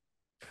name?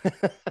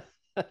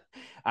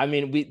 I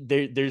mean,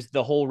 there's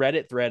the whole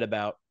Reddit thread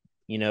about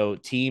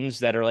teams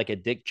that are like a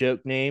dick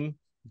joke name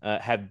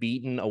have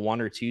beaten a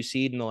 1 or 2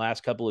 seed in the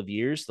last couple of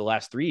years, the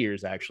last 3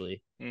 years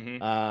actually.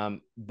 Mm-hmm.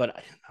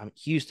 But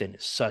Houston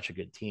is such a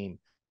good team.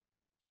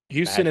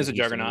 Houston Imagine is a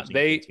Houston juggernaut. losing to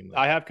a team like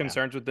I that. have Yeah.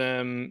 concerns with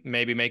them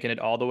maybe making it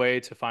all the way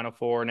to Final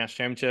Four national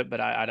championship,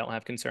 but I don't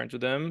have concerns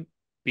with them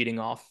beating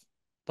off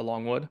the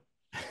Longwood.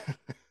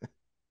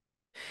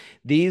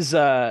 These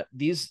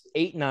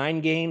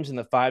 8-9 games and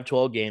the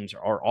 5-12 games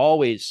are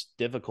always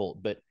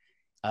difficult, but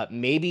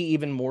maybe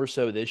even more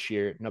so this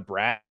year.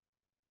 Nebraska,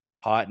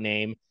 hot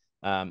name.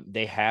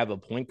 They have a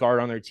point guard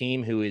on their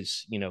team who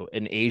is,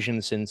 an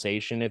Asian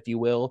sensation, if you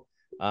will.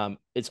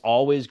 It's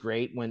always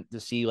great to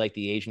see like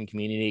the Asian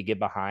community get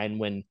behind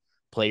when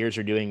players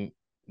are doing,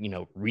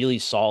 really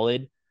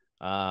solid.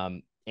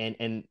 And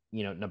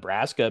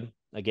Nebraska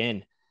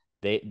again,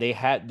 they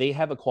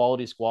have a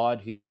quality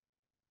squad who,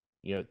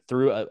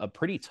 through a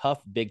pretty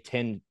tough Big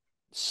Ten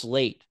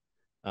slate.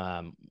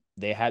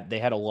 They had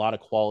a lot of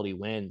quality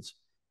wins.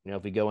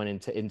 If we go in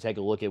and take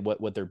a look at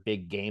what their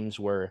big games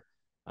were,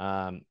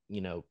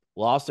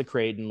 lost to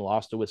Creighton,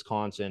 lost to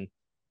Wisconsin,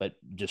 but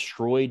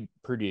destroyed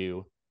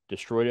Purdue,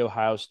 destroyed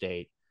Ohio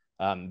State,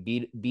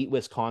 beat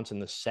Wisconsin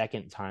the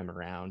second time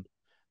around.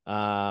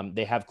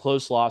 They have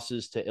close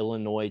losses to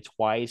Illinois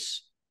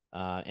twice,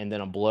 and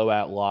then a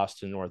blowout loss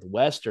to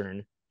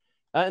Northwestern.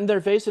 And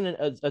they're facing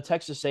a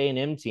Texas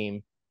A&M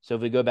team. So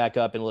if we go back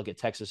up and look at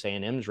Texas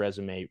A&M's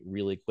resume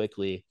really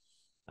quickly,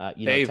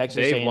 Texas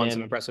They've won some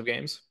A&M, impressive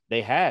games.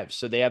 they have.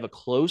 So they have a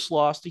close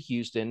loss to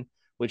Houston,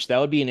 which that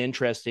would be an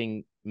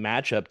interesting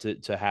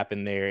matchup to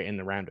happen there in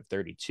the round of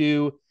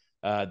 32.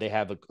 They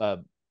have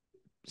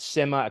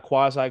a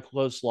quasi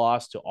close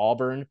loss to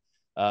Auburn.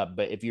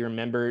 But if you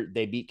remember,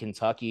 they beat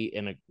Kentucky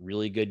in a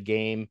really good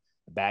game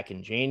back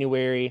in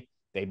January.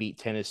 They beat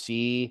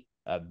Tennessee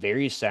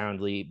very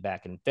soundly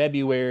back in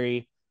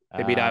February.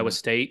 They beat Iowa Um,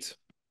 State.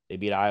 they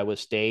beat Iowa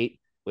State, I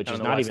which don't is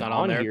know why not it's even not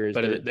on on there, here as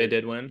but they their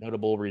did win.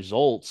 notable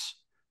results.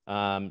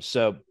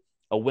 So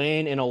a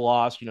win and a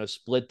loss,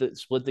 split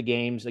the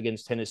games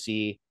against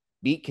Tennessee,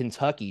 beat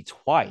Kentucky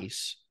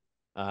twice,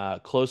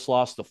 close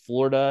loss to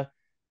Florida.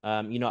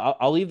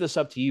 I'll leave this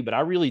up to you, but I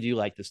really do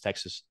like this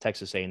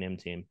Texas A&M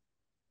team.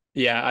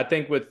 Yeah,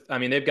 I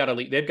mean they've got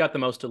the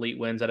most elite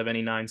wins out of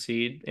any 9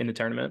 seed in the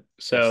tournament.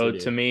 Yes, they So to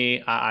do.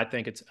 me, I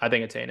think it's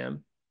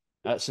A&M.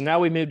 So now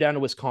we move down to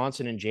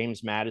Wisconsin and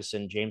James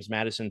Madison. James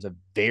Madison's a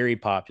very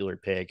popular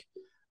pick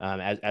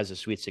as a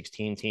Sweet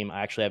 16 team.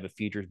 I actually have a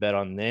futures bet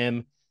on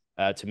them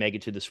to make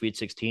it to the Sweet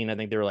 16. I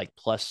think they were like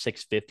plus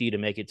 650 to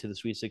make it to the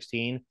Sweet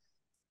 16.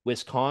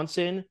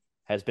 Wisconsin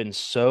has been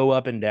so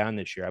up and down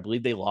this year. I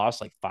believe they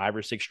lost like 5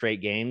 or 6 straight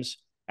games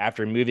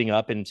after moving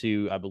up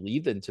I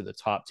believe, into the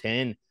top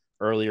 10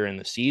 earlier in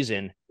the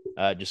season.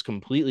 Just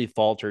completely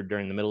faltered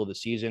during the middle of the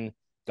season,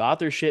 got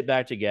their shit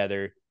back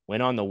together,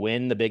 went on to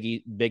win the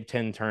Big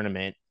Ten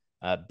tournament,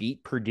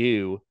 beat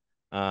Purdue.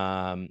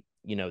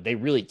 They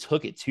really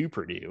took it to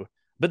Purdue,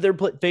 but they're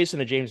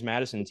facing a James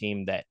Madison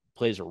team that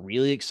plays a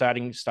really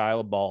exciting style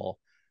of ball.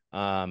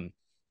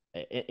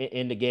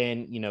 And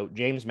again,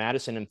 James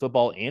Madison in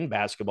football and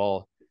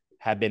basketball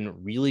have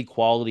been really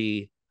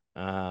quality.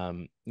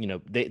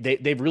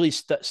 They've really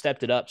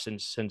stepped it up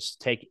since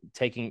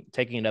taking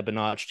it up a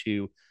notch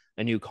to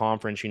a new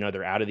conference.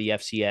 They're out of the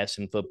FCS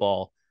in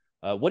football.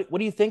 What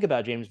do you think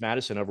about James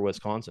Madison over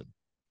Wisconsin?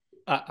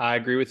 I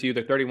agree with you.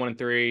 They're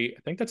 31-3. I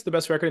think that's the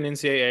best record in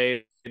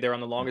NCAA. They're on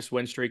the longest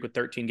win streak with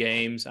 13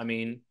 games. I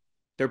mean,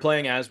 they're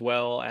playing as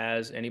well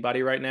as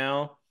anybody right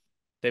now.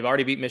 They've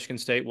already beat Michigan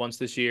State once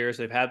this year,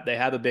 so they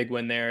have a big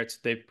win there.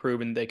 They've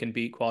proven they can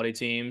beat quality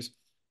teams.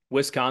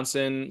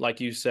 Wisconsin, like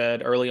you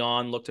said early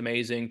on, looked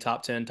amazing,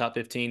 top 10, top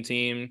 15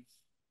 team.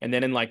 And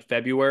then in like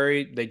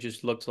February, they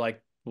just looked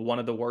like one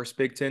of the worst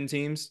Big Ten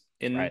teams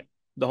in Right.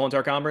 the whole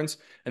entire conference.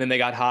 And then they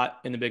got hot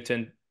in the Big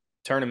Ten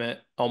tournament,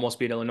 almost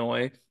beat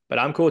Illinois. But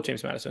I'm cool with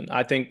James Madison.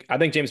 I think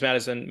James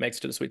Madison makes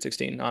it to the Sweet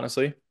 16,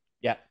 honestly.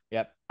 Yeah,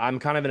 yeah. I'm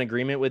kind of in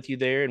agreement with you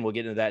there, and we'll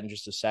get into that in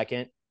just a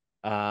second.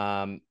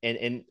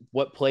 And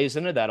what plays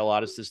into that a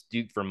lot is this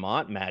Duke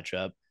Vermont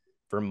matchup.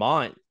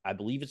 Vermont, I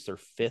believe it's their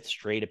fifth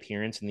straight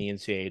appearance in the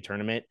NCAA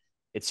tournament.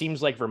 It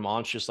seems like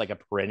Vermont's just like a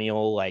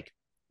perennial, like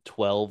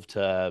 12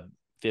 to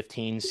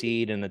 15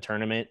 seed in the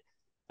tournament.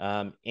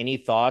 Any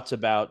thoughts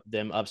about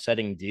them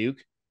upsetting Duke?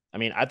 I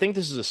mean, I think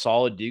this is a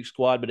solid Duke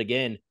squad, but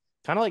again,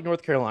 kind of like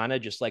North Carolina,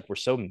 just like we're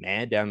so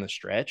mad down the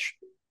stretch.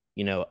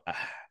 You know,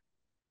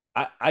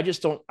 I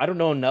just don't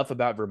know enough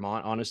about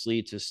Vermont,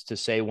 honestly, to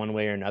say one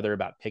way or another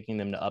about picking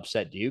them to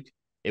upset Duke.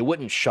 It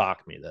wouldn't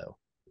shock me though.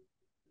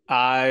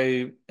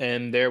 I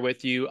am there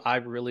with you. I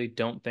really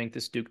don't think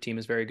this Duke team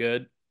is very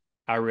good.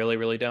 I really,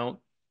 really don't.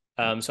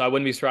 So I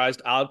wouldn't be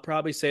surprised. I'll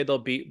probably say they'll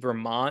beat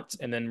Vermont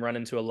and then run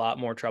into a lot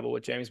more trouble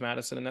with James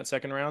Madison in that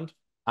second round.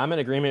 I'm in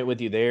agreement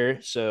with you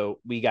there. So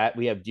we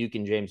have Duke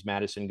and James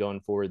Madison going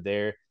forward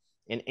there.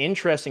 An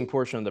interesting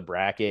portion of the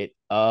bracket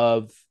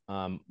of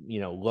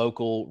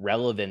local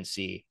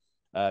relevancy.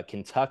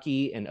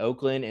 Kentucky and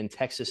Oakland and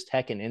Texas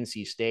Tech and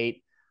NC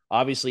State.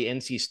 Obviously,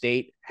 NC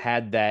State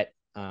had that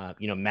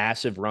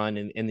massive run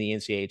in the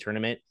NCAA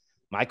tournament.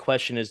 My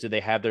question is, do they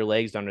have their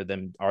legs under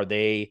them? Are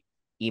they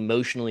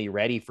emotionally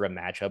ready for a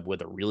matchup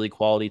with a really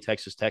quality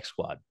Texas Tech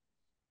squad?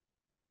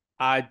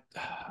 I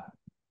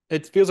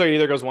It feels like it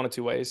either goes one of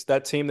two ways.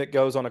 That team that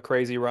goes on a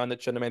crazy run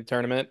that shouldn't have made the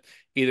tournament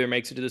either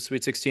makes it to the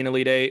Sweet 16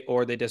 Elite Eight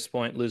or they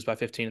disappoint, lose by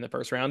 15 in the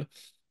first round.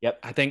 Yep.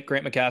 I think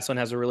Grant McCasland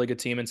has a really good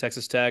team in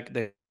Texas Tech.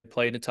 They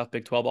played a tough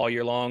Big 12 all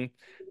year long.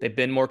 They've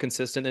been more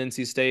consistent than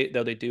NC State,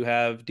 though they do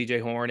have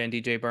DJ Horn and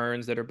DJ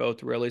Burns that are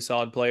both really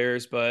solid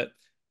players. But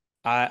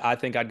I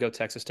think I'd go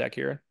Texas Tech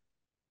here.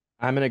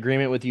 I'm in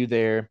agreement with you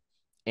there.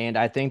 And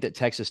I think that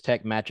Texas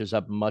Tech matches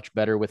up much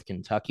better with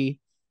Kentucky.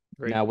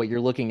 Great. Now, what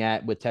you're looking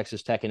at with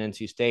Texas Tech and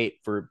NC State,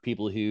 for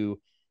people who,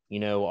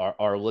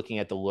 are looking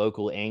at the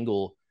local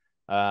angle,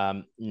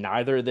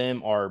 neither of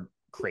them are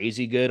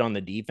crazy good on the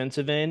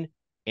defensive end.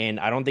 And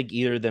I don't think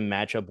either of them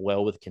match up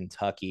well with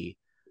Kentucky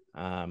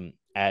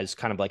as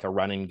kind of like a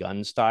run and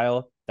gun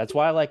style. That's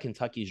why I like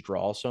Kentucky's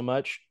draw so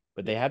much.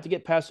 But they have to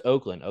get past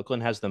Oakland.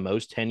 Oakland has the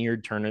most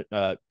tenured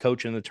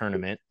coach in the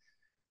tournament.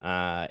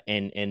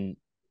 And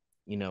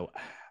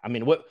I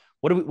mean, what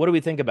do we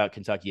think about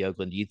Kentucky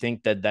Oakland? Do you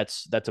think that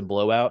that's a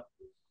blowout?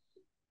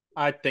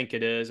 I think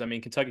it is. I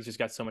mean, Kentucky's just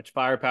got so much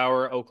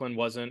firepower. Oakland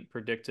wasn't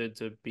predicted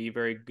to be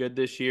very good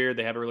this year.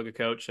 They have a really good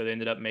coach, so they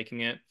ended up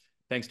making it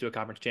thanks to a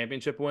conference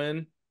championship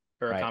win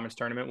or a Right. conference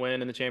tournament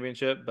win in the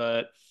championship.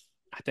 But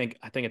I think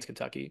it's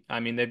Kentucky. I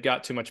mean, they've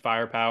got too much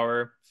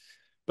firepower.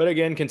 But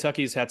again,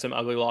 Kentucky's had some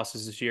ugly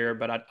losses this year,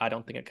 but I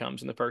don't think it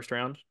comes in the first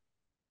round.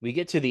 We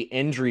get to the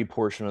injury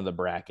portion of the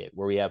bracket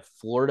where we have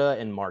Florida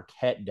and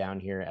Marquette down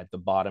here at the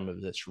bottom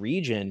of this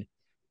region.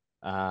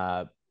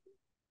 Uh,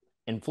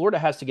 and Florida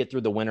has to get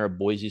through the winner of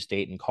Boise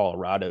State and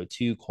Colorado,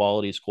 two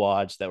quality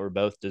squads that were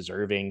both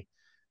deserving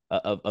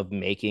of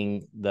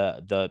making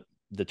the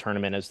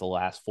tournament as the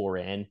last four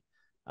in.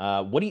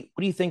 What do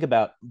you think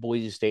about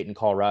Boise State and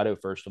Colorado?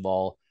 First of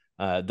all,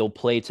 they'll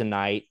play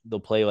tonight. They'll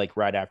play like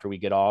right after we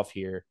get off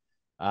here.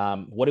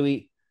 What do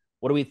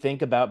we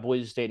think about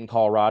Boise State and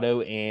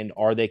Colorado, and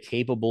are they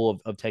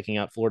capable of taking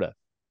out Florida?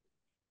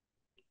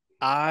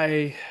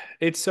 I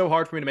It's so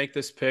hard for me to make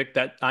this pick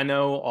that I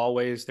know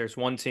always there's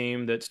one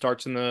team that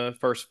starts in the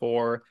first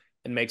four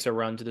and makes a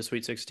run to the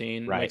Sweet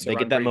 16, Right, makes a they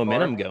get run that pretty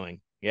momentum far.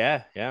 going.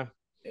 Yeah, yeah.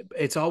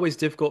 It's always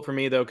difficult for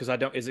me though because I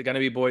don't. Is it going to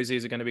be Boise?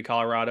 Is it going to be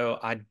Colorado?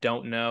 I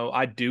don't know.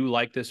 I do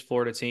like this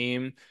Florida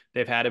team.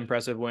 They've had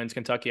impressive wins,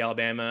 Kentucky,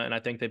 Alabama, and I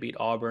think they beat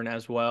Auburn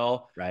as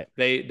well. Right.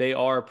 They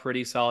are a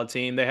pretty solid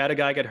team. They had a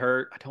guy get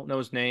hurt. I don't know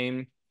his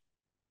name,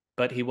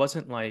 but he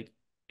wasn't like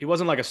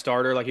a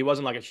starter. Like he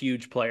wasn't like a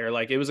huge player.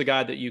 Like it was a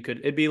guy that you could.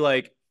 It'd be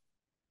like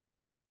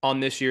on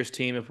this year's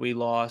team if we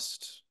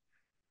lost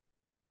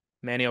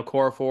Manny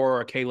Okorafor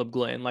or Caleb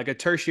Glenn, like a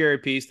tertiary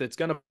piece that's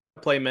going to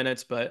play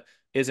minutes, but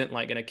isn't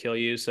like going to kill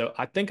you. So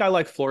I think I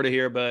like Florida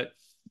here, but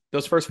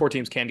those first four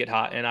teams can get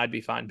hot, and I'd be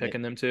fine They,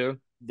 picking them too.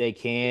 they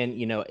can,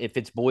 if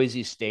it's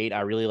Boise State,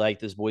 I really like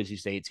this Boise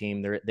State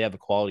team. They have a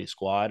quality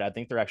squad. I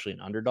think they're actually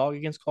an underdog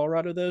against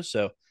Colorado though.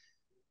 So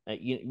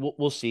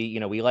we'll see.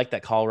 We like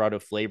that Colorado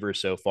flavor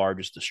so far,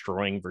 just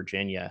destroying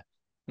Virginia.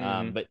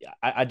 Hmm. But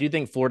I do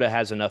think Florida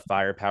has enough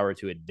firepower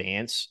to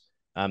advance.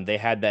 They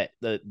had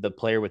the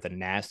player with a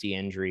nasty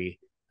injury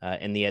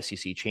in the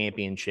SEC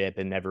championship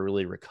and never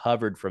really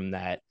recovered from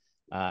that.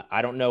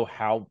 I don't know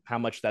how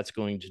much that's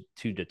going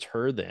to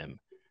deter them,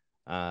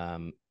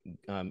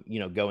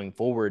 going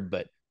forward.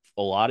 But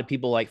a lot of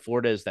people like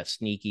Florida as that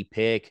sneaky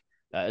pick,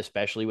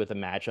 especially with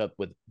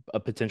a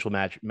potential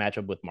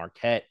matchup with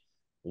Marquette.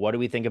 What do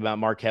we think about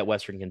Marquette,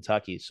 Western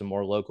Kentucky? Some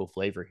more local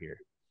flavor here.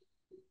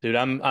 Dude,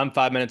 I'm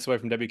 5 minutes away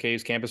from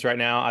WKU's campus right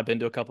now. I've been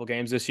to a couple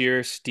games this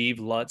year. Steve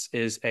Lutz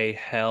is a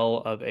hell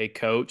of a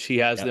coach. He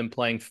has Yep. them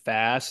playing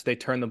fast. They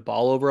turn the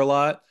ball over a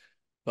lot,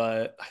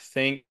 but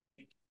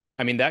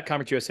I mean, that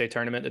Conference USA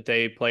tournament that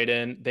they played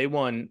in, they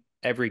won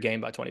every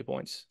game by 20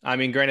 points. I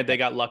mean, granted, they Yep.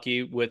 got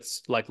lucky with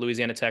like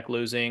Louisiana Tech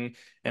losing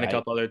and a Right.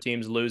 couple other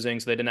teams losing,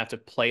 so they didn't have to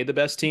play the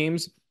best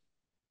teams.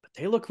 But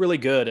they look really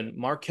good, and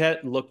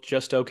Marquette looked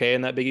just okay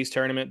in that Big East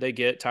tournament. They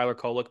get Tyler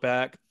Kolek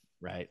back.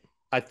 Right.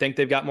 I think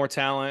they've got more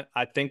talent.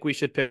 I think we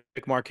should pick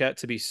Marquette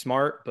to be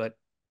smart, but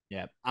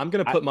Yep. I, I'm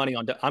gonna put money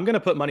on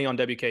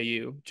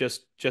WKU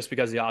just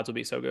because the odds will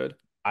be so good.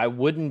 I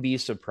wouldn't be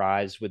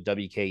surprised with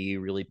WKU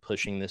really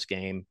pushing this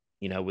game,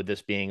 with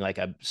this being like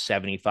a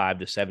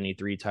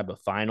 75-73 type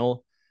of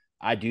final.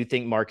 I do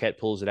think Marquette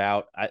pulls it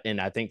out. And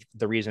I think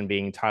the reason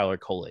being Tyler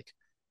Kolek.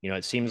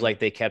 It seems Mm. like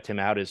they kept him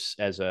out as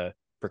a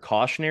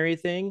precautionary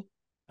thing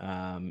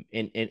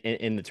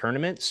in the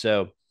tournament.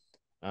 So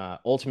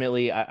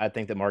ultimately, I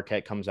think that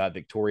Marquette comes out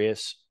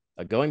victorious.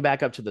 Going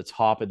back up to the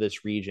top of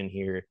this region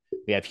here,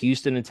 we have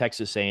Houston and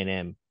Texas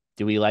A&M.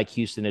 Do we like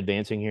Houston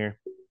advancing here?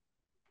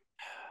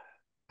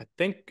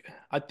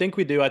 I think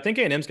we do. I think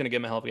A&M's going to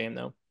give them a hell of a game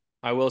though.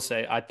 I will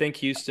say I think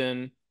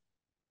Houston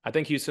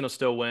will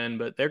still win,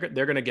 but they're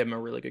going to give them a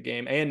really good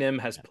game. A&M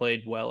has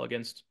played well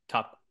against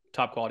top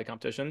quality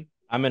competition.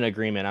 I'm in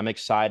agreement. I'm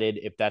excited.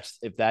 If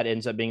that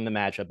ends up being the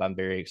matchup, I'm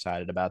very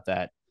excited about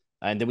that.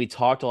 And then we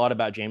talked a lot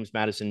about James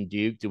Madison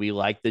Duke. Do we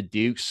like the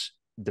Dukes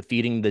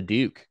defeating the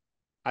Duke?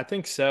 I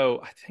think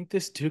so. I think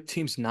this Duke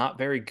team's not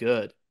very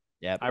good.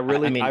 Yep. I I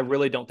mean,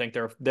 really don't think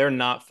they're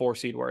not 4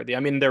 seed worthy.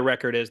 I mean, their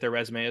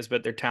resume is,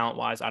 but their talent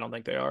wise, I don't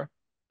think they are.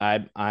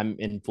 I'm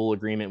in full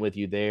agreement with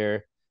you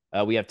there.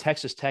 We have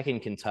Texas Tech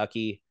and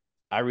Kentucky.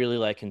 I really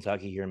like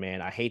Kentucky here,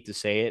 man. I hate to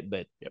say it,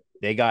 but Yep.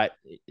 they got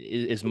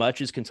as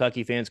much as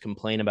Kentucky fans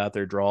complain about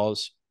their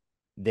draws,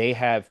 they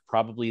have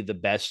probably the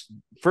best.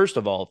 First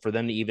of all, for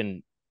them to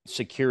even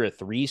secure a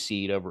 3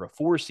 seed over a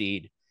 4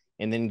 seed,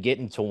 and then get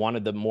into one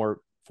of the more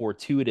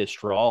fortuitous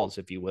draws,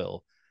 if you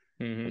will.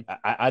 Hmm.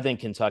 I think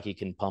Kentucky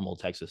can pummel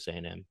Texas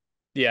A&M.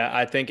 Yeah,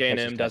 I think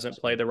Texas A&M Tech. doesn't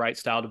play the right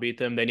style to beat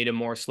them. They need a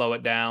more slow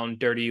it down,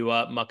 dirty you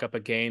up, muck up a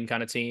game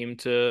kind of team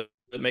to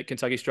make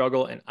Kentucky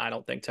struggle. And I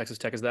don't think Texas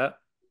Tech is that.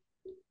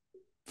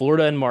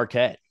 Florida and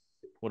Marquette.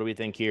 What do we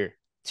think here?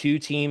 Two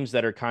teams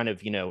that are kind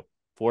of,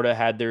 Florida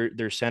had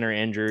their center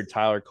injured.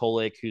 Tyler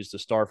Kolek, who's the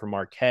star for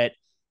Marquette,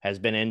 has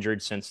been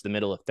injured since the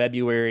middle of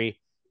February.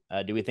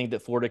 Do we think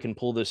that Florida can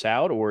pull this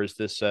out, or is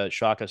this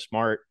Shaka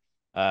Smart,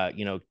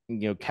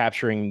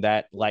 capturing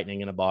that lightning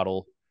in a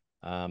bottle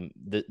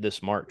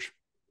this March?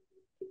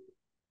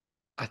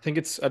 I think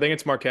it's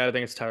Marquette. I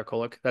think it's Tyler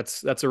Kolek.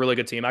 That's a really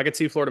good team. I could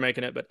see Florida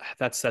making it, but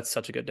that's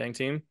such a good dang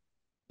team.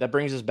 That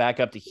brings us back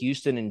up to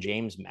Houston and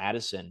James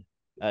Madison.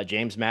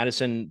 James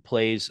Madison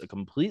plays a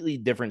completely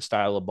different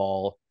style of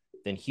ball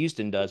than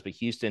Houston does, but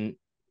Houston,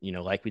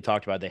 like we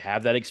talked about, they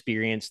have that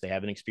experience. They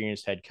have an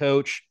experienced head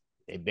coach.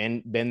 They've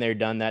been there,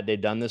 done that. They've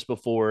done this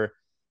before.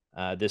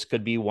 This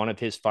could be one of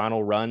his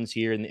final runs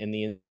here in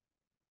the.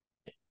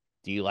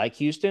 Do you like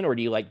Houston, or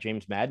do you like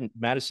James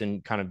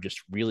Madison kind of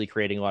just really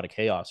creating a lot of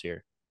chaos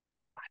here?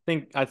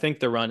 I think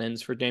the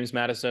run-ins for James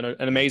Madison,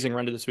 an amazing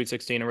run to the Sweet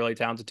 16, a really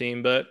talented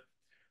team, but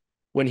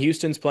when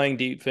Houston's playing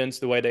defense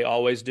the way they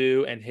always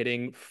do and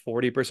hitting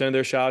 40% of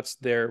their shots,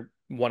 they're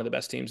one of the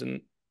best teams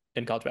in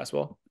college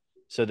basketball.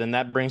 So then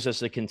that brings us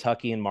to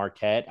Kentucky and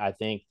Marquette. I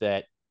think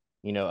that,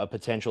 a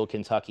potential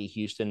Kentucky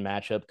Houston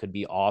matchup could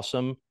be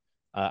awesome.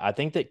 I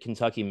think that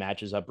Kentucky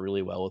matches up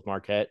really well with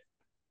Marquette.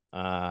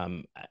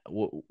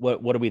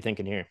 What are we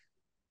thinking here?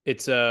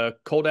 It's a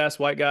cold ass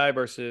white guy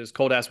versus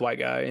cold ass white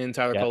guy in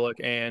Tyler Yep.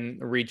 Kolek and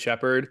Reed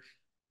Shepard.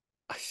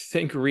 I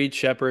think Reed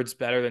Shepard's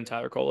better than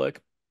Tyler Kolek.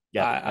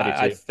 Yep.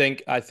 I do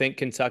too. I think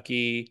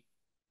Kentucky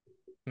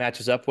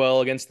matches up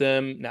well against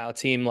them. Now, a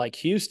team like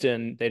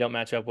Houston, they don't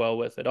match up well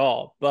with at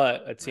all.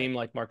 But a Right. team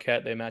like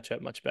Marquette, they match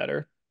up much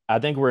better. I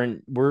think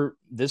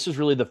this is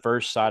really the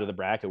first side of the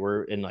bracket.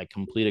 We're in like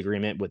complete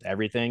agreement with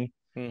everything.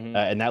 Hmm.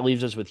 And that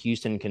leaves us with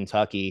Houston,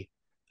 Kentucky,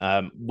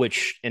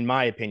 which in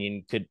my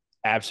opinion could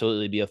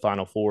absolutely be a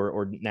Final Four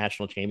or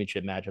national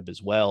championship matchup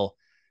as well.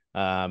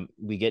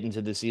 We get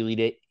into this Elite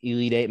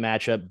Eight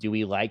matchup. Do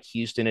we like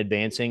Houston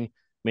advancing?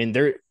 I mean,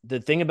 the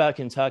thing about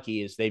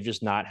Kentucky is they've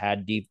just not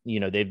had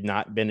they've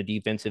not been a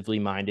defensively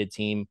minded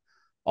team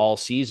all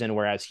season,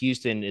 whereas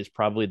Houston is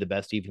probably the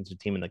best defensive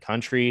team in the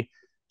country.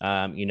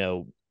 Um, you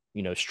know,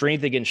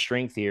 strength against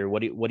strength here.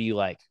 What do you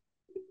like?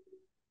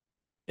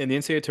 In the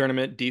NCAA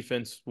tournament,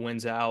 defense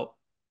wins out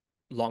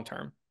long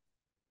term.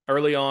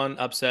 Early on,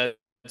 upsets,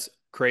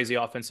 crazy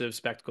offensive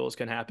spectacles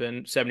can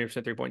happen,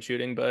 70% three-point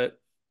shooting, but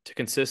to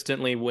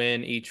consistently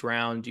win each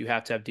round, you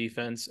have to have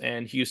defense.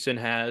 And Houston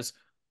has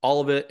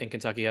all of it, and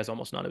Kentucky has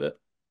almost none of it.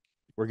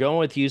 We're going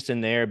with Houston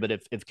there, but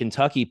if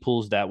Kentucky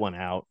pulls that one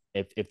out,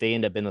 if they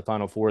end up in the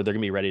Final Four, they're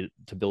gonna be ready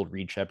to build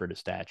Reed Shepherd a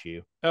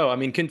statue. Oh, I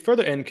mean, can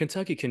further and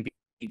Kentucky can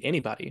beat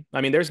anybody.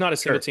 I mean, there's not a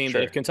single Sure, team that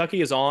if sure. Kentucky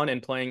is on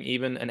and playing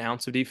even an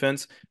ounce of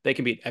defense, they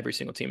can beat every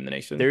single team in the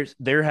nation.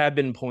 There have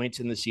been points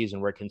in the season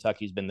where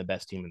Kentucky's been the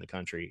best team in the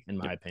country, in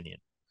my Yep. opinion.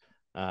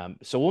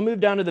 So we'll move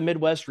down to the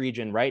Midwest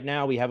region. Right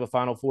now, we have a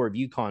Final Four of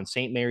UConn,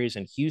 St. Mary's,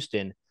 and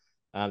Houston.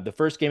 The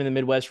first game in the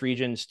Midwest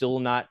region still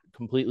not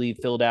completely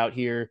filled out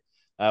here.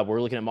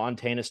 We're looking at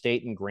Montana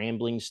State and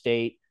Grambling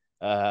State.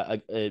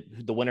 The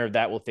winner of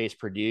that will face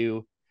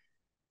Purdue.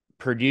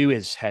 Purdue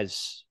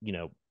has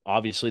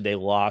obviously they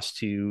lost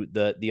to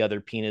the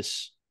other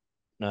penis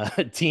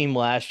team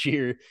last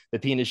year, the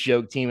penis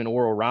joke team in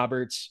Oral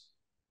Roberts.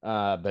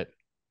 But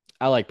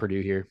I like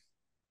Purdue here.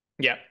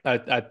 Yeah,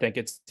 I think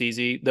it's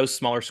easy. Those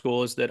smaller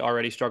schools that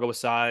already struggle with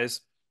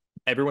size,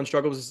 everyone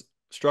struggles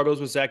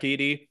with Zach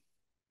Edey.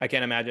 I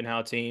can't imagine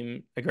how a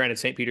team, granted,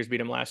 St. Peter's beat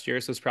him last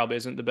year, so this probably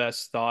isn't the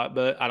best thought,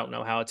 but I don't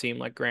know how a team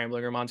like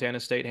Grambling or Montana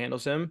State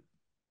handles him.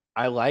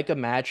 I like a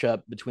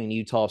matchup between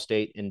Utah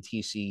State and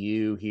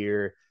TCU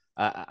here.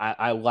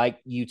 I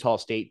like Utah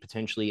State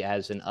potentially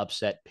as an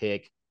upset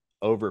pick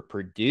over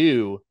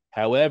Purdue.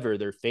 However,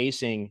 they're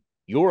facing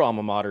your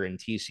alma mater in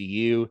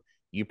TCU.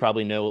 You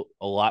probably know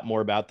a lot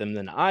more about them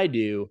than I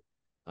do.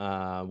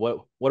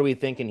 What are we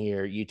thinking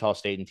here, Utah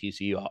State and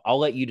TCU? I'll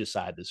let you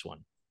decide this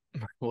one.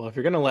 Well, if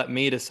you're going to let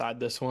me decide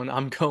this one,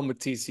 I'm going with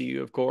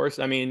TCU, of course.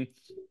 I mean,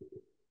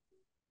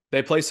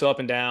 they play so up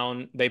and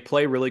down. They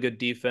play really good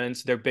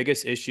defense. Their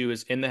biggest issue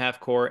is in the half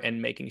court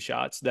and making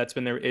shots. That's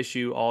been their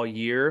issue all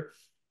year.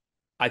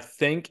 I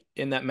think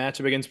in that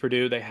matchup against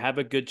Purdue, they have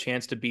a good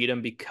chance to beat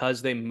them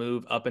because they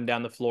move up and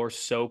down the floor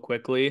so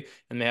quickly,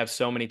 and they have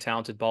so many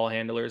talented ball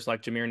handlers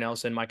like Jameer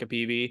Nelson, Micah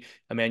Peavy,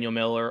 Emmanuel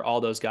Miller,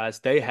 all those guys.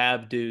 They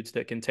have dudes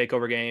that can take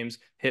over games,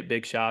 hit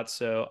big shots.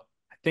 So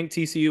I think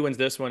TCU wins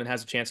this one and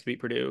has a chance to beat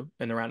Purdue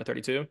in the round of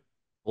 32.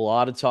 A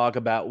lot of talk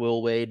about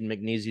Will Wade and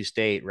McNeese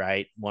State,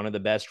 right? One of the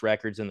best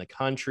records in the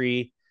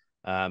country.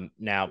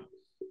 Now,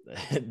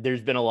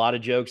 there's been a lot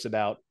of jokes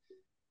about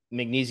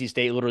McNeese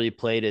State literally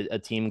played a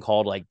team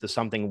called like the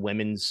something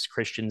women's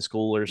Christian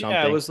school or Yeah, it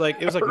something was like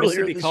earlier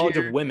Mississippi this College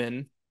of year.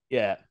 Women.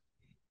 Yeah.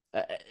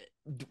 Uh,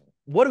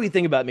 what do we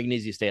think about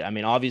McNeese State? I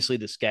mean, obviously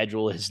the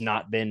schedule has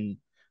not been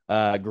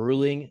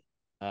grueling,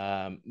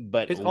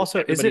 but It's also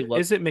everybody loves.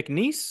 is it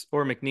McNeese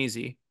or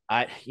McNeese?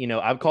 I'd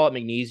call it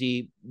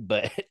McNeese,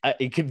 but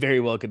it could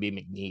very well could be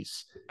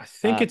McNeese. I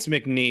think Uh, it's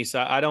McNeese.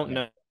 I don't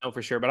yeah, know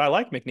for sure, but I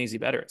like McNeese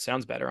better. It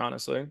sounds better,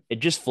 honestly.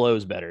 it just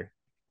flows better.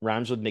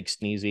 Rhymes with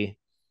McSneezy.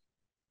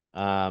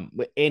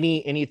 But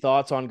any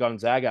thoughts on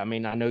Gonzaga? I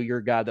mean, I know you're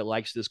a guy that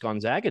likes this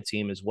Gonzaga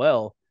team as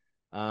well.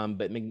 But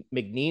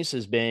McNeese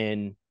has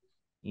been,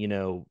 you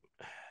know,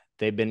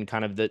 they've been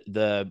kind of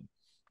the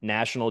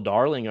national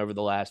darling over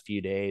the last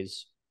few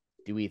days.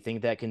 Do we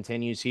think that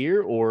continues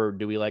here, or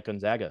do we like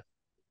Gonzaga?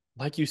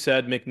 Like you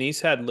said,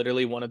 McNeese had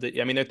literally one of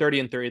the. I mean, they're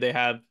 30-3. They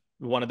have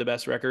one of the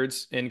best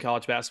records in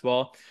college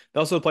basketball. They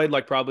also played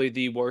like probably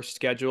the worst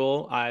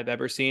schedule I've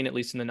ever seen, at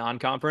least in the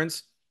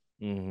non-conference.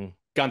 Mm-hmm.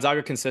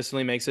 Gonzaga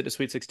consistently makes it to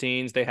Sweet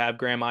 16s. They have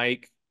Graham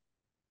Ike.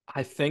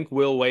 I think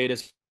Will Wade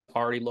is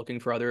already looking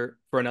for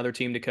another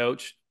team to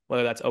coach,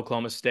 whether that's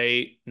Oklahoma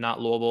State, not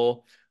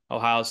Louisville,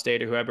 Ohio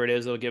State, or whoever it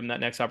is that'll give him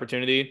that next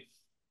opportunity.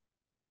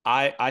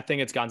 I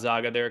think it's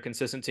Gonzaga. They're a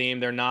consistent team.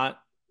 They're not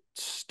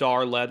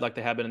star led like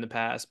they have been in the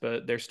past,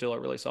 but they're still a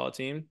really solid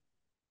team.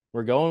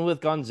 We're going with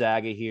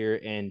Gonzaga here,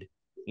 and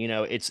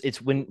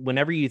it's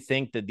whenever you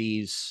think that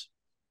these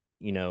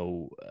you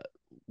know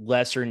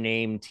lesser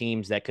named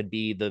teams that could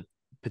be the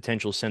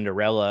potential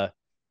Cinderella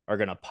are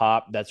going to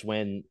pop, that's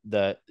when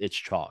it's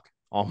chalk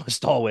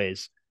almost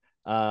always.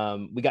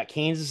 We got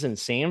Kansas and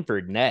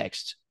Sanford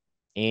next,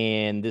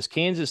 and this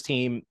Kansas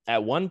team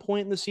at one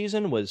point in the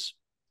season was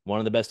one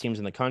of the best teams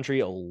in the country.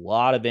 A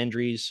lot of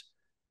injuries.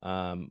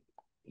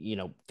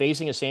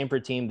 Facing a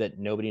Sanford team that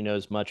nobody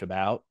knows much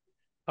about.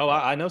 Oh,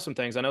 Uh, I know some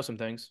things. I know some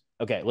things.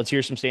 okay, let's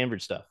hear some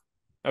Sanford stuff.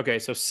 Okay,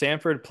 so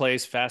Sanford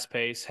plays fast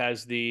pace,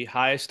 has the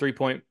highest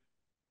 3-point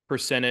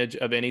percentage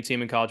of any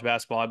team in college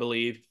basketball, I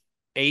believe.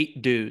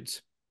 8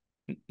 dudes,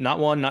 not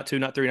one, not two,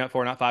 not three, not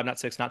four, not five, not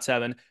six, not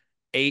seven.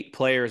 8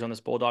 players on this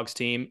Bulldogs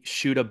team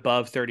shoot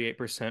above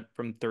 38%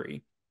 from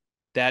three.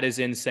 That is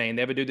insane.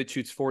 They have a dude that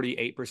shoots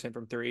 48%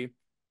 from three.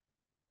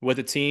 With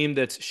a team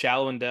that's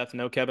shallow in depth,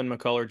 no Kevin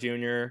McCullough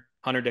Jr.,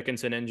 Hunter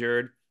Dickinson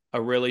injured,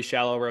 a really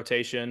shallow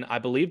rotation. I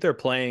believe they're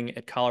playing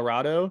at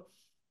Colorado.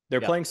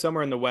 They're Yep. playing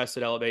somewhere in the West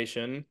at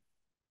elevation.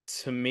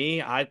 To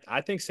me, I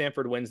think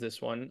Sanford wins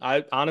this one.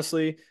 I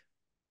honestly,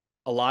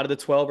 a lot of the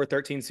 12 or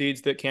 13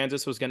 seeds that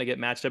Kansas was going to get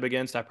matched up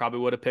against, I probably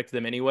would have picked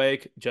them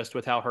anyway, just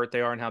with how hurt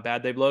they are and how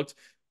bad they've looked.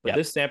 But Yep.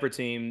 this Sanford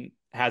team,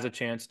 has a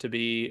chance to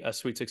be a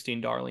Sweet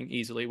 16 darling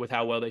easily with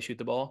how well they shoot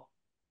the ball.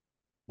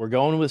 We're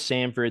going with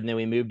Samford, and then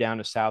we move down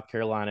to South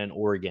Carolina and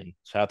Oregon.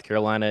 South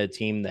Carolina, a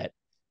team that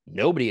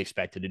nobody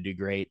expected to do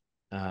great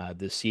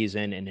this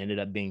season and ended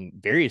up being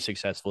very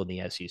successful in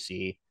the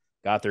SEC.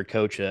 Got their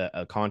coach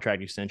a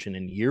contract extension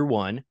in year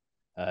one,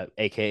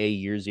 aka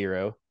year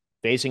zero,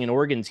 facing an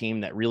Oregon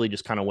team that really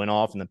just kind of went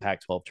off in the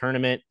Pac-12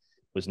 tournament.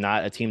 Was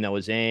not a team that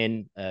was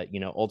in,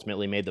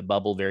 ultimately made the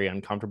bubble very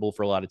uncomfortable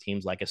for a lot of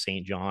teams like a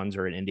St. John's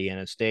or an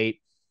Indiana State.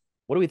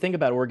 What do we think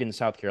about Oregon and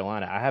South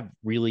Carolina? I have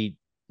really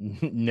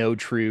no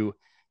true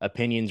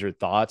opinions or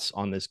thoughts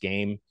on this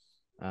game.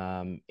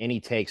 Any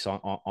takes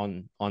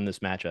on this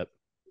matchup?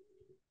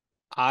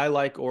 I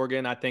like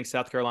Oregon. I think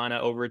South Carolina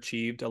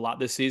overachieved a lot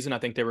this season. I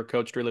think they were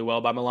coached really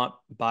well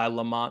by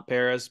Lamont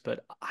Paris,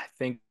 but I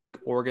think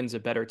Oregon's a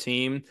better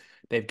team.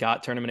 They've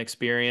got tournament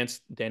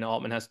experience. Dana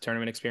Altman has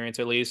tournament experience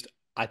at least.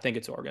 I think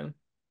it's Oregon.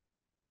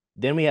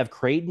 Then we have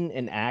Creighton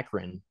and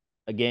Akron.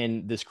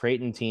 Again, this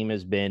Creighton team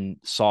has been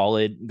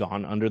solid,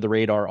 gone under the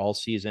radar all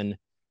season,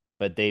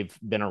 but they've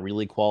been a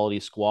really quality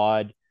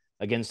squad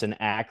against an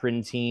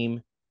Akron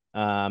team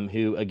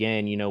who,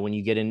 again, when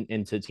you get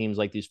into teams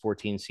like these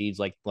 14 seeds,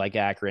 like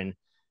Akron,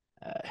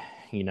 uh,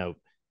 you know,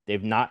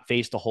 they've not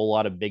faced a whole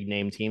lot of big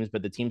name teams,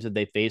 but the teams that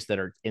they faced that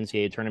are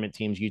NCAA tournament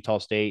teams, Utah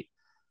State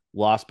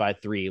lost by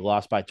 3,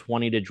 lost by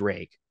 20 to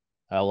Drake,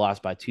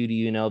 lost by 2 to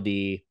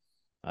UNLV,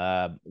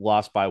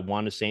 lost by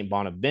 1 to St.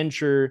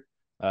 Bonaventure,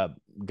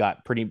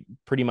 got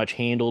pretty much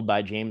handled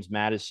by James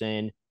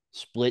Madison,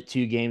 split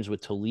 2 games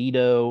with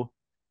Toledo.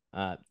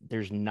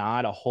 There's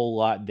not a whole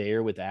lot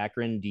there with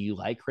Akron. Do you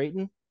like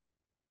Creighton?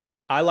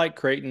 I like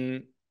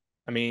Creighton.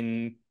 I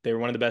mean, they were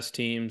one of the best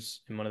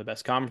teams in one of the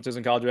best conferences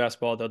in college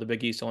basketball, though the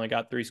Big East only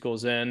got 3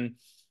 schools in.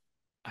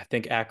 I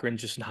think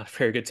Akron's just not a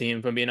very good team,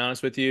 if I'm being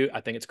honest with you.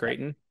 I think it's Yep.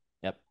 Creighton.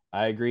 Yep,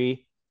 I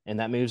agree. And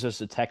that moves us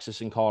to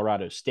Texas and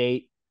Colorado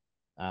State.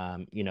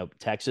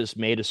 Texas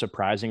made a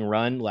surprising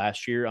run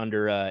last year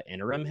under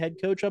interim head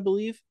coach, I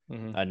believe.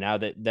 Mm-hmm. Now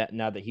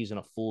that he's in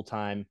a full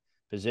time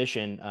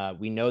position,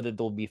 we know that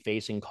they'll be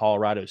facing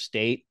Colorado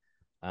State.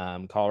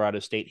 Colorado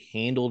State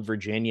handled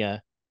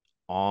Virginia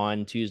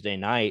on Tuesday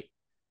night.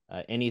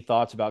 Any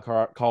thoughts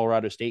about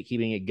Colorado State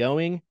keeping it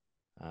going,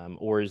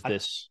 or is I,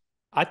 this?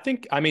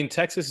 I mean,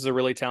 Texas is a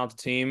really talented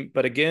team,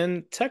 but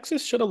again,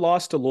 Texas should have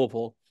lost to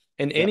Louisville.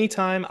 And Yep.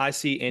 anytime I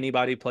see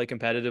anybody play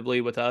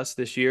competitively with us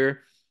this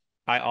year,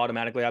 I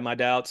automatically have my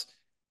doubts.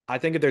 I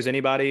think if there's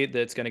anybody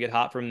that's going to get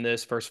hot from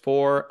this first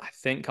 4, I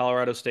think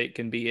Colorado State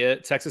can be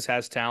it. Texas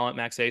has talent,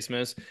 Max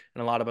Asmus,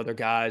 and a lot of other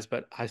guys,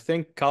 but I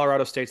think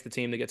Colorado State's the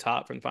team that gets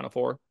hot from the Final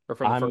Four or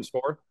from the I'm first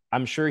 4.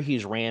 I'm sure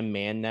he's Ram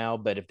man now,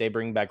 but if they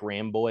bring back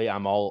Ram Boy,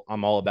 I'm all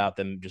about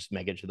them just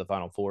make it to the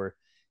Final Four. If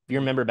you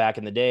Mm-hmm. remember back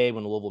in the day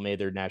when Louisville made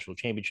their national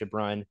championship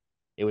run,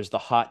 it was the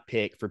hot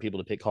pick for people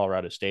to pick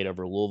Colorado State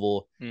over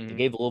Louisville. They Mm-hmm.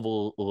 gave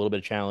Louisville a little bit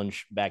of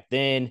challenge back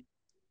then.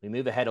 We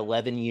move ahead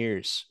 11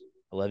 years.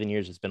 11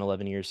 years. It's been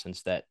 11 years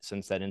since that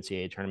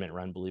NCAA tournament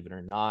run, believe it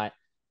or not.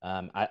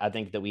 I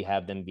think that we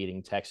have them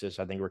beating Texas.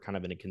 I think we're kind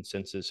of in a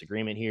consensus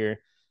agreement here.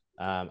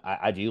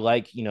 I do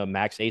like,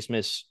 Max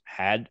Asmus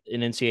had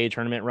an NCAA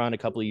tournament run a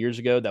couple of years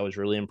ago. That was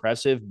really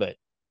impressive. But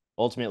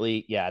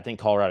ultimately, yeah, I think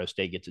Colorado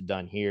State gets it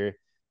done here.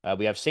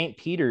 We have St.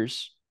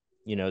 Peter's,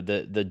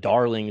 the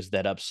darlings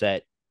that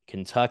upset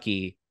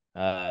Kentucky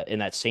in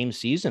that same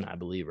season, I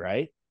believe,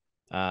 right?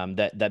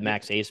 That Yeah.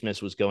 Max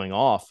Asmus was going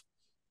off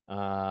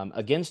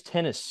against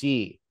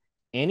Tennessee.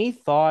 Any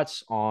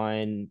thoughts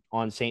on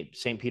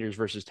St. Peter's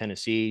versus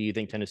Tennessee? Do you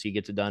think Tennessee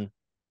gets it done?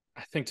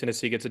 I think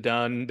Tennessee gets it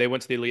done. They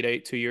went to the Elite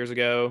Eight 2 years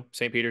ago.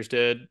 St. Peter's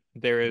did.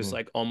 There is Mhm.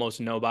 like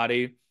almost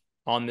nobody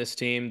on this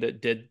team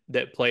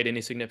that played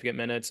any significant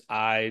minutes.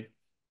 I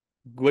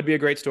would be a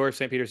great story if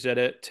St. Peter's did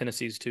it.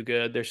 Tennessee's too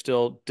good. They're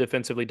still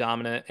defensively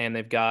dominant and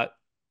they've got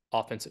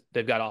offense.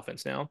 They've got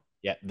offense now.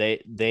 Yeah,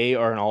 they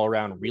are an all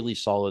around really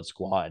solid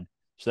squad.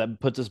 So that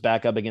puts us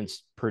back up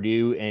against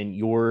Purdue and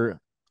your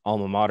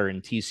alma mater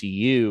in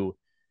TCU.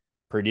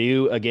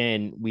 Purdue,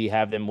 again, we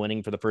have them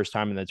winning for the first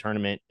time in the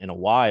tournament in a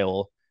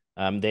while.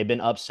 They've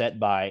been upset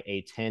by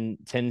a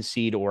 10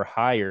 seed or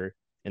higher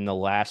in the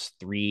last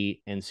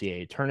 3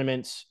 NCAA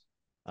tournaments.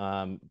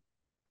 Um,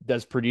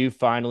 does Purdue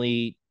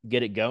finally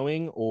get it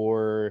going,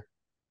 or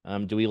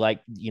do we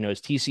like,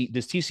 does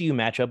TCU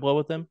match up well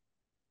with them?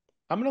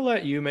 I'm going to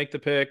let you make the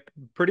pick.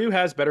 Purdue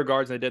has better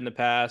guards than they did in the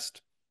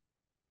past.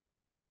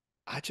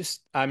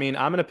 I mean,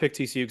 I'm going to pick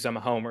TCU because I'm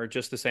a homer,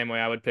 just the same way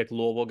I would pick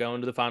Louisville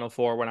going to the Final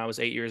Four when I was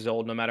 8 years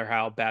old, no matter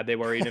how bad they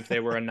were, even if they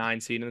were a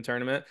 9 seed in the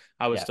tournament,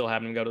 I was Yeah, still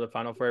having them go to the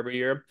Final Four every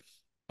year.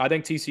 I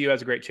think TCU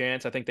has a great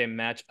chance. I think they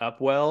match up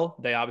well.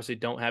 They obviously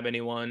don't have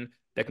anyone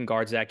that can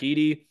guard Zach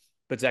Edey,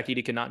 but Zach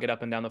Edey cannot get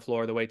up and down the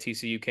floor the way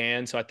TCU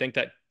can. So I think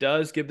that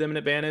does give them an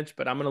advantage,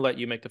 but I'm going to let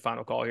you make the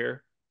final call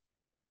here.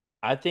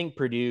 I think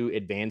Purdue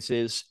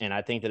advances, and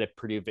I think that if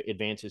Purdue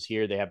advances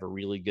here, they have a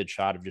really good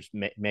shot of just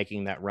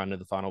making that run to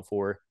the Final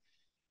Four.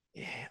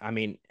 I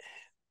mean,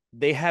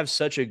 they have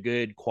such a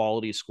good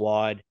quality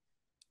squad.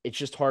 it's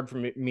just hard for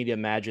me to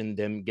imagine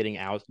them getting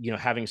out,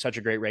 having such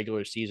a great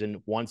regular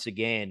season once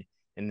again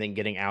and then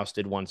getting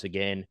ousted once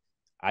again.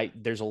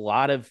 There's a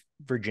lot of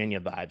Virginia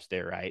vibes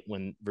there, right?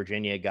 When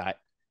Virginia got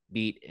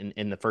beat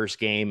in the first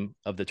game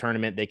of the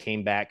tournament, they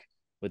came back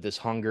with this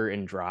hunger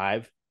and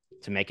drive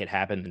to make it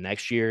happen the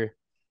next year.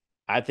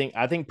 I think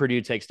Purdue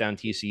takes down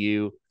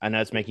TCU. I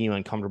know it's making you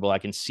uncomfortable. I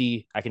can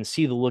see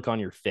the look on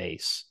your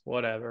face.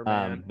 Whatever,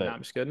 man. No, But I'm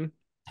just kidding.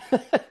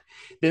 then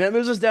that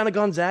moves us down to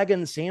Gonzaga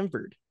and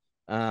Samford.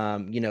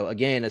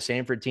 Again, a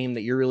Samford team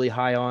that you're really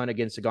high on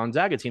against a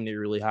Gonzaga team that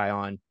you're really high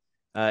on.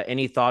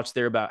 Any thoughts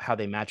there about how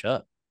they match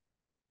up?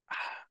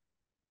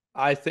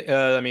 I think,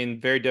 I mean,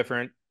 very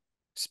different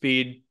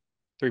speed,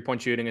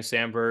 3-point shooting is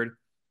Samford.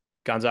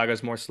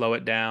 Gonzaga's more slow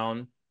it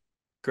down.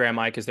 Graham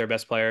Ike is their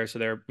best player, so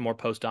they're more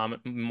post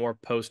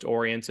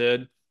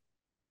oriented.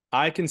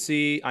 I can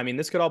see, I mean,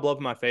 this could all blow up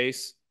in my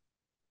face,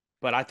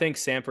 but I think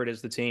Samford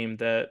is the team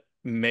that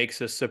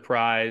makes a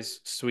surprise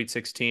Sweet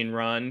 16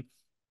 run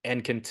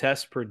and can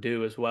test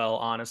Purdue as well,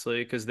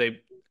 honestly, because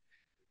they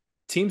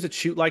teams that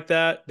shoot like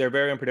that, they're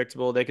very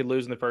unpredictable. They could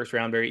lose in the first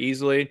round very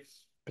easily,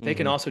 but they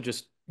can Mm-hmm. also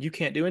just you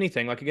can't do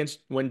anything. Like against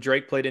when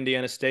Drake played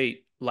Indiana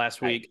State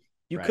last Right. week,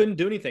 you Right. couldn't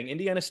do anything.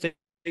 Indiana State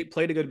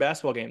played a good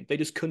basketball game. They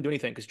just couldn't do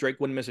anything because Drake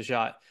wouldn't miss a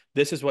shot.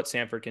 This is what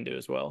Samford can do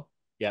as well.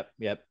 Yep.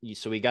 Yep.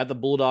 So we got the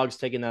Bulldogs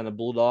taking down the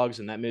Bulldogs,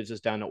 and that moves us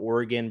down to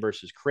Oregon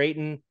versus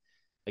Creighton.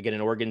 Again,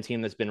 an Oregon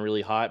team that's been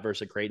really hot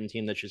versus a Creighton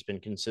team that's just been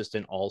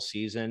consistent all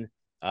season.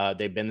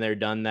 They've been there,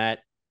 done that.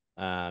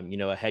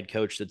 A head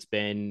coach that's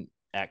been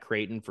at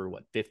Creighton for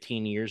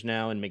 15 years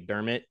now in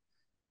McDermott.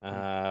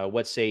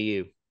 What say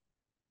you?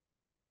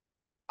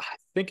 I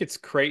think it's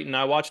Creighton.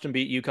 I watched them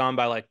beat UConn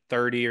by like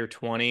 30 or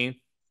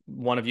 20,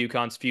 one of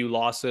UConn's few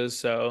losses.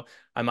 So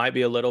I might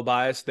be a little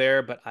biased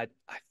there, but I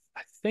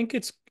think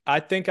I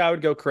think I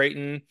would go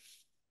Creighton.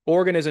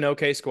 Oregon is an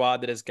okay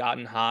squad that has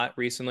gotten hot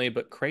recently,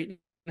 but Creighton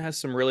has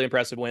some really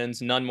impressive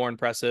wins, none more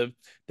impressive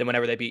than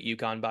whenever they beat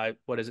UConn by,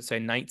 what does it say,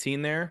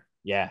 19 there?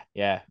 Yeah,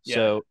 yeah.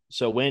 Yeah.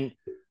 So when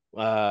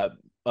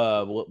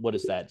what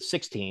is that?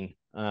 16.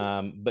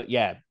 But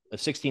yeah, a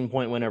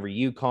 16-point win over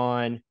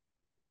UConn.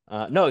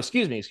 No,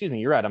 excuse me.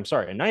 You're right. I'm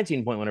sorry. A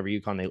 19-point win over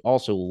UConn. They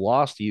also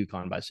lost to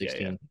UConn by Yeah, yeah.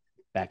 16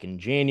 back in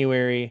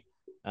January.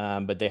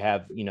 But they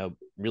have,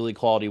 really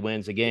quality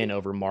wins again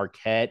over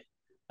Marquette.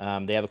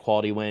 They have a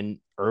quality win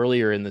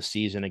earlier in the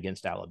season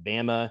against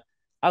Alabama.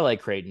 I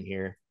like Creighton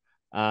here.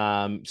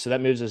 So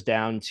that moves us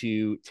down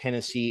to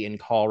Tennessee and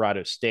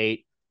Colorado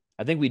State.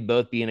 I think we'd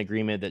both be in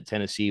agreement that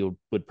Tennessee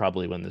would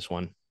probably win this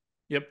one.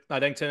 Yep. I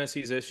think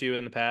Tennessee's issue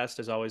in the past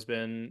has always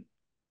been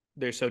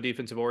they're so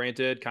defensive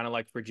oriented, kind of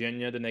like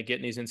Virginia. Then they get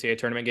in these NCAA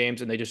tournament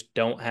games and they just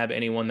don't have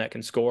anyone that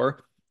can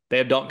score. They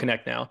have Dalton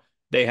Connect now.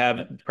 They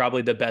have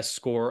probably the best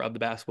score of the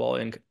basketball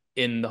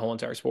in the whole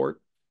entire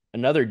sport.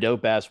 Another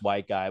dope ass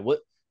white guy.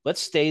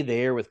 Let's stay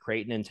there with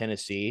Creighton and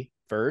Tennessee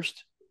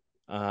first.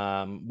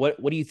 What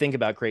do you think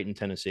about Creighton,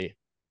 Tennessee?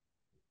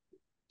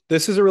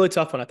 This is a really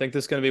tough one. I think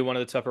this is going to be one of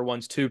the tougher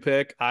ones to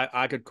pick.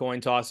 I could coin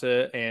toss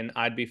it and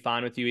I'd be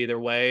fine with you either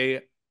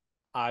way.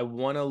 I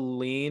want to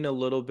lean a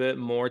little bit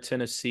more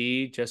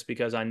Tennessee just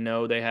because I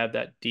know they have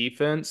that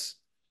defense.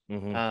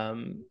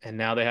 Mm-hmm. And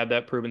now they have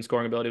that proven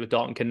scoring ability with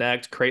Dalton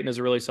Connect. Creighton is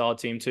a really solid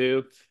team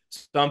too.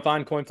 So I'm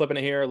fine coin flipping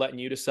it here, letting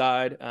you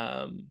decide.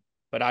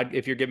 But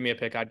if you're giving me a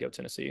pick, I'd go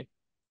Tennessee.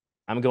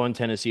 I'm going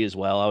Tennessee as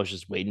well. I was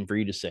just waiting for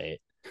you to say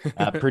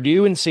it.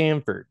 Purdue and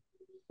Samford.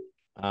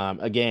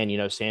 Again,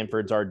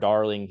 Samford's our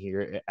darling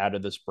here out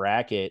of this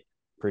bracket.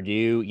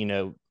 Purdue,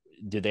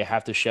 do they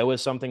have to show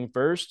us something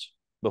first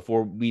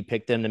before we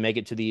pick them to make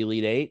it to the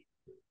Elite Eight?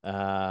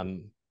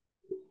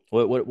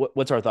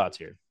 What's our thoughts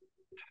here?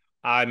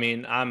 I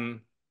mean,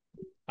 I'm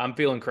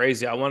feeling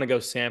crazy. I want to go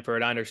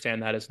Samford. I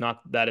understand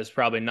that is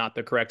probably not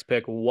the correct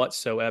pick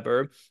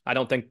whatsoever. I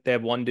don't think they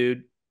have one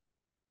dude.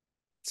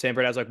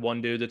 Samford has like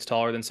one dude that's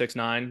taller than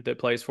 6'9" that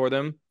plays for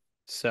them.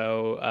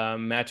 So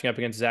matching up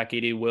against Zach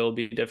Edey will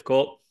be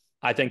difficult.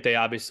 I think they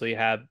obviously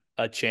have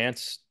a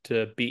chance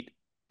to beat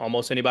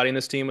almost anybody in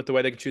this team with the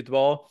way they can shoot the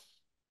ball.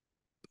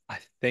 I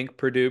think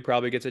Purdue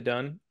probably gets it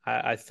done.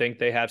 I think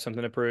they have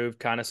something to prove,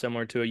 kind of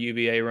similar to a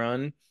UVA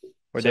run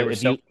where they So were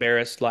so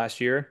embarrassed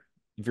last year.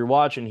 if you're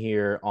watching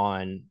here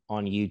on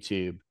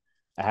YouTube,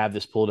 I have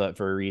this pulled up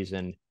for a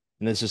reason,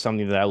 and this is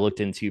something that I looked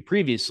into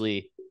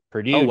previously. Oh,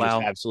 Purdue just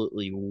wow.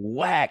 absolutely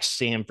waxed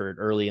Samford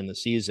early in the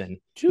season.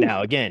 Phew.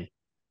 Now, again,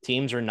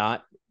 teams are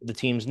not the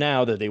teams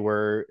now that they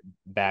were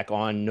back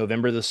on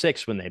November the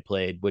 6th when they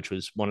played, which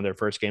was one of their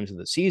first games of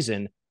the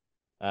season.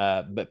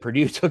 But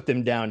Purdue took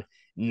them down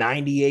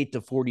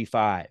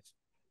 98-45.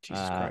 Jesus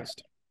Uh,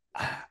 Christ.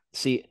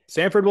 see,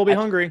 Samford will be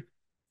hungry.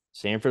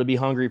 Samford will be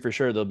hungry for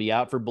sure. They'll be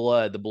out for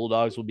blood. The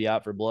Bulldogs will be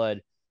out for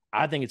blood.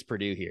 I think it's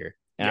Purdue here.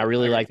 And I Yep, I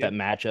really agree like with that you.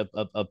 matchup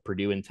of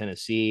Purdue and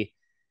Tennessee.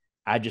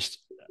 I just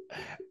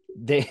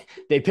they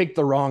picked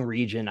the wrong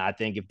region. I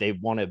think if they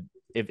want to,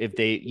 if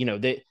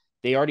they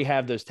they already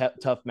have those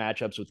tough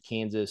matchups with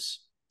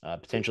Kansas,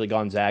 potentially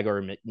Gonzaga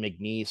or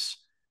McNeese.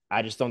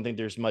 I just don't think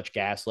there's much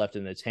gas left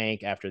in the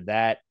tank after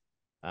that.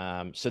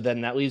 So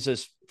then that leaves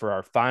us for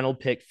our final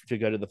pick to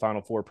go to the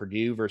Final Four: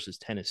 Purdue versus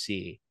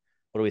Tennessee.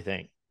 What do we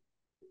think?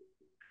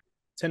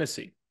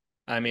 Tennessee.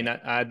 I mean,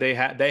 they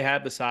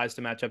have the size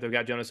to match up. They've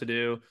got Jonas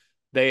Adu.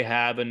 They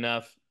have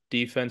enough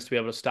defense to be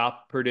able to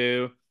stop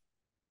Purdue,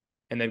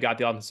 and they've got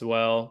the offense as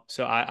well.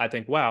 So I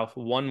think, wow,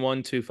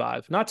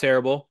 1-1-2-5, not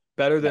terrible.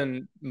 Better Yeah.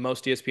 than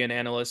most ESPN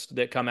analysts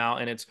that come out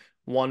and it's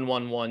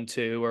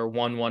 1-1-1-2 or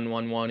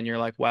 1-1-1-1, and you're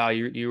like, wow,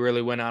 you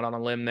really went out on a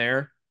limb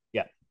there.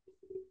 Yeah.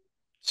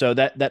 So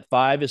that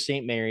 5 is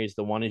St. Mary's,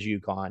 the 1 is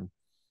UConn.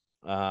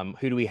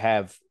 Who do we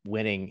have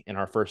winning in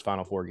our first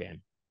Final Four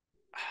game?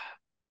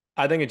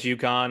 I think it's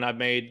UConn. I've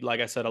made, like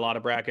I said, a lot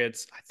of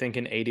brackets. I think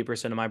in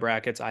 80% of my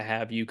brackets, I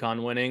have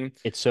UConn winning.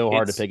 It's so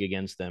hard to It's pick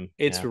against them.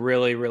 it's Yeah.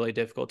 really, really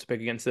difficult to pick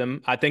against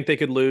them. I think they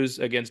could lose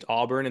against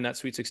Auburn in that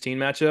Sweet 16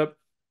 matchup.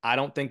 I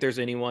don't think there's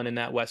anyone in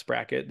that West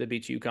bracket that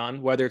beats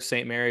UConn, whether it's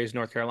St. Mary's,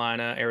 North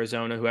Carolina,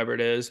 Arizona, whoever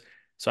it is.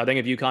 So I think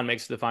if UConn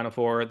makes it to the Final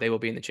Four, they will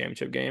be in the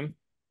championship game.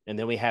 And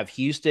then we have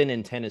Houston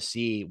and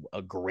Tennessee,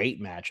 a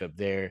great matchup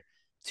there.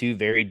 Two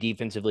very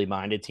defensively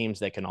minded teams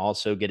that can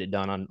also get it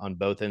done on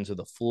both ends of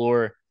the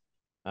floor.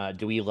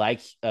 Do we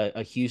like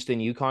a Houston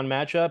UConn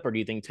matchup, or do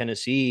you think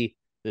Tennessee,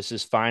 this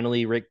is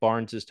finally Rick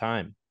Barnes'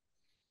 time?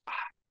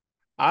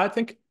 I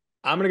think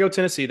I'm going to go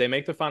Tennessee. They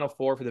make the Final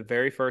Four for the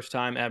very first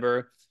time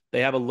ever.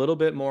 They have a little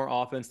bit more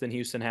offense than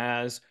Houston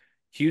has.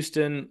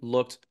 Houston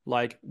looked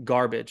like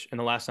garbage in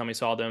the last time we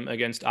saw them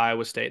against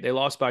Iowa State. They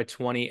lost by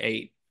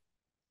 28.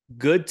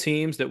 Good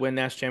teams that win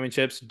national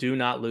championships do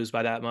not lose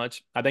by that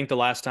much. I think the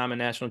last time a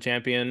national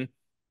champion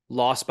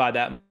lost by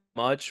that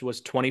much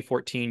was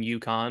 2014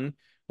 UConn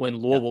when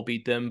Yep. Louisville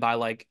beat them by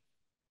like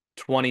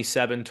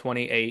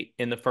 27-28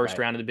 in the first Right.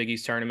 round of the Big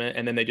East tournament.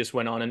 And then they just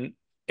went on an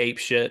ape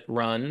shit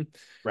run.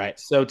 Right.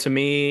 So to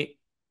me,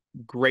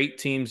 great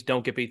teams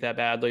don't get beat that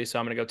badly. So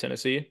I'm going to go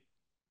Tennessee.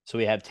 So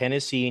we have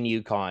Tennessee and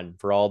UConn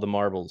for all the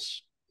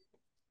marbles.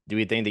 Do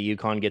we think that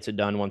UConn gets it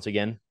done once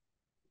again?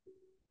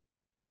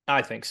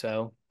 I think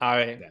so.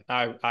 I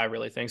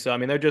really think so. I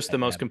mean, they're just the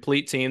Yeah. most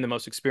complete team, the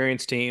most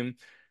experienced team.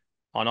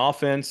 On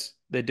offense,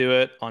 they do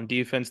it. On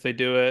defense, they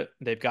do it.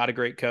 They've got a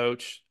great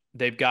coach.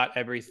 They've got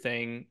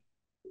everything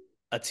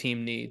a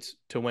team needs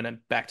to win a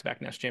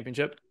back-to-back national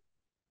championship.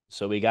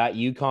 So we got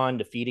UConn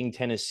defeating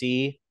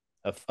Tennessee,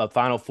 a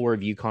Final Four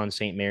of UConn,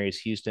 St. Mary's,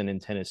 Houston,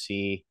 and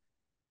Tennessee.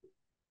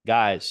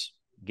 Guys,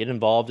 get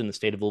involved in the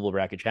State of Louisville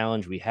Bracket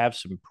Challenge. We have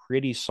some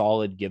pretty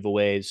solid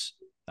giveaways.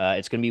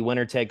 It's going to be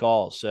winner take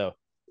all. So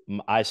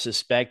I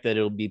suspect that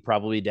it'll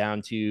go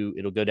down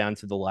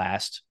to the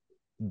last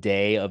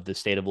day of the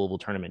State of Louisville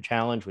Tournament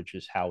Challenge, which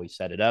is how we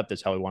set it up.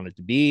 That's how we want it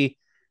to be.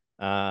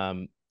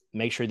 Um,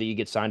 Make sure that you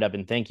get signed up.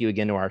 And thank you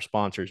again to our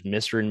sponsors,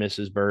 Mr. and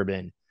Mrs.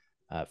 Bourbon,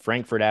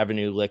 Frankfurt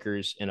Avenue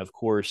Liquors, and of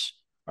course,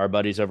 our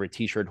buddies over at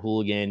T-Shirt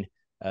Hooligan,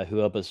 who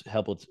help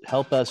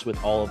us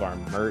with all of our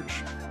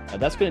merch.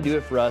 That's going to do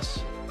it for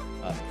us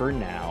for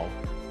now.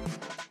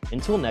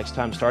 Until next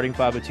time, Starting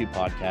 502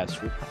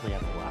 Podcast. We'll probably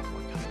have a lot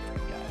more coming for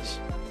you guys.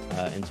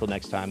 Until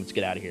next time, let's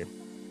get out of here.